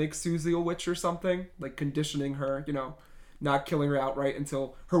trying to make Susie a witch or something, like conditioning her, not killing her outright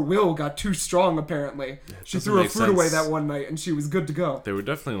until her will got too strong, apparently. She threw her fruit away that one night and she was good to go. They were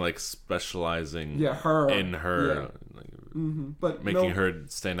definitely like specializing in her. But making her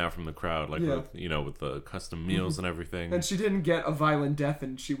stand out from the crowd, like with the custom meals and everything. And she didn't get a violent death,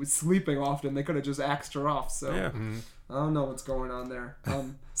 and she was sleeping often. They could have just axed her off. So I don't know what's going on there.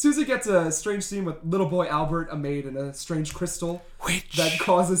 Susie gets a strange scene with little boy Albert, a maid, and a strange crystal that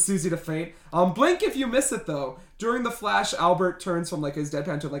causes Susie to faint. Blink if you miss it though. During the flash, Albert turns from like his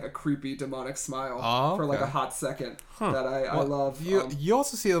deadpan to like a creepy demonic smile for like a hot second that I love. You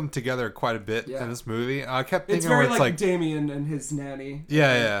also see them together quite a bit in this movie. I kept thinking it's very like Damien and his nanny.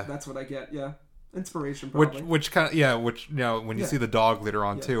 Yeah. That's what I get. Yeah. Inspiration, probably. Which when you see the dog later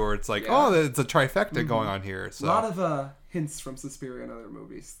on too, where it's like, it's a trifecta going on here. So. A lot of hints from Suspiria and other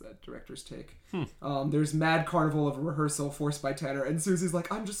movies that directors take. There's mad carnival of a rehearsal forced by Tanner, and Susie's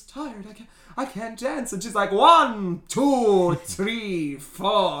like, I'm just tired, I can't dance, and she's like, 1, 2, 3,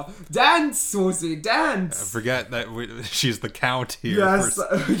 4, dance, Susie, dance. Forget that she's the count here. Yes,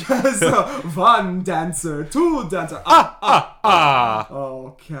 yes. 1 dancer, 2 dancer.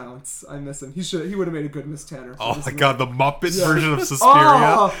 Oh, counts. I miss him. He would have made a good Miss Tanner. Oh my God, the Muppets version of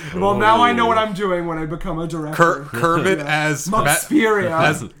Suspiria. Well, now I know what I'm doing when I become a director. Kermit as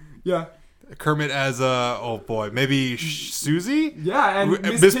Suspiria. Kermit as maybe Susie. Yeah, and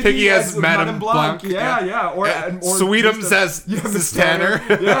Miss Piggy as Madame Blanc. Yeah. Or Sweetums as Miss Tanner.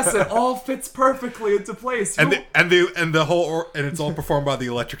 Yes, it all fits perfectly into place. And the whole and it's all performed by the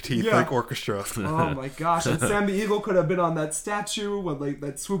Electric Teeth orchestra. Oh my gosh! And Sam the Eagle could have been on that statue when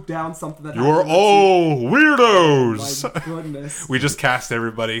that swooped down something that. You're all weirdos. My goodness. We just cast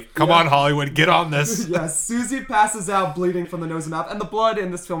everybody. Come on, Hollywood, get on this. Yes, Susie passes out bleeding from the nose and mouth, and the blood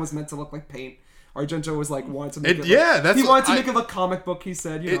in this film was meant to look like paint. Argento was like wanted to make it. He wanted to make it look comic book. He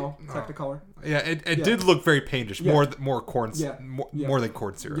said, Technicolor. Yeah, it did look very paintish. More corn. More than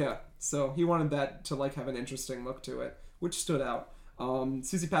corn syrup. Yeah. So he wanted that to like have an interesting look to it, which stood out.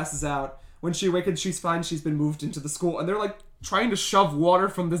 Susie passes out. When she awakens, she's fine. She's been moved into the school, and they're like trying to shove water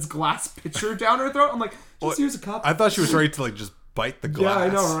from this glass pitcher down her throat. I'm like, just use a cup. I thought she was ready to like just bite the glass. Yeah, I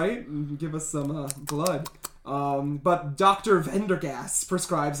know, right? And give us some blood. But Dr. Vendergas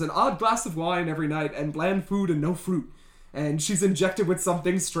prescribes an odd glass of wine every night and bland food and no fruit. And she's injected with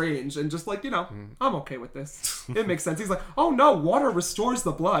something strange and just like, I'm okay with this. It makes sense. He's like, oh no, water restores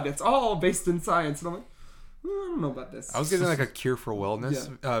the blood. It's all based in science. And I'm like, I don't know about this. I was getting like a Cure for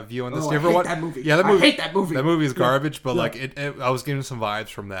Wellness view on this. I hate that movie. Yeah, I hate that movie. That movie is garbage, but like I was getting some vibes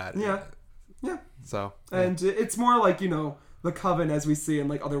from that. Yeah. So. And it's more like, the Coven, as we see in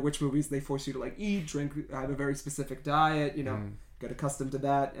like other witch movies, they force you to like eat, drink, have a very specific diet, get accustomed to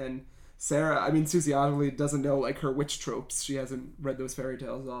that. And Susie obviously doesn't know like her witch tropes. She hasn't read those fairy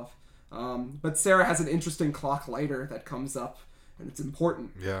tales off. But Sarah has an interesting clock lighter that comes up, and it's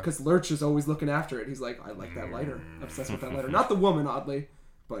important. Yeah. Because Lurch is always looking after it. He's like, I like that lighter. Obsessed with that lighter. Not the woman, oddly,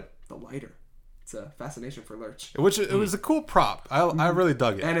 but the lighter. It's a fascination for Lurch. Which it was a cool prop. I really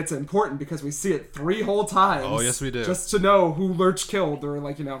dug it. And it's important because we see it 3 whole times. Oh, yes, we do. Just to know who Lurch killed, or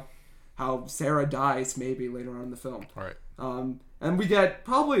like, how Sarah dies maybe later on in the film. All right. And we get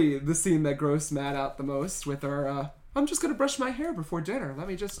probably the scene that grossed Matt out the most with our, I'm just going to brush my hair before dinner. Let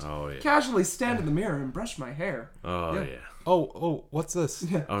me just casually stand in the mirror and brush my hair. Oh, yeah. Oh, what's this?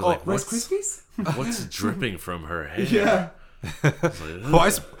 Yeah. I was like, Rice Krispies? What's dripping from her hair? Yeah.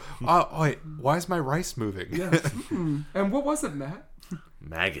 Why is my rice moving? Yeah. And what was it, Matt?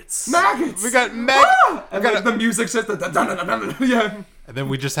 Maggots. We got maggots. And the music's just yeah. And then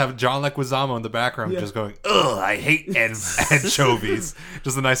we just have John Leguizamo in the background just going, ugh, I hate anchovies.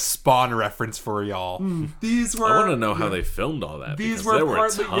 Just a nice Spawn reference for y'all. These were. I want to know how they filmed all that. These because there were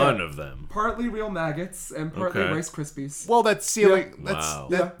partly, a ton of them. Partly real maggots and partly Rice Krispies. Well, that ceiling, Wow.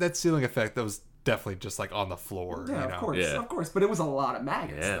 that ceiling effect, that was definitely just like on the floor. Yeah, of course. But it was a lot of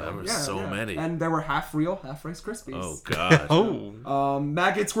maggots. Yeah, there were so many. And there were half real, half Rice Krispies. Oh, God.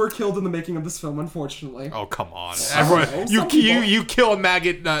 Maggots were killed in the making of this film, unfortunately. Oh, come on. Everyone, you kill a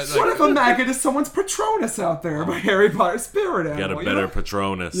maggot. What if a maggot is someone's Patronus out there by Harry Potter spirit animal? Got a better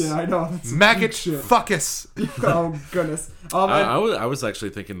Patronus. Yeah, I know. Maggot fuckus. Oh, goodness. I was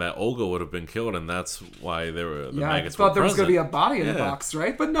actually thinking that Olga would have been killed, and that's why the maggots were I thought there was going to be a present. body in the box,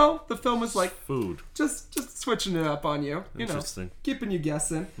 right? But no, the film was like food. Just switching it up on you. Interesting. Keeping you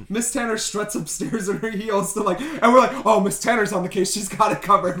guessing. Miss Tanner struts upstairs in her heels to and we're like, oh, Miss Tanner's on the case. She's got it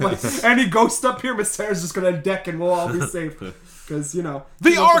covered. Like, any ghost up here, Miss Tanner's just going to deck and we'll all be safe. Because, The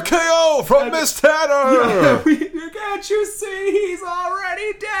RKO from Miss Tanner! Can't you see he's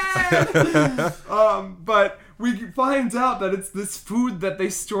already dead? But we find out that it's this food that they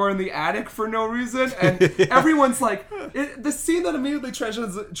store in the attic for no reason, and everyone's like, the scene that immediately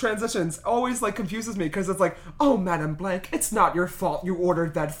transitions always like confuses me because it's like, oh, Madame Blanc, it's not your fault you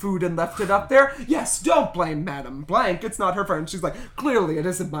ordered that food and left it up there. Yes, don't blame Madame Blanc. It's not her fault. And she's like, clearly it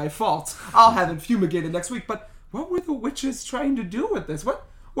isn't my fault. I'll have it fumigated next week. But what were the witches trying to do with this?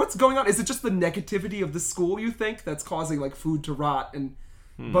 What's going on? Is it just the negativity of the school, you think, that's causing like food to rot and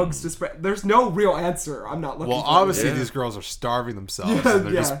bugs to spread? There's no real answer. I'm not looking. Well, for obviously it. these girls are starving themselves, and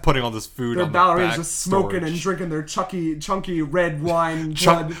they're just putting all this food Their on ballerinas the back just smoking storage. and drinking their chunky red wine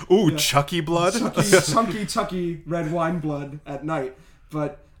blood. Chucky blood. Chunky red wine blood at night.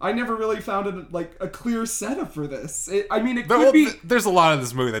 But I never really found it like a clear setup for this. It could be. There's a lot of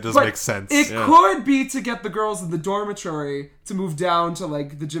this movie that doesn't make sense. It could be to get the girls in the dormitory to move down to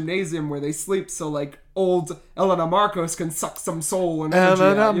like the gymnasium where they sleep, so like old Elena Marcos can suck some soul and energy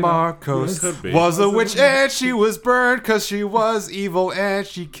Elena out, Marcos Could be. was a witch and she was burned because she was evil and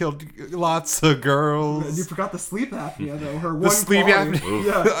she killed lots of And you girls. forgot the sleep apnea though. Her one sleep quality. apnea.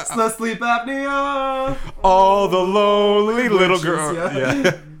 Yeah, it's the sleep apnea. All the lonely little Witches, girls.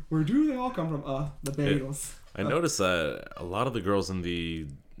 yeah. Where do they all come from? The bagels. I noticed that a lot of the girls in the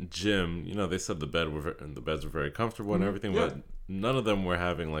gym, they said the beds were very comfortable and everything, but none of them were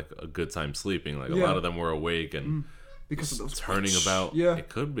having like a good time sleeping. Like a lot of them were awake and Because of those turning about. Yeah. It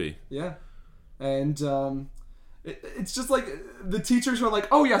could be. Yeah. And it's just like the teachers are like,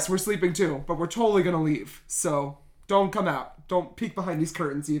 oh yes, we're sleeping too, but we're totally gonna leave. So don't come out. Don't peek behind these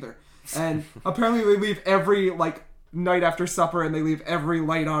curtains either. And apparently they leave every like night after supper, and they leave every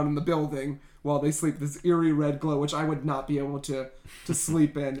light on in the building while they sleep. This eerie red glow, which I would not be able to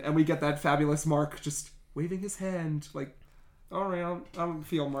sleep in. And we get that fabulous Mark just waving his hand like, all right, I don't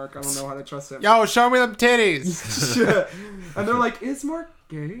feel Mark. I don't know how to trust him. Yo, show me them titties. And they're like, is Mark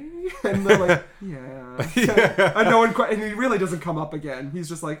gay? And they're like, yeah. And no one and he really doesn't come up again. He's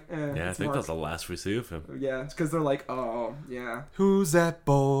just like, Yeah, I it's think Mark. that's the last we see of him. Yeah, because they're like, oh, yeah. Who's that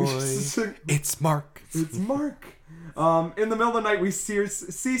boy? It's Mark. It's Mark. In the middle of the night, we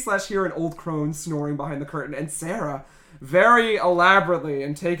see/hear an old crone snoring behind the curtain, and Sarah, very elaborately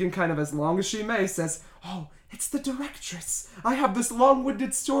and taking kind of as long as she may, says, oh, it's the directress. I have this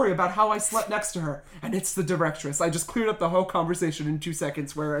long-winded story about how I slept next to her, and it's the directress. I just cleared up the whole conversation in 2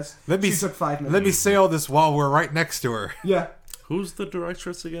 seconds, whereas she took 5 minutes. Let me say all this while we're right next to her. Yeah. Who's the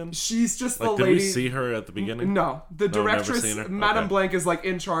directress again? She's just Like, the did lady. we see her at the beginning? No, the No, never directress, seen her? Madame Okay. Blanc, is like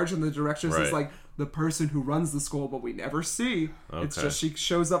in charge, and the directress is Right. like the person who runs the school, but we never see. It's Okay. just she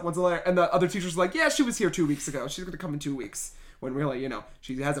shows up once a later, and the other teacher's like, yeah, she was here 2 weeks ago. She's gonna come in 2 weeks. When really,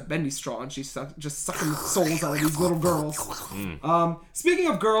 she has a bendy straw, and she's just sucking the souls out of these little girls. Speaking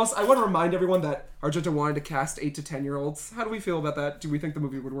of girls, I want to remind everyone that Argento wanted to cast 8 to 10-year-olds. How do we feel about that? Do we think the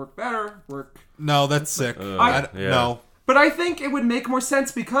movie would work better? No, that's sick. yeah. No. But I think it would make more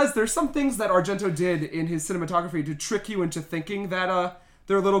sense because there's some things that Argento did in his cinematography to trick you into thinking that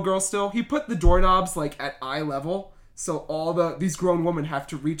they're little girls still. He put the doorknobs like at eye level, so all these grown women have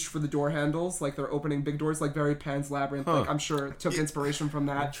to reach for the door handles, like they're opening big doors, like very Pan's Labyrinth. Like I'm sure it took inspiration from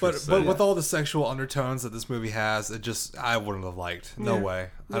that. But with all the sexual undertones that this movie has, I wouldn't have liked. No Yeah. way.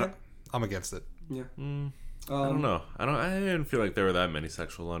 Yeah. I'm against it. Yeah. I don't know. I didn't feel like there were that many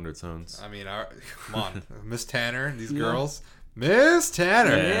sexual undertones. I mean, come on, Miss Tanner, these girls, Miss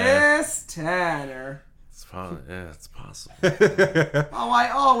Tanner. Yeah. Yes, Tanner. It's possible. Oh, I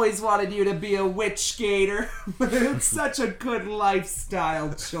always wanted you to be a witch skater. It's such a good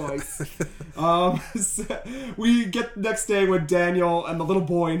lifestyle choice. So we get next day with Daniel and the little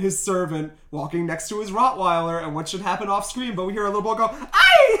boy and his servant walking next to his Rottweiler, and what should happen off screen, but we hear a little boy go,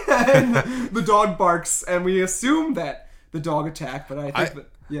 "Aye!" And the dog barks, and we assume that the dog attacked, but I think that...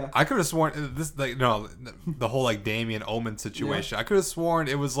 Yeah. I could have sworn the whole like Damien Omen situation. I could have sworn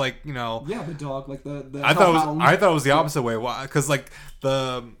it was like Yeah, the dog, like the I thought hellhound. it was the opposite way. Why? Because like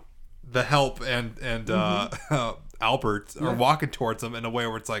the help and Albert are walking towards him in a way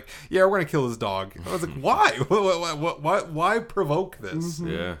where it's like, yeah, we're gonna kill this dog. I was like, why? Why provoke this?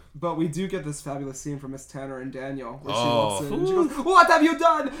 Yeah. But we do get this fabulous scene from Miss Tanner and Daniel, where she Oh. walks in and she goes, "What have you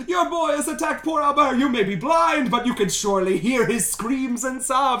done? Your boy has attacked poor Albert. You may be blind, but you can surely hear his screams and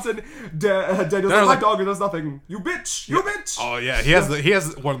sobs." And Daniel's like, "My dog does nothing. You bitch! You bitch!" Oh yeah, he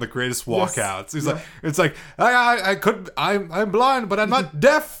has one of the greatest walkouts. He's like, it's like I'm blind, but I'm not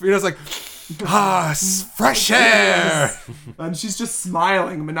deaf. It's like, fresh air. And she's just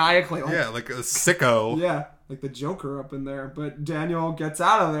smiling maniacally. Like, Yeah, like a sicko. yeah. like the Joker up in there. But Daniel gets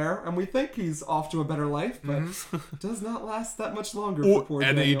out of there, and we think he's off to a better life, but does not last that much longer for poor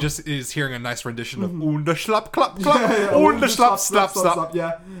and Daniel. he just is hearing a nice rendition of Und schlapp, clap, clap, Und schlapp, slap, slap.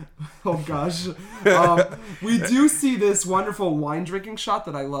 Yeah. Oh gosh. We do see this wonderful wine drinking shot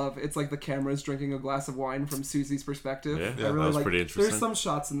that I love. It's like the camera's drinking a glass of wine from Susie's perspective. Yeah, I really that was like. pretty interesting. There's some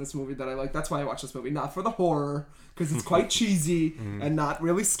shots in this movie that I like. That's why I watch this movie, not for the horror, because it's quite cheesy and not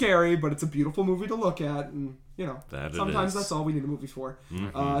really scary, but it's a beautiful movie to look at, and you know, That it sometimes is. that's all we need a movie for.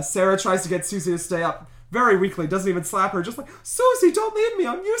 Sarah tries to get Susie to stay up very weakly, doesn't even slap her, just like, Susie, don't leave me,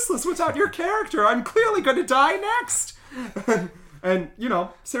 I'm useless without your character, I'm clearly going to die next. And, you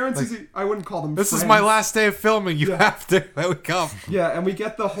know, Sarah and Susie, I wouldn't call them This friends. is my last day of filming. You have to. Let me come. Yeah, and we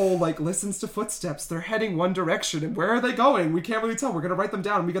get the whole, like, listens to footsteps. They're heading one direction, and where are they going? We can't really tell. We're going to write them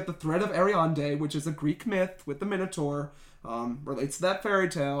down. And we get the thread of Ariande, which is a Greek myth with the Minotaur. Relates to that fairy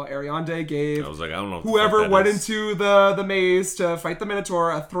tale. Ariande gave I was like, I don't know. whoever went into the maze to fight the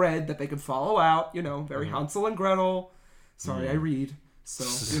Minotaur a thread that they could follow out. You know, very Hansel and Gretel. Sorry, I read. So,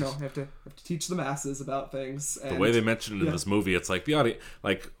 you know, have to teach the masses about things. And, The way they mentioned it in this movie, it's like the audience,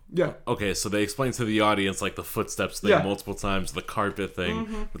 like, Yeah. okay, so they explain to the audience like the footsteps thing Yeah. multiple times, the carpet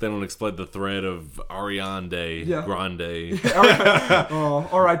thing, but they don't explain the thread of Ariande Yeah. Grande. Oh,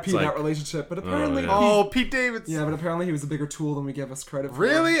 R.I.P. like- that relationship. But apparently, yeah. Oh, Pete Davidson. yeah, but apparently he was a bigger tool than we give us credit for.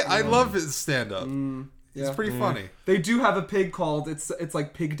 Really? I love his stand-up. Yeah. It's pretty funny. They do have a pig called it's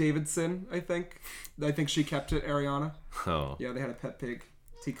like Pig Davidson, I think. I think she kept it, Ariana. Oh, Yeah, they had a pet pig,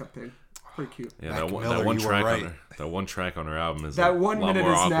 teacup pig. Pretty cute. yeah, Mac that one, Miller, that one you were track right. on her, that one track on her album is That a one lot minute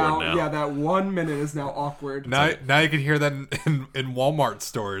more is awkward now, yeah, that 1 minute is now awkward. Now you can hear that in Walmart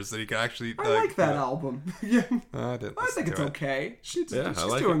stores that you can actually. I like that album. Yeah, I didn't. I think listen it's to it. okay. She's Yeah, I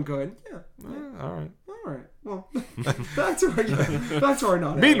like doing good. Yeah. All right. All right. Well, back to our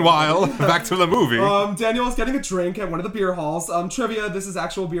not. Meanwhile, back to the movie. Daniel is getting a drink at one of the beer halls. Trivia: this is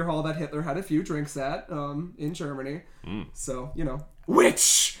actual beer hall that Hitler had a few drinks at in Germany. So you know,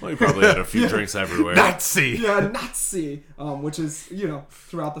 which Well, he probably had a few drinks everywhere. Nazi. yeah, Nazi, which is you know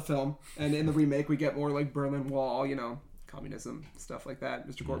throughout the film, and in the remake we get more like Berlin Wall, you know, communism stuff like that,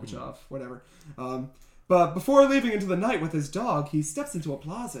 Mr. Gorbachev, whatever. But before leaving into the night with his dog, he steps into a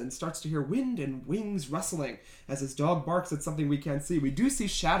plaza and starts to hear wind and wings rustling as his dog barks at something we can't see. We do see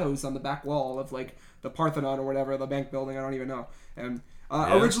shadows on the back wall of like the Parthenon or whatever, the bank building, I don't even know. And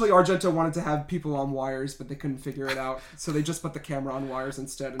originally Argento wanted to have people on wires, but they couldn't figure it out. So they just put the camera on wires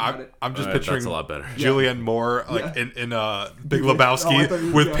instead and had it. I'm just Alright, picturing that's a lot better. Julianne Moore like Yeah. in Big Oh, I Lebowski thought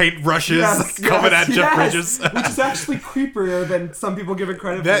you- with yeah. paintbrushes coming at Jeff Bridges. Which is actually creepier than some people give it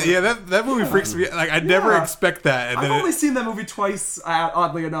credit That, for. yeah, that movie freaks me. Like I never Yeah. expect that, and I've then only seen that movie twice,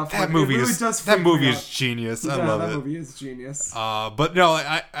 oddly enough. that Like, movie it really is does that freak me movie out. is genius. I Yeah, love that it. movie is genius. But no,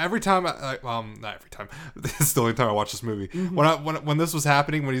 every time, not every time. This is the only time I watch this movie. Mm-hmm. When this was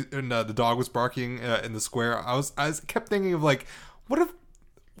happening, when the dog was barking in the square, I kept thinking of like, what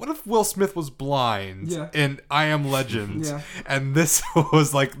if Will Smith was blind Yeah. in I Am Legend, Yeah. and this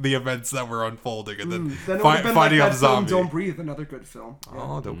was like the events that were unfolding, and then, Then it would have been like fighting that off film zombie. Don't Breathe, another good film. Yeah.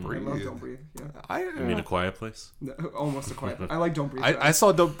 Oh, Don't I Breathe. love Don't Breathe. Yeah. You mean A Quiet Place? No, almost a quiet. I like Don't Breathe. I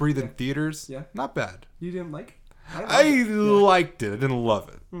saw Don't Breathe in theaters. Yeah. Not bad. You didn't like? I loved it. liked it. I didn't love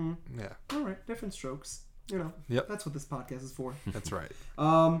it. Yeah, All right, different strokes. You know. Yep. That's what this podcast is for. that's right.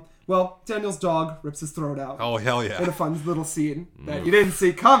 Well, Daniel's dog rips his throat out Oh hell in a yeah! fun little scene that you didn't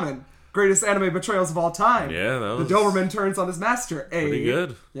see coming. Greatest anime betrayals of all time. Yeah, that was The Doberman turns on his master. pretty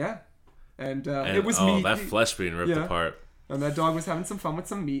good. Yeah. And, And, it was oh, meat. that flesh being ripped Yeah. apart. And that dog was having some fun with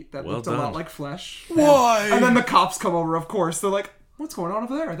some meat that Well looked a lot done. like flesh. Why? And then the cops come over, of course. They're like, what's going on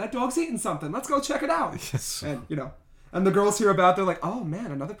over there? That dog's eating something. Let's go check it out. And, you know, and the girls hear about it. They're like, oh,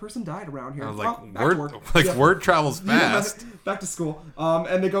 man, another person died around here. I was Oh, like, back to work. Yeah. word travels Yeah, fast. back to school.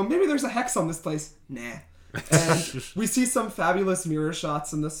 And they go, maybe there's a hex on this place. Nah. And we see some fabulous mirror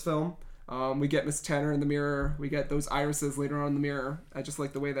shots in this film. We get Miss Tanner in the mirror. We get those irises later on in the mirror. I just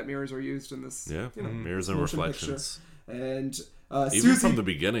like the way that mirrors are used in this. Yeah, you know, mirrors and motion reflections. picture. And Even Susie, from the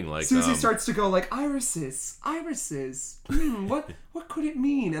beginning, like Susie starts to go like, irises. What could it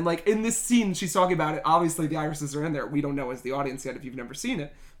mean? And like in this scene, she's talking about it. Obviously, the irises are in there. We don't know as the audience yet if you've never seen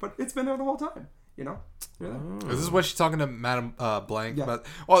it, but it's been there the whole time. You know. They're there. Is this what she's talking to Madame Blank Yeah. about?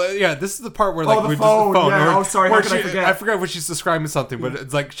 Well, yeah, this is the part where like the we phone, just the phone. yeah. where- Oh, sorry, how where could I she- forget? I forgot when she's describing something, but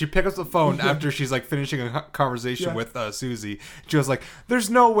it's like she picks up the phone after she's like finishing a conversation Yeah. with Susie. She was like, "There's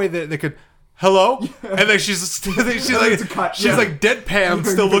no way that they could." Hello, and then she's like It's a cut, she's yeah. like deadpan,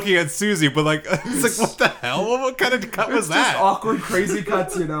 still looking at Susie, but like it's like what the hell? What kind of cut was It's that? just awkward, crazy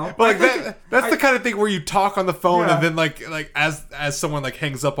cuts, you know. But like that's the kind of thing where you talk on the phone Yeah. and then like as someone like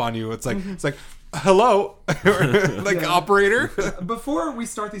hangs up on you, it's like hello, like operator. Before we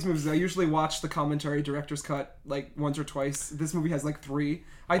start these movies, I usually watch the commentary director's cut like once or twice. This movie has like 3.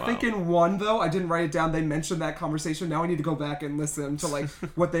 I think in one though, I didn't write it down. They mentioned that conversation. Now I need to go back and listen to like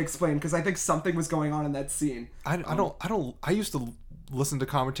what they explained because I think something was going on in that scene. I used to listen to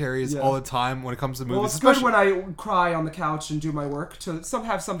commentaries all the time when it comes to movies. Well, it's good when I cry on the couch and do my work to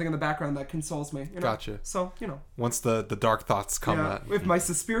have something in the background that consoles me. You know? Gotcha. So, once the dark thoughts come out. If my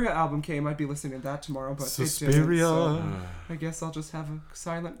Suspiria album came, I'd be listening to that tomorrow, but Suspiria. it didn't, so I guess I'll just have a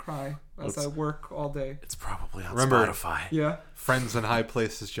silent cry as I work all day. It's probably on Remember, Spotify. Yeah. Friends in high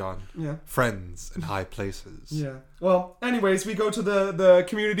places, John. Yeah. Friends in high places. Yeah. Well, anyways, we go to the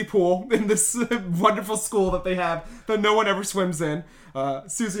community pool in this wonderful school that they have that no one ever swims in.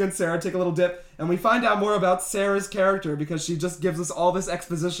 Susie and Sarah take a little dip, and we find out more about Sarah's character because she just gives us all this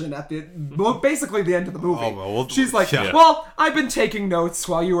exposition at basically the end of the movie. Oh, well, she's like, yeah. well, I've been taking notes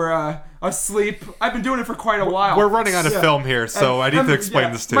while you were asleep. I've been doing it for quite a while. We're running out of film here, so I need to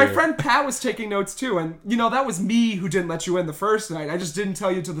explain this to my you. My friend Pat was taking notes too, and that was me who didn't let you in the first night. I just didn't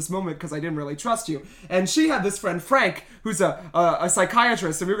tell you to this moment because I didn't really trust you. And she had this friend Frank, who's a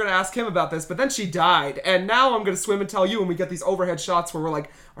psychiatrist, and we were going to ask him about this, but then she died. And now I'm going to swim and tell you, and we get these overhead shots where we're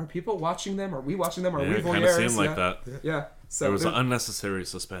like, are people watching them? Are we watching them? Are we voyeurs? It kind of seemed like that. Yeah. So there was unnecessary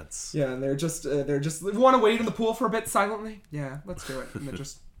suspense. Yeah, and they're just want to wade in the pool for a bit silently. Yeah, let's do it. And they're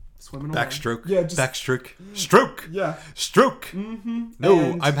just swimming away. Backstroke. Yeah, just backstroke. Stroke. Yeah. Stroke. Mm-hmm. No,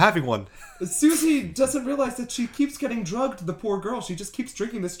 and I'm having one. Susie doesn't realize that she keeps getting drugged, the poor girl. She just keeps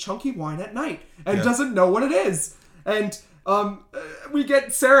drinking this chunky wine at night and doesn't know what it is. And we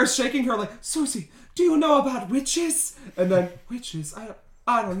get Sarah shaking her like, Susie, do you know about witches? And then, witches?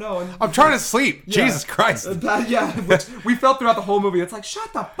 I don't know. And I'm trying to sleep. Yeah. Jesus Christ. Which we felt throughout the whole movie. It's like,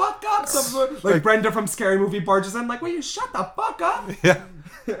 shut the fuck up. Like Brenda from Scary Movie barges in, like, will you shut the fuck up? Yeah.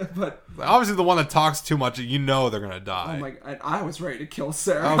 But obviously the one that talks too much, they're gonna die. Oh my! And I was ready to kill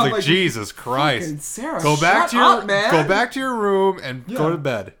Sarah. I was like, Jesus Christ! Sarah, go back go back to your room and go to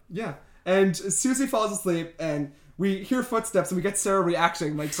bed. Yeah. And Susie falls asleep, and we hear footsteps, and we get Sarah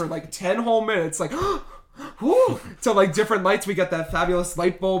reacting like for like 10 whole minutes, like. Woo! So like different lights, we get that fabulous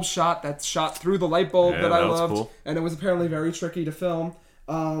light bulb shot that's shot through the light bulb that I loved, cool. And it was apparently very tricky to film.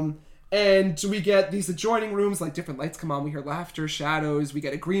 And we get these adjoining rooms, like different lights come on. We hear laughter, shadows. We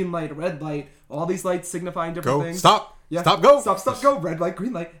get a green light, a red light. All these lights signifying different things. Stop. Yeah. Stop. Go. Stop. Go. Red light,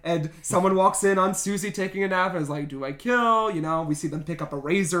 green light. And someone walks in on Susie taking a nap and is like, "Do I kill?" We see them pick up a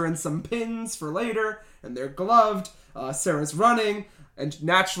razor and some pins for later, and they're gloved. Sarah's running. And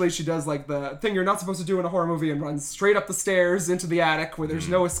naturally, she does like the thing you're not supposed to do in a horror movie and runs straight up the stairs into the attic where there's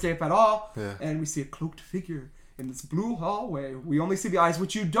no escape at all. Yeah. And we see a cloaked figure in this blue hallway. We only see the eyes,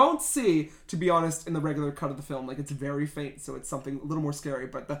 which you don't see, to be honest, in the regular cut of the film. Like, it's very faint, so it's something a little more scary.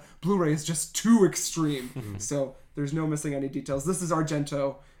 But the Blu-ray is just too extreme. So there's no missing any details. This is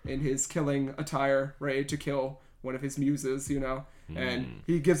Argento in his killing attire, ready to kill one of his muses, And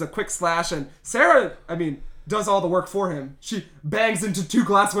he gives a quick slash, and Sarah, does all the work for him. She bangs into 2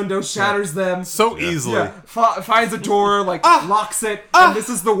 glass windows, shatters them. So easily. Yeah, finds a door, locks it. And this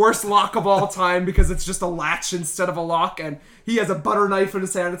is the worst lock of all time because it's just a latch instead of a lock. And he has a butter knife in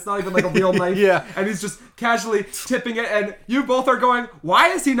his hand. It's not even like a real knife. Yeah. And he's just casually tipping it. And you both are going, why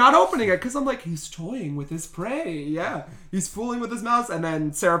is he not opening it? Because I'm like, he's toying with his prey. Yeah. He's fooling with his mouse. And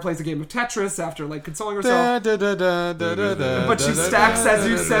then Sarah plays a game of Tetris after, consoling herself. But she stacks, as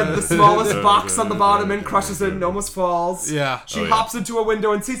you said, the smallest box on the bottom and crushes it and almost falls. Yeah. She hops into a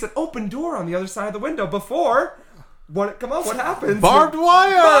window and sees an open door on the other side of the window before... What happens? Barbed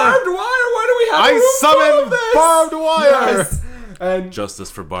wire! Barbed wire! Why do we have a room summoned this? barbed wire! Yes. And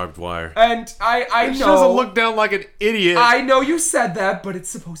justice for barbed wire. And I know... She doesn't look down like an idiot. I know you said that, but it's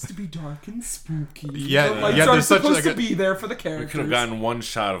supposed to be dark and spooky. Yeah, there's supposed to be there for the characters. We could have gotten one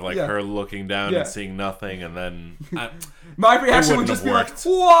shot of her looking down and seeing nothing, and then... My reaction would just be like,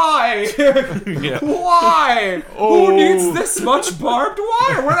 why? Why? Who needs this much barbed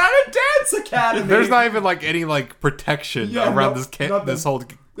wire? We're not a dance academy. There's not even any protection around this whole...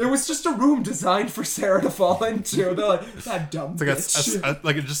 It was just a room designed for Sarah to fall into. They're like, that dumb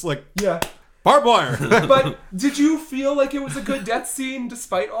bitch. Yeah. Barbed wire. But did you feel like it was a good death scene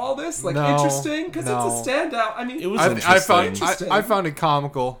despite all this? No, interesting? Because it's a standout. It was interesting. I found it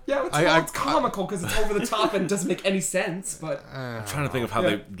comical. Yeah, it's comical because it's over the top and doesn't make any sense. But I'm trying to think of how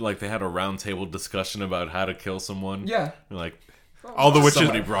they had a round table discussion about how to kill someone. Yeah. All the witches.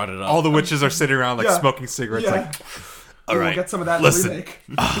 Somebody brought it up. All the witches are sitting around smoking cigarettes. All right, we'll get some of that in the remake.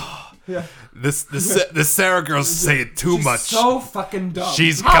 Yeah. This Sarah girl's saying too She's much. so fucking dumb.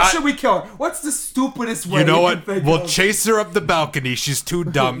 She's How got- should we kill her? What's the stupidest way You know we what? can think We'll of? chase her up the balcony. She's too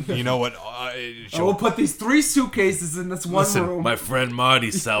dumb. You know what? We'll put these 3 suitcases in this one Listen, room. My friend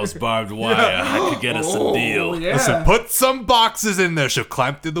Marty sells barbed wire. I could get us a deal. Yeah. Listen, put some boxes in there. She'll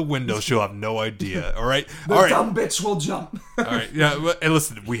climb through the window. She'll have no idea. All right? the All right. dumb bitch will jump. All right. Yeah. And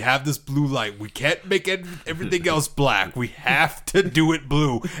listen, we have this blue light. We can't make everything else black. We have to do it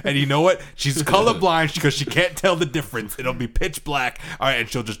blue. And you know what? She's colorblind because she can't tell the difference. It'll be pitch black. All right. And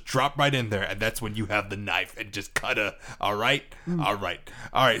she'll just drop right in there. And that's when you have the knife and just cut her. All right? All right.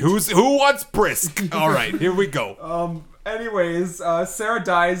 All right. Who wants brisk? All right. Here we go. Anyways, Sarah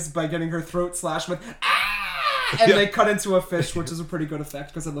dies by getting her throat slashed with and Yeah. they cut into a fish, which is a pretty good effect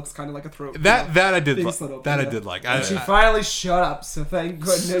because it looks kind of like a throat. That I did being like. slit open, That I yeah. did like. And she finally shut up, so thank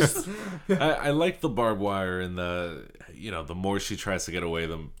goodness. I like the barbed wire and the more she tries to get away,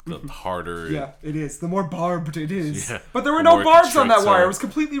 the harder. Yeah, it is. The more barbed it is. Yeah. But there were The no more it barbs on that constricts wire. her. It was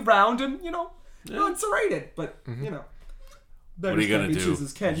completely round and, non-serrated. But, What are you gonna do?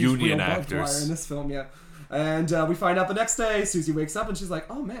 Chooses. Can't Union use real barbed actors. wire in this film, yeah. And we find out the next day, Susie wakes up and she's like,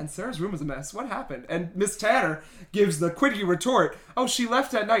 oh man, Sarah's room is a mess. What happened? And Miss Tanner gives the quickie retort, oh, she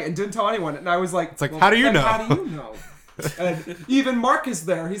left at night and didn't tell anyone. And I was like, It's like, how do you know? How do you know? And even Mark is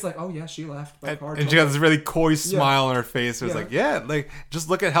there. He's like, oh yeah, she left. My car And she told got this really coy smile on her face. It was Yeah. like, just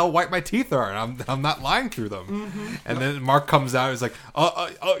look at how white my teeth are, and I'm not lying through them. Mm-hmm. And then Mark comes out. He's like,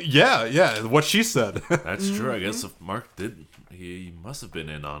 yeah, what she said. That's true. I guess if Mark did, he must have been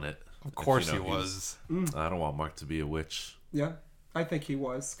in on it. Of course he was. I don't want Mark to be a witch. Yeah, I think he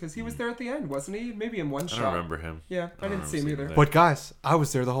was because he was there at the end, wasn't he? Maybe in one I shot. don't remember him. Yeah, I didn't see him either. there. But guys, I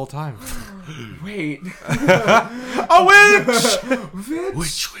was there the whole time. Wait, A witch!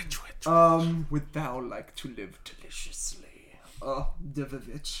 Witch. Would thou like to live deliciously? Oh,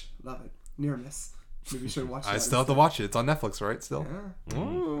 Devovich, love it. Near miss. Maybe you should watch that. I still have to watch it. It's on Netflix, right? Still.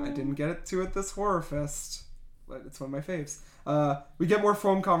 Yeah. I didn't get to it this horror fest, but it's one of my faves. We get more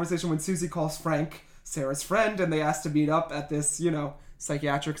phone conversation when Susie calls Frank, Sarah's friend, and they ask to meet up at this,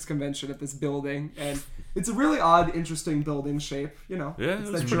 psychiatrics convention at this building. And it's a really odd, interesting building shape, Yeah, It's it was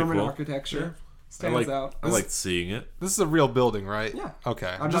that pretty German cool. architecture. I Stands out. liked seeing it. This is a real building, right? Yeah.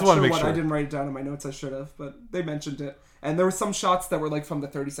 Okay. I'm just not want sure to make what sure. I didn't write it down in my notes. I should have, but they mentioned it. And there were some shots that were like from the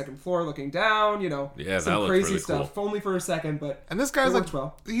 32nd floor looking down, Yeah, that some looked crazy really stuff. Only for a second, but And this guy's it like, worked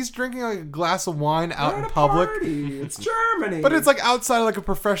well. he's drinking like a glass of wine out They're in at a public. party. It's Germany. But it's like outside of like a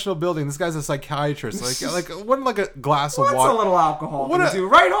professional building. This guy's a psychiatrist. Like wouldn't like a glass of what's water. a little alcohol What gonna a- do,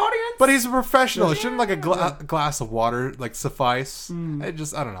 right, audience? But he's a professional. Shouldn't like a glass of water like suffice? I don't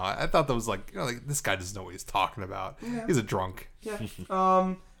know. I thought that was like, this guy doesn't know what he's talking about. Yeah. He's a drunk.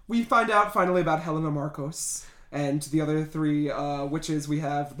 Yeah. We find out finally about Helena Marcos and the other 3 witches. We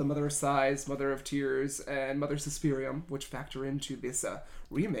have the Mother of Sighs, Mother of Tears, and Mother Suspirium, which factor into this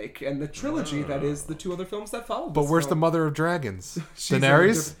remake and the trilogy that is the 2 other films that follow. But this where's the film. mother of dragons? She's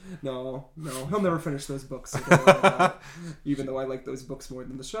Daenerys? No, he'll never finish those books. So don't worry about it. Even though I like those books more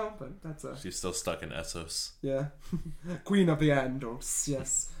than the show, but that's a She's still stuck in Essos. yeah, Queen of the Andals.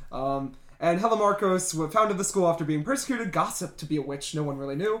 Yes. And Helen Marcos founded the school after being persecuted, gossiped to be a witch no one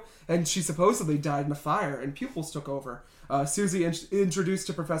really knew, and she supposedly died in a fire, and pupils took over. Susie introduced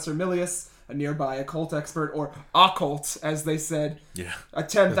to Professor Milius, a nearby occult expert, or occult, as they said, Yeah.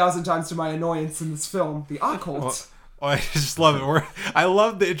 10,000 times to my annoyance in this film, the occult. Oh, I just love it. I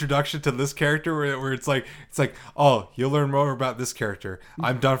love the introduction to this character where it's like, oh, you'll learn more about this character.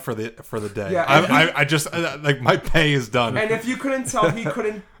 I'm done for the day. Yeah, I just like my pay is done. And if you couldn't tell,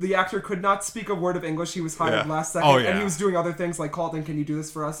 the actor could not speak a word of English. He was hired Yeah. last second. Oh, yeah. And he was doing other things like, Calden, can you do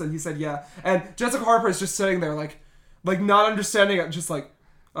this for us? And he said, yeah. And Jessica Harper is just sitting there like not understanding it, just like,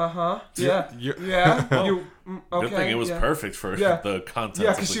 yeah, You're- yeah. You, okay, Good thing it was yeah. perfect for Yeah. the content Yeah,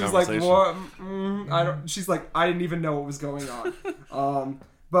 of because the she was like, conversation. what? I don't. She's like, I didn't even know what was going on.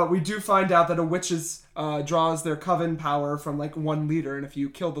 But we do find out that a witch's draws their coven power from like one leader, and if you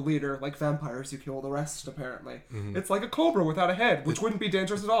kill the leader, like vampires, you kill the rest. Apparently, it's like a cobra without a head, which wouldn't be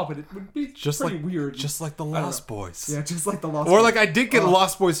dangerous at all, but it would be just pretty like weird. just like the don't Lost know. Boys. Yeah, just like the Lost. Or Boys. like I did get a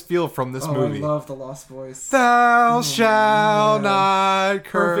Lost Boys feel from this movie. I love the Lost Boys. Thou shalt not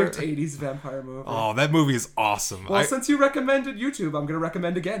Perfect curse. 80s vampire movie. Oh, that movie is awesome. Well, since you recommended YouTube, I'm going to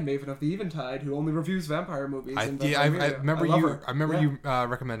recommend again Maven of the Eventide, who only reviews vampire movies. I and remember love you. her. I remember Yeah. you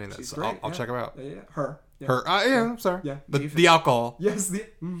recommending this. She's So great, I'll yeah. check them out. Yeah, her. Yeah. Her. Yeah, I'm sorry. Yeah, The alcohol. Yes,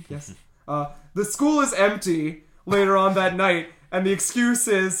 yes. The school is empty later on that night, and the excuse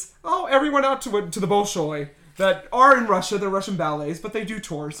is, oh, everyone out to the Bolshoi. that are in Russia. They're Russian ballets, but they do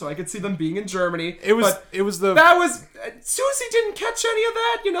tour, so I could see them being in Germany. Susie didn't catch any of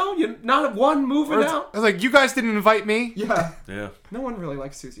that, not one moving out. I was like, you guys didn't invite me? Yeah. Yeah. No one really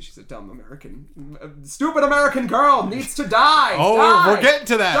likes Susie. She's a dumb stupid American girl needs to die. Oh, Die! we're getting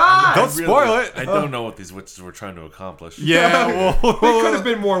to that. Die! Don't spoil it. I don't know what these witches were trying to accomplish. Yeah, well, They could have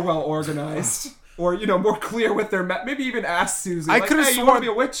been more well organized. Or, more clear with their... maybe even ask Susie. I could have you want to be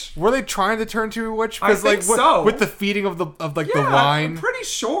a witch? Were they trying to turn to a witch? I think so. With the feeding of the wine. I'm pretty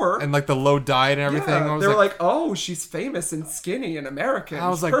sure. And the low diet and everything. Yeah, I was they were like, oh, she's famous and skinny and American. I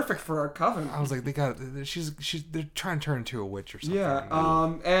was she's like, perfect for our coven. I was like, they're trying to turn into a witch or something.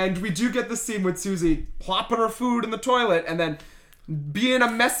 Yeah, and we do get the scene with Susie plopping her food in the toilet and then being a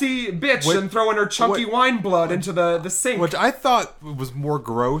messy bitch and throwing her chunky wine blood into the sink. Which I thought was more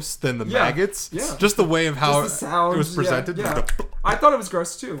gross than the maggots. Yeah. Just the way of how Just the sounds, it was presented. Yeah. I thought it was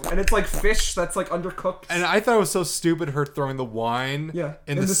gross too. And it's like fish that's like undercooked. And I thought it was so stupid her throwing the wine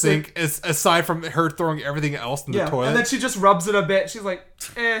in the sink, aside from her throwing everything else in the toilet. And then she just rubs it a bit. She's like,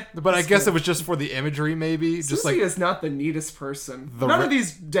 But I guess it was just for the imagery, maybe. Susie is not the neatest person. None of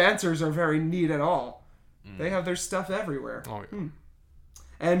these dancers are very neat at all. They have their stuff everywhere. Oh, yeah.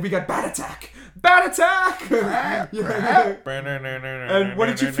 And we got Bat Attack! Bat Attack! And what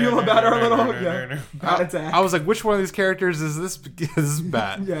did you feel about our little Bat Attack? I was like, which one of these characters is this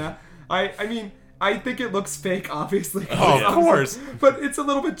Bat? Yeah. I mean, I think it looks fake, obviously. Oh, of course. But it's a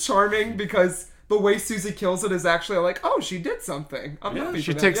little bit charming because the way Susie kills it is actually like, oh, she did something. I'm happy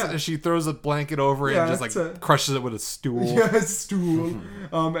for that. She throws a blanket over it and just crushes it with a stool. Yeah, a stool.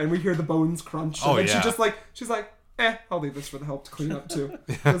 And we hear the bones crunch. And then she's like, I'll leave this for the help to clean up too.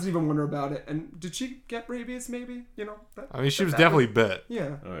 Doesn't even wonder about it. And did she get rabies? Maybe she was definitely bit.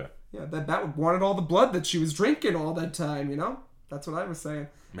 Yeah. Oh yeah. Yeah. That wanted all the blood that she was drinking all that time. That's what I was saying.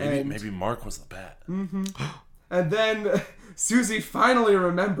 Maybe Mark was the bat. Mm-hmm. And then Susie finally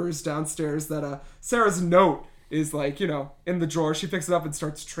remembers downstairs that Sarah's note is in the drawer. She picks it up and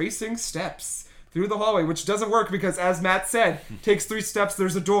starts tracing steps through the hallway, which doesn't work because, as Matt said, takes 3 steps.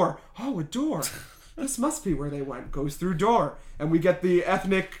 There's a door. Oh, a door. This must be where they went. Goes through door. And we get the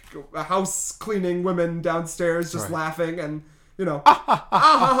ethnic house cleaning women downstairs just laughing and,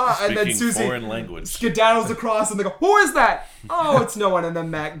 and then Susie foreign language. Skedaddles across and they go, who is that? Oh, it's no one. And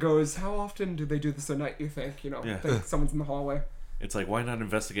then Matt goes, how often do they do this at night, you think? Think someone's in the hallway. It's like, why not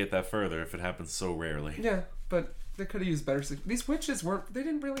investigate that further if it happens so rarely? Yeah, but they could have used better. These witches they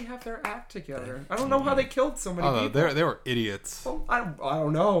didn't really have their act together. I don't know how they killed so many people. They were idiots. Well, I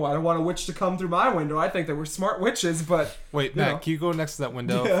don't know. I don't want a witch to come through my window. I think they were smart witches, but... Wait, Matt, can you go next to that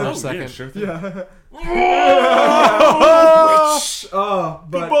window for a second? Yeah, sure thing. Yeah. Witch!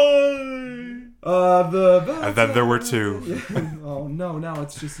 But... And then there were 2. Oh, no, now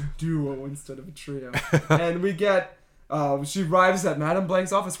it's just a duo instead of a trio. And we get... she arrives at Madame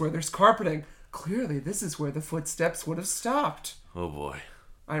Blank's office where there's carpeting. Clearly, this is where the footsteps would have stopped. Oh boy.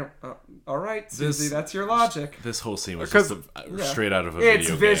 I don't. All right, Susie, that's your logic. This whole scene was just straight out of a video game. It's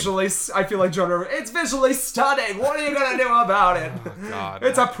visually. I feel like Joan Rivers. It's visually stunning. What are you gonna do about it? Oh, God.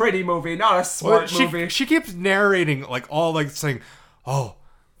 It's a pretty movie, not a smart movie. She keeps narrating saying, "Oh,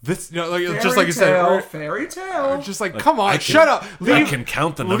 this," just like you said, fairy tale. Just like, come on, shut up. I can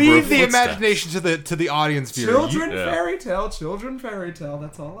count the number leave of the footsteps. imagination to the audience viewer. Children fairy tale.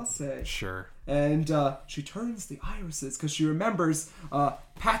 That's all I'll say. Sure. And she turns the irises because she remembers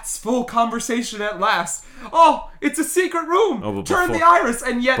Pat's full conversation at last. Oh, it's a secret room. Oh, Turn the iris,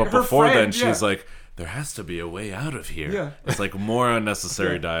 and yet but her before friend, then, she's like, there has to be a way out of here. Yeah. It's like more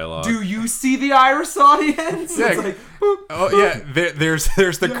unnecessary dialogue. Do you see the iris, audience? Yeah. It's like, boop, Oh boop. yeah,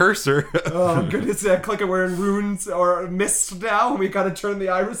 there's the cursor. Oh goodness, click it. We're in runes or mist now, and we gotta turn the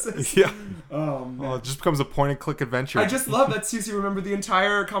irises. Yeah. Oh man. Well, it just becomes a point and click adventure. I just love that Susie remembered the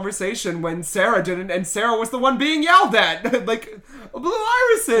entire conversation when Sarah didn't, and Sarah was the one being yelled at. Like, blue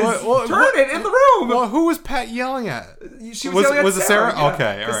irises, turn it in the room. Well, who was Pat yelling at? She was yelling at was it Sarah? Yeah.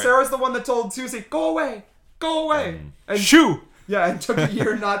 Okay, all right. Sarah's the one that told Susie, go away. And Shoo! Yeah, and took a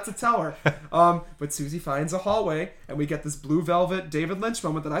year not to tell her. But Susie finds a hallway, and we get this blue velvet David Lynch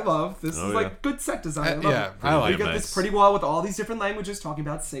moment that I love. This is like good set design. I love it. I like it. We get this pretty wall with all these different languages talking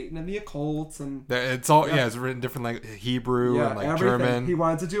about Satan and the occult, and it's all it's written in different languages, Hebrew and like everything. German. He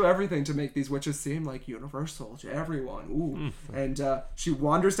wanted to do everything to make these witches seem like universal to everyone. Ooh, and she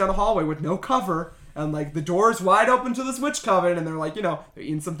wanders down the hallway with no cover. And, like, the door's wide open to this witch coven, and they're like, they're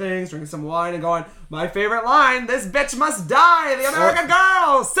eating some things, drinking some wine, and going, my favorite line, this bitch must die, the American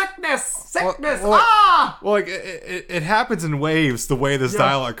girl, sickness, Well, like, it happens in waves, the way this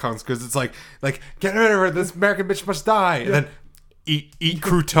dialogue comes, because it's like, get rid of her, this American bitch must die, and then Eat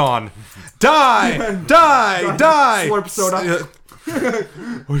crouton. Die. Slurp soda.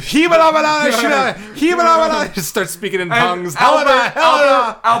 Just start speaking in tongues.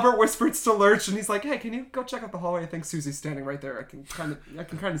 Albert whispers to Lurch, and he's like, "Hey, can you go check out the hallway? I think Susie's standing right there. I can kind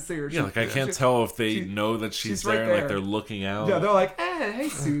of see her." Yeah, like I can't tell if they know that she's there, right and there. like they're looking out. Yeah, they're like, hey,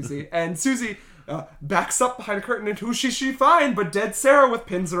 Susie. And Susie backs up behind a curtain, and who she find but dead Sarah with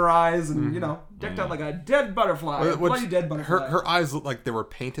pins in her eyes and, decked out like a dead butterfly. A bloody dead butterfly. Her eyes look like they were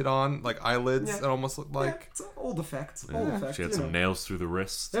painted on, like eyelids. Yeah. It almost looked like... Yeah, it's an old effect. She had some nails through the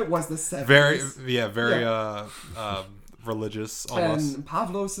wrist. It was the 70s. Very religious, almost. And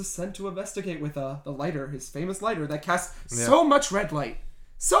Pavlos is sent to investigate with the lighter, his famous lighter, that casts so much red light.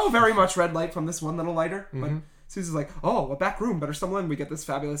 So very much red light from this one little lighter. But Susie's like, oh, a back room, better stumble in. We get this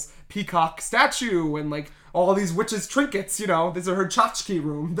fabulous peacock statue and like all these witches' trinkets, These are her tchotchke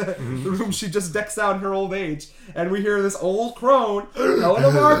room, the room she just decks out in her old age. And we hear this old crone,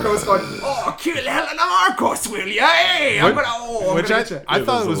 Helena Marcos, going, oh, kill Helena Marcos, will ya? Hey, I'm gonna get you. I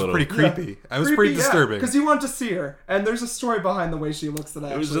thought it was pretty creepy. It was pretty disturbing. Because you want to see her. And there's a story behind the way she looks that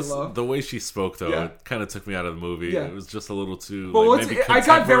I actually love. The way she spoke, though, Yeah. it kind of took me out of the movie. Yeah. It was just a little too. Well, maybe I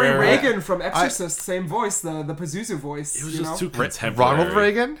got very contemporary. Reagan from Exorcist, same voice, the Pazuzu voice. It was just too contemporary. Ronald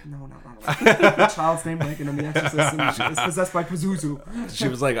Reagan? No, not Ronald Reagan. The child's named Reagan in The Exorcist, and she is possessed by Pazuzu. She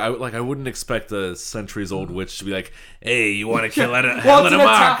was like, I wouldn't expect a centuries-old witch to be like, "Hey, you want to kill Helena Well, it's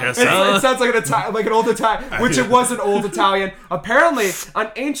Marcos?" Huh? it sounds like an old Italian, which it was an old Italian. Apparently,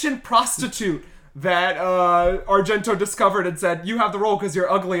 an ancient prostitute that Argento discovered and said, "You have the role because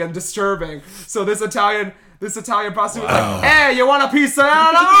you're ugly and disturbing." So this Italian prostitute was like, "Hey, you want a piece of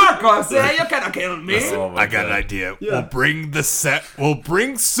Helena Marcos? Hey, you cannot kill me." Oh my I got an God. idea. Yeah. We'll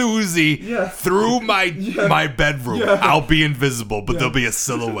bring Susie through my bedroom. Yeah. I'll be invisible, but there'll be a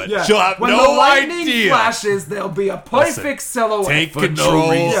silhouette. Yeah. She'll have when no the lightning idea. flashes, there'll be a perfect silhouette. Take For no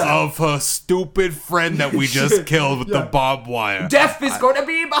control reason. of her stupid friend that we just killed with the barbed wire. Death is going to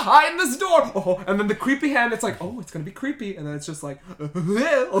be behind this door. Oh, and then the creepy hand, it's like, oh, it's going to be creepy. And then it's just like,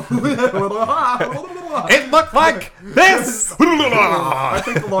 It looked like this. I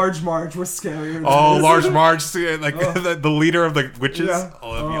think Large Marge was scarier than Oh, this. Large Marge, like the leader of the witches. Yeah.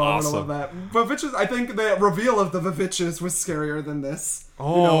 Oh, that'd be I would awesome. love that. But Vivitches, I think the reveal of the Vivitches was scarier than this.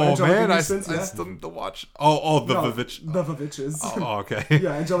 Oh Angelica man, I Houston's, still need to watch. The Vivitch. The Vivitches. Oh, okay.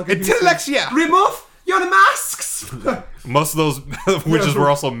 Yeah, Angelica Houston. Intellectia. Remove your masks! Most of those witches were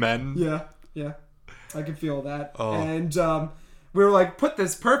also men. Yeah. I can feel that. Oh. And we were like, put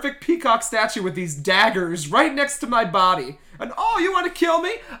this perfect peacock statue with these daggers right next to my body. And, oh, you want to kill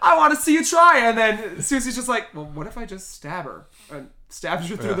me? I want to see you try. And then Susie's just like, well, what if I just stab her? And stabs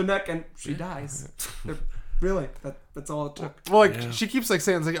her through the neck and she dies. Really? That's all it took. Well, she keeps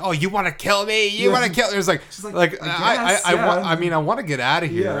saying like, "Oh, you want to kill me? You want to kill?" It's like, She's like, I guess, I want to get out of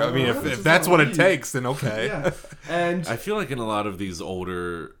here. Yeah, I mean, I if just that's wanna what it leave. takes, then okay. Yeah. And I feel like in a lot of these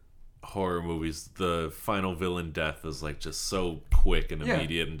older horror movies, the final villain death is like just so quick and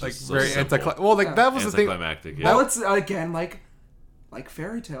immediate and Like just so very simple. that was the thing. Anticlimactic. Yeah. well, it's again like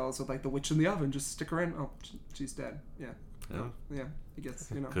fairy tales with like the witch in the oven. Just stick her in. Oh, she's dead. Yeah. Yeah. I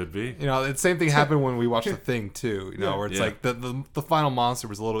guess Could be. You know, the same thing happened when we watched The Thing too. You know, Yeah. where it's Yeah. like the final monster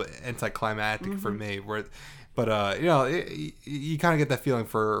was a little anticlimactic for me. But you kind of get that feeling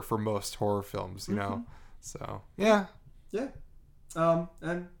for most horror films. You know, so yeah. Yeah.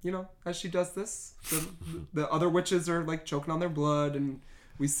 And as she does this, the other witches are like choking on their blood, and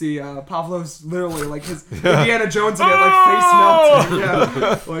we see Pavlos literally like his Indiana Jones in it, like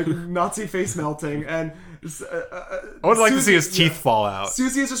face melting, like Nazi face melting, and I would like to see his teeth fall out.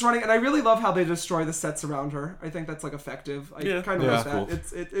 Susie is just running, and I really love how they destroy the sets around her. I think that's like effective. I kind of like that. cool.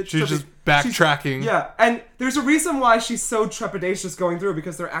 It's She's just backtracking. Yeah, and there's a reason why she's so trepidatious going through,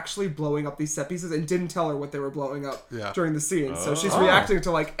 because they're actually blowing up these set pieces and didn't tell her what they were blowing up during the scene. So she's reacting to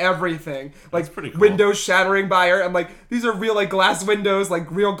like everything, like pretty cool. windows shattering by her, and like these are real like glass windows, like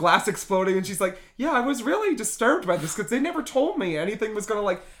real glass exploding, and she's like, yeah, I was really disturbed by this because they never told me anything was gonna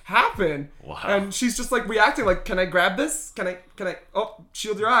like happen. Wow. And she's just like reacting like, can I grab this? Can I? Oh,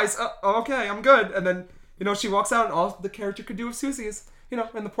 shield your eyes. Oh, okay, I'm good. And then she walks out, and all the character could do with Susie is,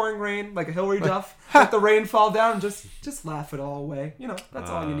 in the pouring rain, like a Hilary Duff, let the rain fall down, and just laugh it all away. That's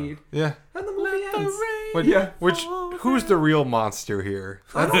all you need. Yeah. And the movie ends. Who's the real monster here?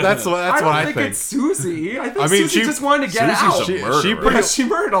 That's what I I think it's Susie. I think I mean, Susie just wanted to get Susie's out. a she murderer. She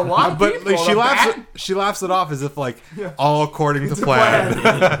murdered a lot of but people. like, The she laughs it off as if like all according to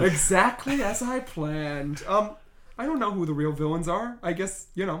plan. Exactly as I planned. I don't know who the real villains are. I guess,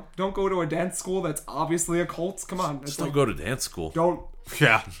 don't go to a dance school that's obviously a cult. Come on. Just don't go to dance school. Don't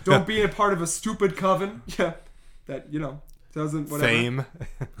Yeah. be a part of a stupid coven. Yeah. That, Doesn't whatever. Fame.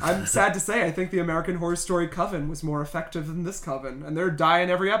 I'm sad to say, I think the American Horror Story Coven was more effective than this Coven, and they're dying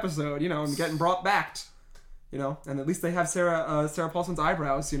every episode, and getting brought back, and at least they have Sarah Paulson's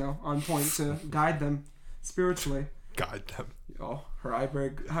eyebrows, on point to guide them spiritually. Guide them. Oh, her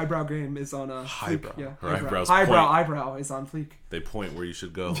highbrow game is on a highbrow. Fleek. Yeah, Her eyebrows eyebrow is on fleek. They point where you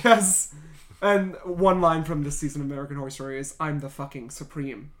should go. Yes. And one line from this season of American Horror Story is, "I'm the fucking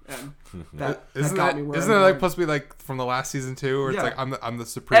supreme," and that got me. Isn't it like supposed to be like from the last season too, where it's like I'm the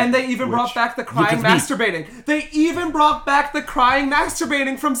supreme? And they even brought back the crying masturbating. They even brought back the crying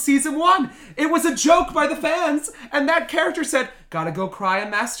masturbating from season 1. It was a joke by the fans, and that character said, "Gotta go cry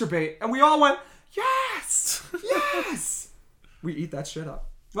and masturbate," and we all went, "Yes, yes." We eat that shit up.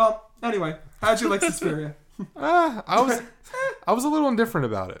 Well, anyway, how'd you like Suspiria? I was a little indifferent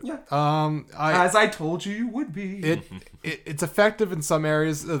about it. Yeah. As I told you would be. It's effective in some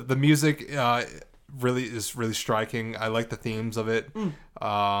areas. The music is really striking. I like the themes of it.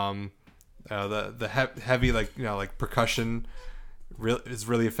 The heavy like percussion is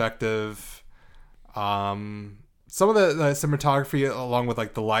really effective. Some of the cinematography along with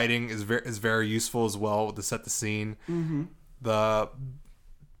like the lighting is very useful as well to set the scene. Mm-hmm. The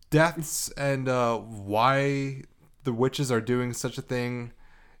deaths and why the witches are doing such a thing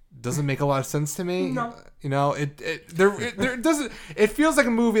doesn't make a lot of sense to me. No. It doesn't. It feels like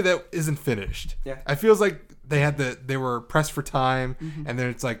a movie that isn't finished. Yeah. It feels like they were pressed for time, and then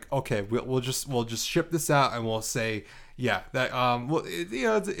it's like, okay, we'll just ship this out, and we'll say, yeah, that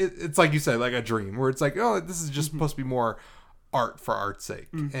it's like you said, like a dream, where it's like, oh, this is just supposed to be more art for art's sake,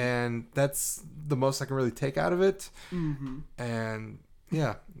 and that's the most I can really take out of it, and.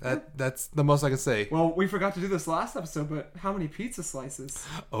 Yeah, that's the most I can say. Well, we forgot to do this last episode, but how many pizza slices?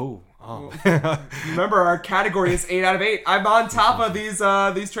 Oh. Remember, our category is 8 out of 8. I'm on top of these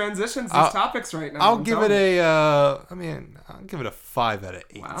transitions, these topics right now. I'll give it a 5 out of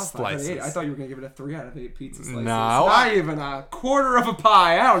 8 wow, slices. 5 out of 8. I thought you were gonna give it a 3 out of 8 pizza slices. No, not even a quarter of a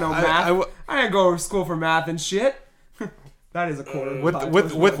pie. I don't know math. I didn't go to school for math and shit. That is a quarter.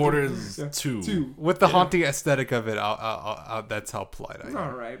 With quarters 2. With the haunting aesthetic of it, I'll that's how polite I am.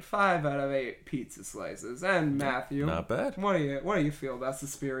 All right, 5 out of 8 pizza slices. And Matthew, not bad. What do you feel about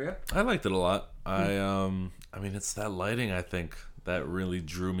Suspiria? I liked it a lot. I mean, it's that lighting, I think, that really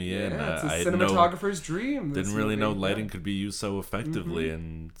drew me in. It's a cinematographer's dream. Didn't really know lighting could be used so effectively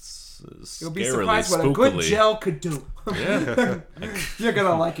and you'll be surprised what a good gel could do. Yeah. You're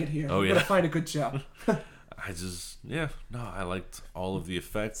gonna like it here. Oh, You're gonna find a good gel. I liked all of the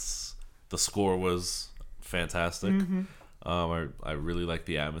effects. The score was fantastic. I really liked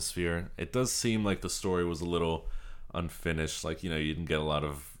the atmosphere. It does seem like the story was a little unfinished. Like, you didn't get a lot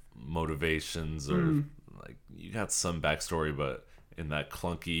of motivations or like you got some backstory, but in that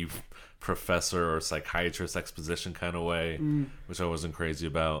clunky professor or psychiatrist exposition kind of way, which I wasn't crazy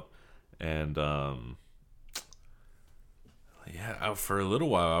about. And for a little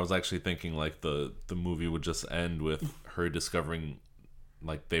while I was actually thinking like the movie would just end with her discovering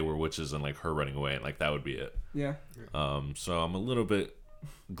like they were witches and like her running away and like that would be it. Yeah. So I'm a little bit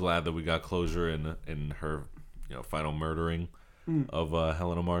glad that we got closure in her final murdering of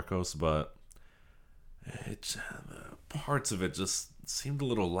Helena Marcos, but parts of it just seemed a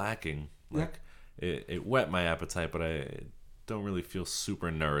little lacking. Like it whet my appetite, but I don't really feel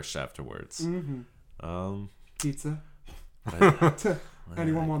super nourished afterwards. Pizza.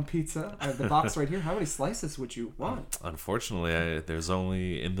 Anyone want pizza? I have the box right here. How many slices would you want? Unfortunately, there's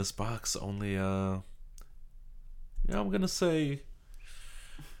only in this box only I'm gonna say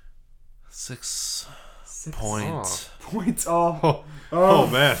 6 points. Points. Oh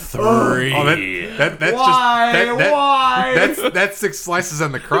man, 3. That's why? That's 6 slices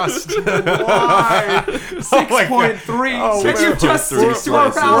on the crust. Why? 6.3. Could you just stick to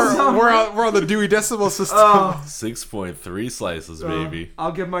our round? We're on the Dewey Decimal System. 6.3 slices, baby.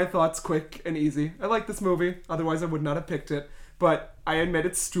 I'll give my thoughts quick and easy. I like this movie. Otherwise, I would not have picked it. But I admit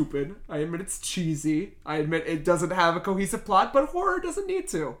it's stupid. I admit it's cheesy. I admit it doesn't have a cohesive plot. But horror doesn't need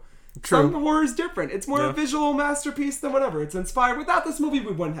to. True. Some horror is different. It's more a visual masterpiece than whatever. It's inspired. Without this movie,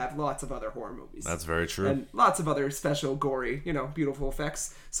 we wouldn't have lots of other horror movies. That's very true. And lots of other special, gory, beautiful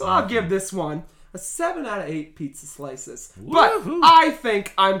effects. So I'll give this one a 7 out of 8 pizza slices. Woo-hoo. But I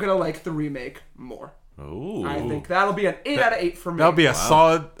think I'm going to like the remake more. Ooh. I think that'll be an 8 out of 8 for me. That'll be a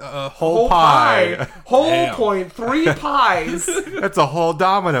solid whole pie. Whole Damn. point. 3 pies. That's a whole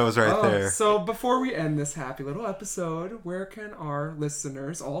Domino's right there. So before we end this happy little episode, where can our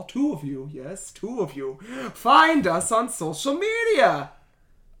listeners, all 2 of you, yes, 2 of you, find us on social media?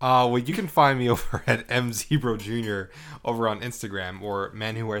 Well, you can find me over at MZebro Jr. over on Instagram or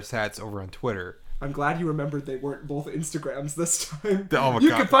Man Who Wears Hats over on Twitter. I'm glad you remembered they weren't both Instagrams this time. Oh my You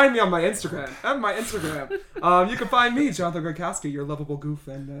God. can find me on my Instagram. You can find me, Jonathan Gronkowski, your lovable goof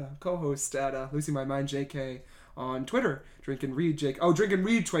and co-host at Losing My Mind JK on Twitter. Drink and read, Jake. Oh, drink and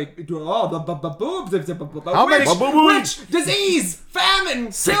read, the boobs. How many- Witch, disease,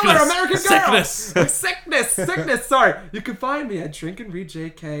 famine, killer, American girl. Sickness. Sorry. You can find me at Drink and Read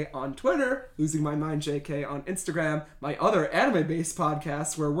JK on Twitter, Losing My Mind JK on Instagram, my other anime-based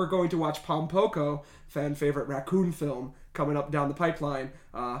podcast where we're going to watch Pompoko, fan favorite raccoon film, coming up down the pipeline.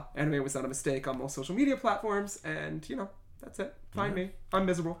 Anime was not a mistake on most social media platforms, and that's it. Find me. I'm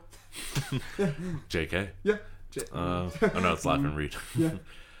miserable. JK. Yeah. Oh no, it's Laugh and Read. Yeah.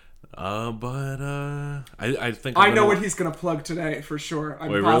 I think I know what he's gonna plug today for sure.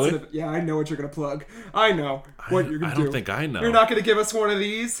 I'm Wait, positive. really? Yeah, I know what you're gonna plug. I know what you're gonna do. I don't think I know. You're not gonna give us one of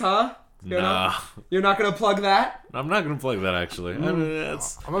these, huh? Nah. You're not gonna plug that? I'm not gonna plug that actually. I mean,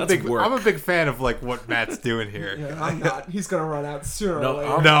 that's work. I'm a big fan of like what Matt's doing here. Yeah, I'm not. He's gonna run out sooner or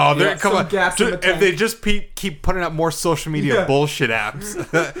later. No, Yeah, come some on. gas in the If tank. they just keep putting out more social media Yeah. bullshit apps,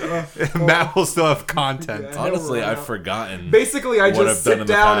 Matt will still have content. Yeah. Honestly, He'll run I've out. forgotten. Basically, I what just I've done sit in the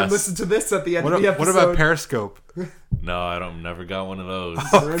down and past. listen to this at the end of the What episode. about Periscope? No, I don't. Never got one of those.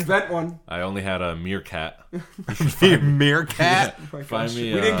 Or invent one. I only had a Meerkat. Meerkat? Oh my Find gosh.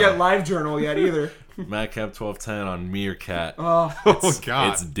 me, We didn't get LiveJournal yet either. Madcap1210 on Meerkat. Oh, Oh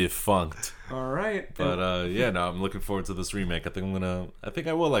God! It's defunct. all right. But no, I'm looking forward to this remake. I think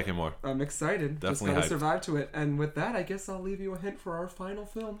I will like it more. I'm excited. Just Definitely gotta hyped. survive to it. And with that, I guess I'll leave you a hint for our final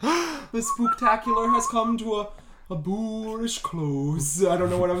film. The Spooktacular has come to a boorish close. I don't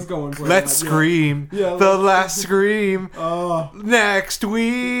know what I was going for. Let's but, scream Yeah, the let's- last scream Oh, next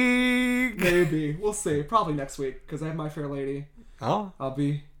week. maybe. We'll see. Probably next week, because I have My Fair Lady. Oh, I'll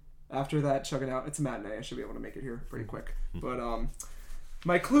be, after that, chugging out. It's a matinee. I should be able to make it here pretty quick. But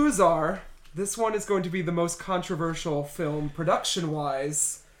my clues are, this one is going to be the most controversial film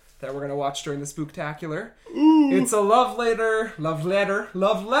production-wise that we're going to watch during the Spooktacular. It's a love letter to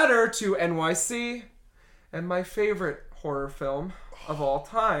NYC, and my favorite horror film of all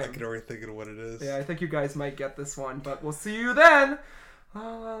time. already think of what it is. Yeah, I think you guys might get this one, but we'll see you then. La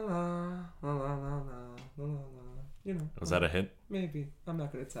la la, la la la la, la la. Was that a hint? Maybe. I'm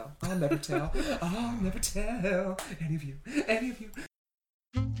not gonna tell. I'll never tell. I'll never tell any of you.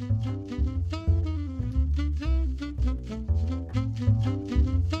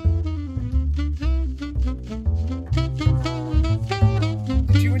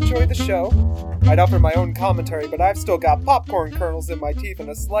 Did you enjoy the show? I'd offer my own commentary, but I've still got popcorn kernels in my teeth and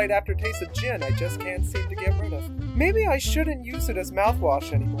a slight aftertaste of gin I just can't seem to get rid of. Maybe I shouldn't use it as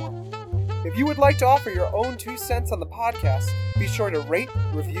mouthwash anymore. If you would like to offer your own 2 cents on the podcast, be sure to rate,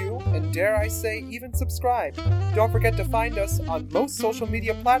 review, and dare I say, even subscribe. Don't forget to find us on most social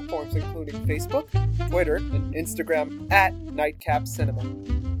media platforms, including Facebook, Twitter, and Instagram at Nightcap Cinema.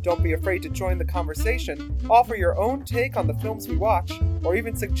 Don't be afraid to join the conversation, offer your own take on the films we watch, or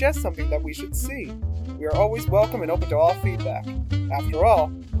even suggest something that we should see. We are always welcome and open to all feedback. After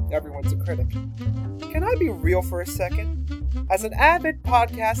all, everyone's a critic. Can I be real for a second? As an avid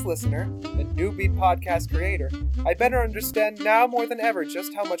podcast listener and newbie podcast creator, I better understand now more than ever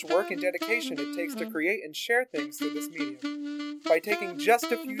just how much work and dedication it takes to create and share things through this medium. By taking just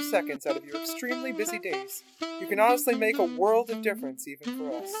a few seconds out of your extremely busy days, you can honestly make a world of difference even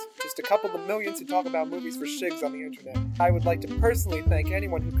for us. Just a couple of millions who talk about movies for shigs on the internet. I would like to personally thank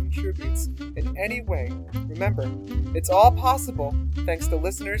anyone who contributes in any way. Remember, it's all possible thanks to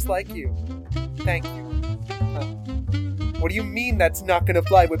listeners like you. Thank you. What do you mean that's not gonna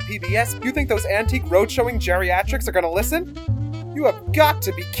fly with PBS? You think those antique road-showing geriatrics are gonna listen? You have got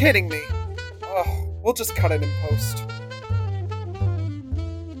to be kidding me! Ugh, we'll just cut it in post.